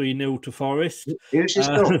lose 3-0 to Forest. Who's this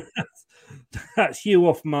Doug? That's you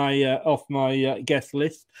off my guest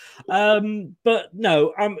list. But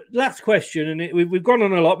no, last question, and we've gone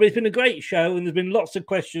on a lot, but it's been a great show, and there's been lots of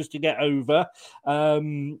questions to get over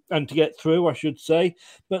and to get through, I should say.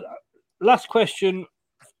 But last question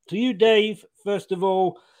to you, Dave. First of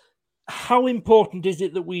all, how important is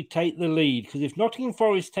it that we take the lead? Because if Nottingham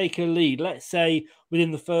Forest take a lead, let's say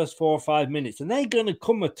within the first 4 or 5 minutes, and they're going to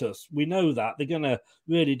come at us, we know that they're going to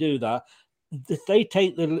really do that. If they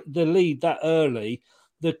take the lead that early,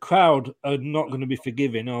 the crowd are not going to be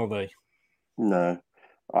forgiving, are they? No.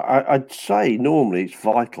 I'd say normally it's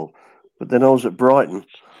vital, but then I was at Brighton.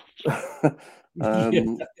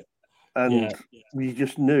 And we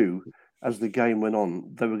just knew as the game went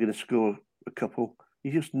on, they were going to score a couple.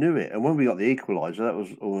 You just knew it. And when we got the equaliser, that was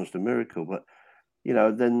almost a miracle. But,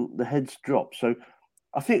 then the heads dropped. So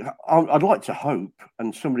I think I'd like to hope,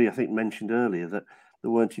 and somebody I think mentioned earlier, that there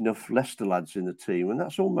weren't enough Leicester lads in the team. And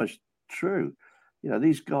that's almost true.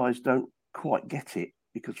 These guys don't quite get it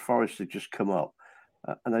because Forest have just come up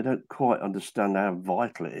and they don't quite understand how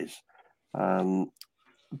vital it is.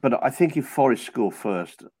 But I think if Forest score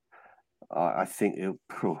first, I think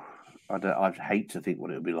I'd hate to think what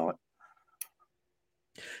it would be like.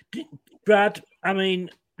 Brad,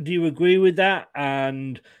 do you agree with that?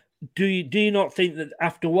 And do you not think that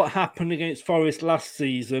after what happened against Forest last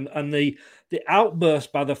season and the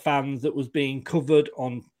outburst by the fans that was being covered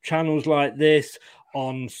on channels like this,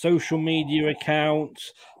 on social media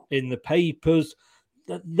accounts, in the papers,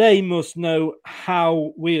 that they must know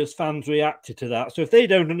how we as fans reacted to that? So if they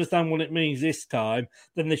don't understand what it means this time,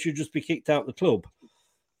 then they should just be kicked out of the club.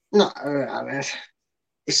 No,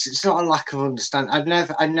 it's not a lack of understanding. I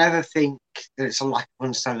never think that it's a lack of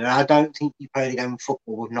understanding. I don't think you play the game of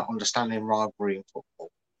football with not understanding rivalry in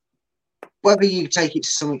football. Whether you take it to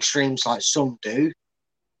some extremes like some do,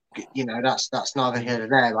 that's neither here nor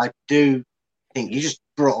there. I do think you just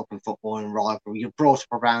brought up in football and rivalry. You're brought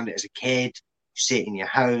up around it as a kid. You see it in your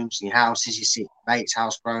homes, in your houses. You see it in your mate's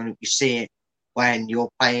house growing up. You see it when you're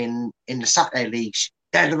playing in the Saturday leagues.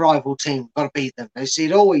 They're the rival team. Got to beat them. They see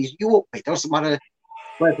it always. You up it. Doesn't matter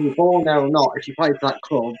whether you're born there or not. If you play for that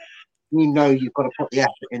club, you've got to put the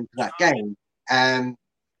effort into that game. I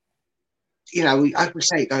would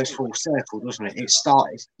say it goes full circle, doesn't it? It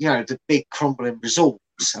started, the big crumbling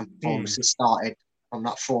results and performances started from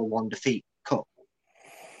that 4-1 defeat cup.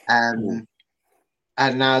 And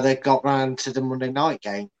now they've got round to the Monday night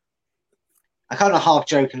game. I kind of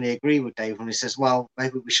half-jokingly agree with Dave when he says, well,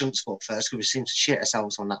 maybe we shouldn't score first because we seem to shit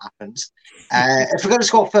ourselves when that happens. If we're going to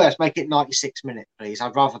score first, make it 96 minutes, please.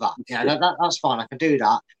 I'd rather that. That's fine. I can do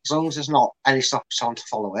that. As long as there's not any stoppage time to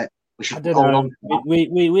follow it. We should hold on.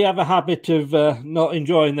 We have a habit of not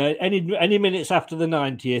enjoying any minutes after the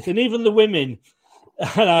 90th. And even the women.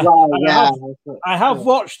 I have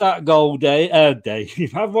watched that goal, Dave.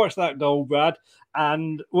 I've watched that goal, Brad.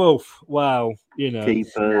 And, wow,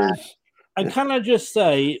 Keepers. And can I just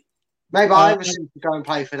say... Maybe I was to go and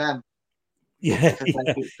play for them. Yeah.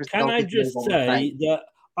 Can I just say that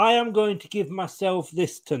I am going to give myself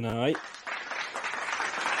this tonight.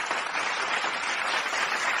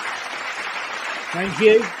 Thank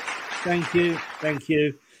you.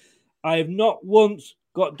 I have not once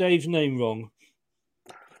got Dave's name wrong.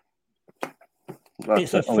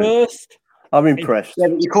 It's a first. I'm impressed. Yeah,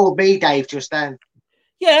 but you called me Dave just then.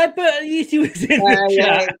 Yeah, but he was in the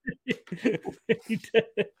chat.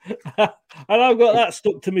 And I've got that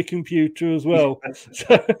stuck to my computer as well.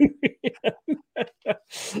 So,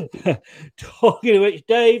 talking of which,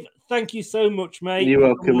 Dave, thank you so much, mate. You're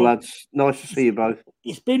welcome, lads. Nice to see you both.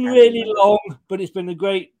 It's been really long, but it's been a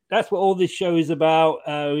great... That's what all this show is about.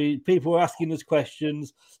 People are asking us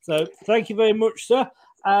questions. So thank you very much, sir.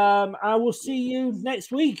 I will see you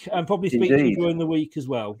next week and probably speak to you during the week as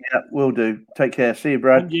well. Yeah, will do. Take care. See you,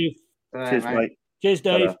 Brad. And you. Cheers, mate. Cheers,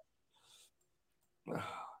 Dave. Ta-da.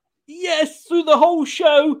 Yes, through the whole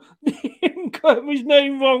show, got his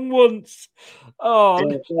name wrong once. Oh,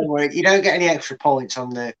 yeah, don't worry. You don't get any extra points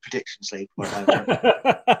on the predictions league.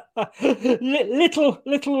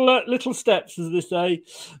 little steps, as they say.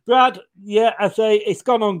 Brad, yeah, I say it's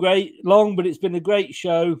gone on long, but it's been a great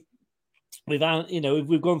show. We've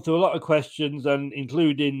gone through a lot of questions, and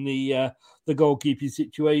including the goalkeeping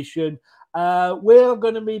situation. We're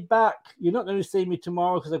going to be back. You're not going to see me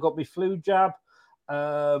tomorrow because I've got my flu jab.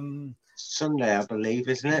 Sunday, I believe,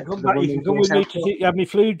 isn't it? You can come with me to have my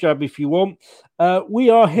flu jab if you want. We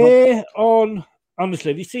are here on.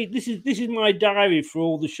 Honestly, you see, this is my diary for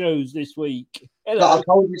all the shows this week. Hello. I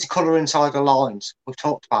told you to colour inside the lines. We've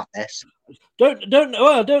talked about this. I don't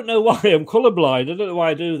know why I'm colourblind. I don't know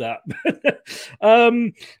why I do that.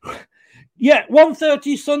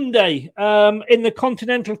 1:30 Sunday in the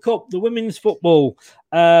Continental Cup, the women's football.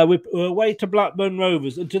 We're away to Blackburn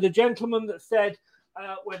Rovers. And to the gentleman that said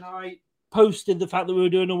when I posted the fact that we were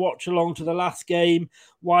doing a watch along to the last game,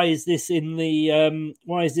 why is this in the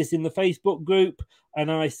Facebook group? And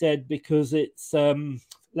I said because it's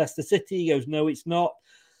Leicester City. He goes, no, it's not.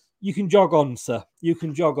 You can jog on, sir. You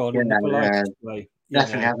can jog on. Definitely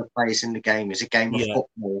have a place in the game. It's a game of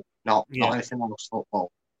football, not anything else football.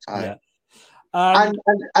 So. Yeah. And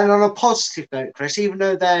on a positive note, Chris, even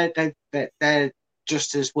though they're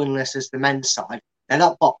just as winless as the men's side, they're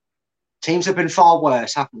not bottom. Teams have been far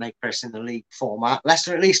worse, haven't they, Chris, in the league format?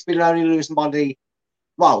 Leicester at least been only losing by they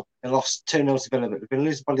lost 2-0 to Villa, but they've been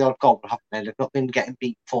losing by the odd goal, haven't they? They've not been getting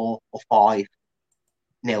beat 4 or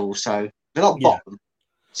 5-0, so they're not bottom.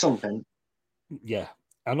 Something. Yeah.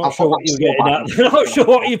 I'm not sure what you're getting at. I'm not sure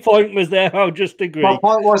what your point was there. I'll just agree. My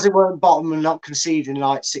point was they weren't bottom and not conceding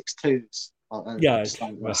like 6-2s. Yeah.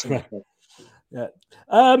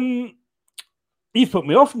 You've put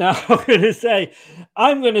me off now. I'm going to say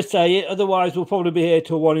it. Otherwise, we'll probably be here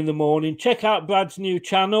till 1 a.m. Check out Brad's new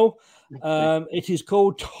channel. It is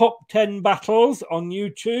called Top 10 Battles on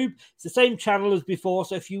YouTube. It's the same channel as before.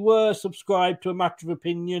 So if you were subscribed to A Matter of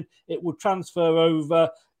Opinion, it will transfer over.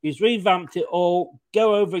 He's revamped it all.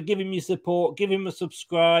 Go over, give him your support, give him a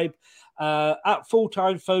subscribe. At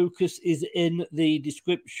Full-Time Focus is in the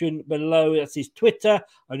description below. That's his Twitter.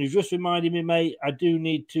 And you just reminded me, mate, I do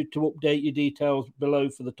need to update your details below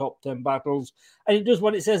for the top 10 battles. And it does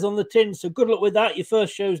what it says on the tin. So good luck with that. Your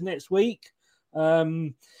first show's next week.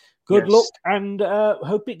 Good luck and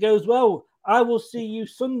hope it goes well. I will see you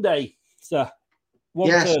Sunday, sir. 1:30.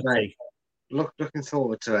 Yes, mate. Looking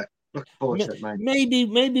forward to it. Looking forward to it, mate.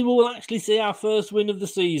 Maybe we'll actually see our first win of the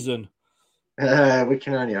season. We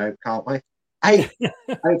can only hope, can't we? Hey,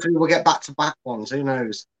 hopefully we'll get back-to-back ones. Who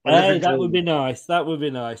knows? Hey, that would be nice. That would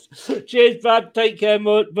be nice. Cheers, Brad. Take care,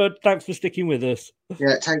 bud. Thanks for sticking with us.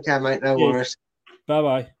 Yeah, take care, mate. No worries.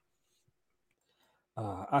 Bye-bye.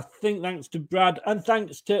 I think thanks to Brad and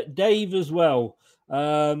thanks to Dave as well.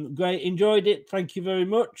 Great. Enjoyed it. Thank you very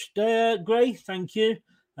much. Gray, thank you.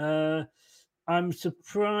 I'm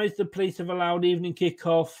surprised the police have allowed evening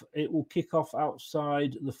kick-off. It will kick off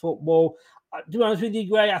outside the football. To be honest with you,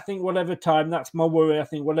 Gray, I think whatever time, that's my worry. I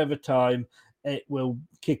think whatever time it will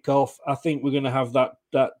kick off, I think we're going to have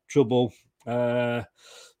that trouble. Let's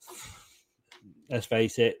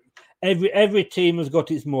face it. Every team has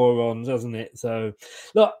got its morons, hasn't it? So,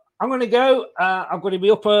 look, I'm going to go. I'm going to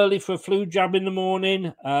be up early for a flu jab in the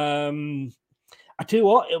morning. I tell you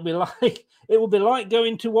what, it will be like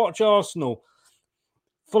going to watch Arsenal,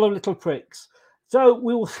 full of little pricks. So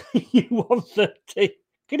we will see you 1:30.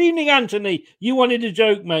 Good evening, Anthony. You wanted a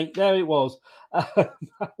joke, mate. There it was.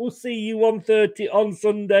 We'll see you 1:30 on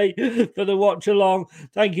Sunday for the watch along.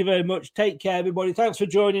 Thank you very much. Take care, everybody. Thanks for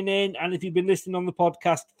joining in. And if you've been listening on the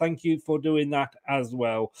podcast, thank you for doing that as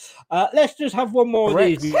well. Let's just have one more of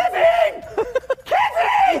these. Kevin!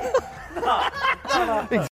 No.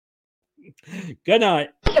 Good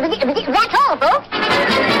night. That's all, folks.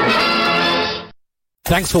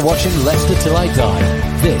 Thanks for watching Leicester Till I Die.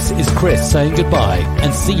 This is Chris saying goodbye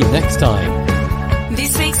and see you next time.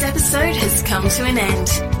 This week's episode has come to an end.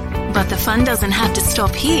 But the fun doesn't have to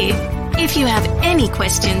stop here. If you have any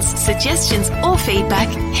questions, suggestions or feedback,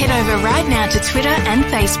 head over right now to Twitter and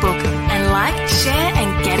Facebook and like, share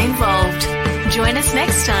and get involved. Join us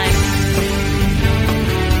next time.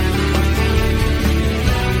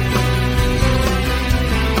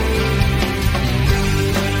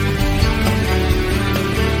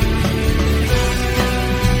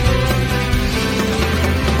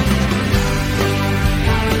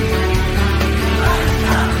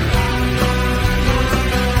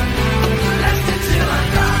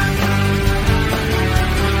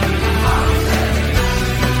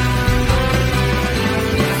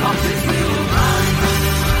 Foxes will run.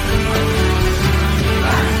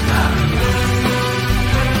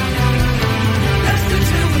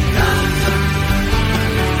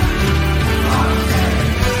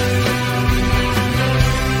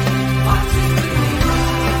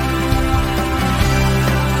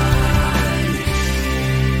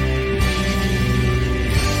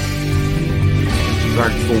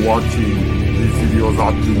 videos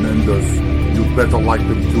are tremendous. You better like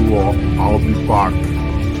them too, or I'll be back.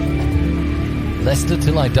 Leicester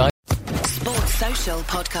Till I Die. Sports Social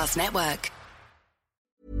Podcast Network.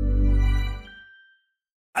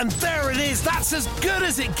 And there it is, that's as good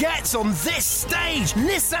as it gets on this stage.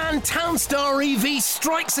 Nissan Townstar EV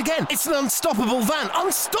strikes again. It's an unstoppable van,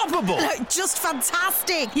 unstoppable. Just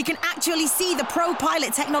fantastic. You can actually see the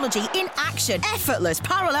ProPilot technology in action. Effortless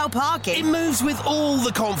parallel parking. It moves with all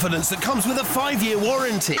the confidence that comes with a 5-year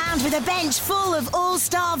warranty. And with a bench full of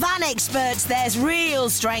all-star van experts, there's real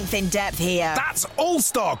strength in depth here. That's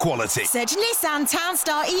all-star quality. Search Nissan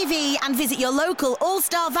Townstar EV and visit your local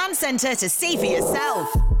all-star van centre to see for yourself.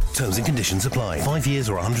 Terms and conditions apply. 5 years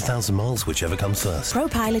or 100,000 miles, whichever comes first.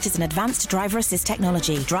 ProPilot is an advanced driver assist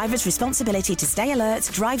technology. Driver's responsibility to stay alert,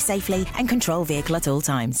 drive safely, and control vehicle at all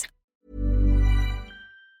times.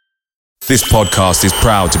 This podcast is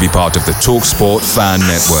proud to be part of the TalkSport Fan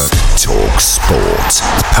Network. TalkSport.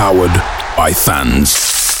 Powered by fans.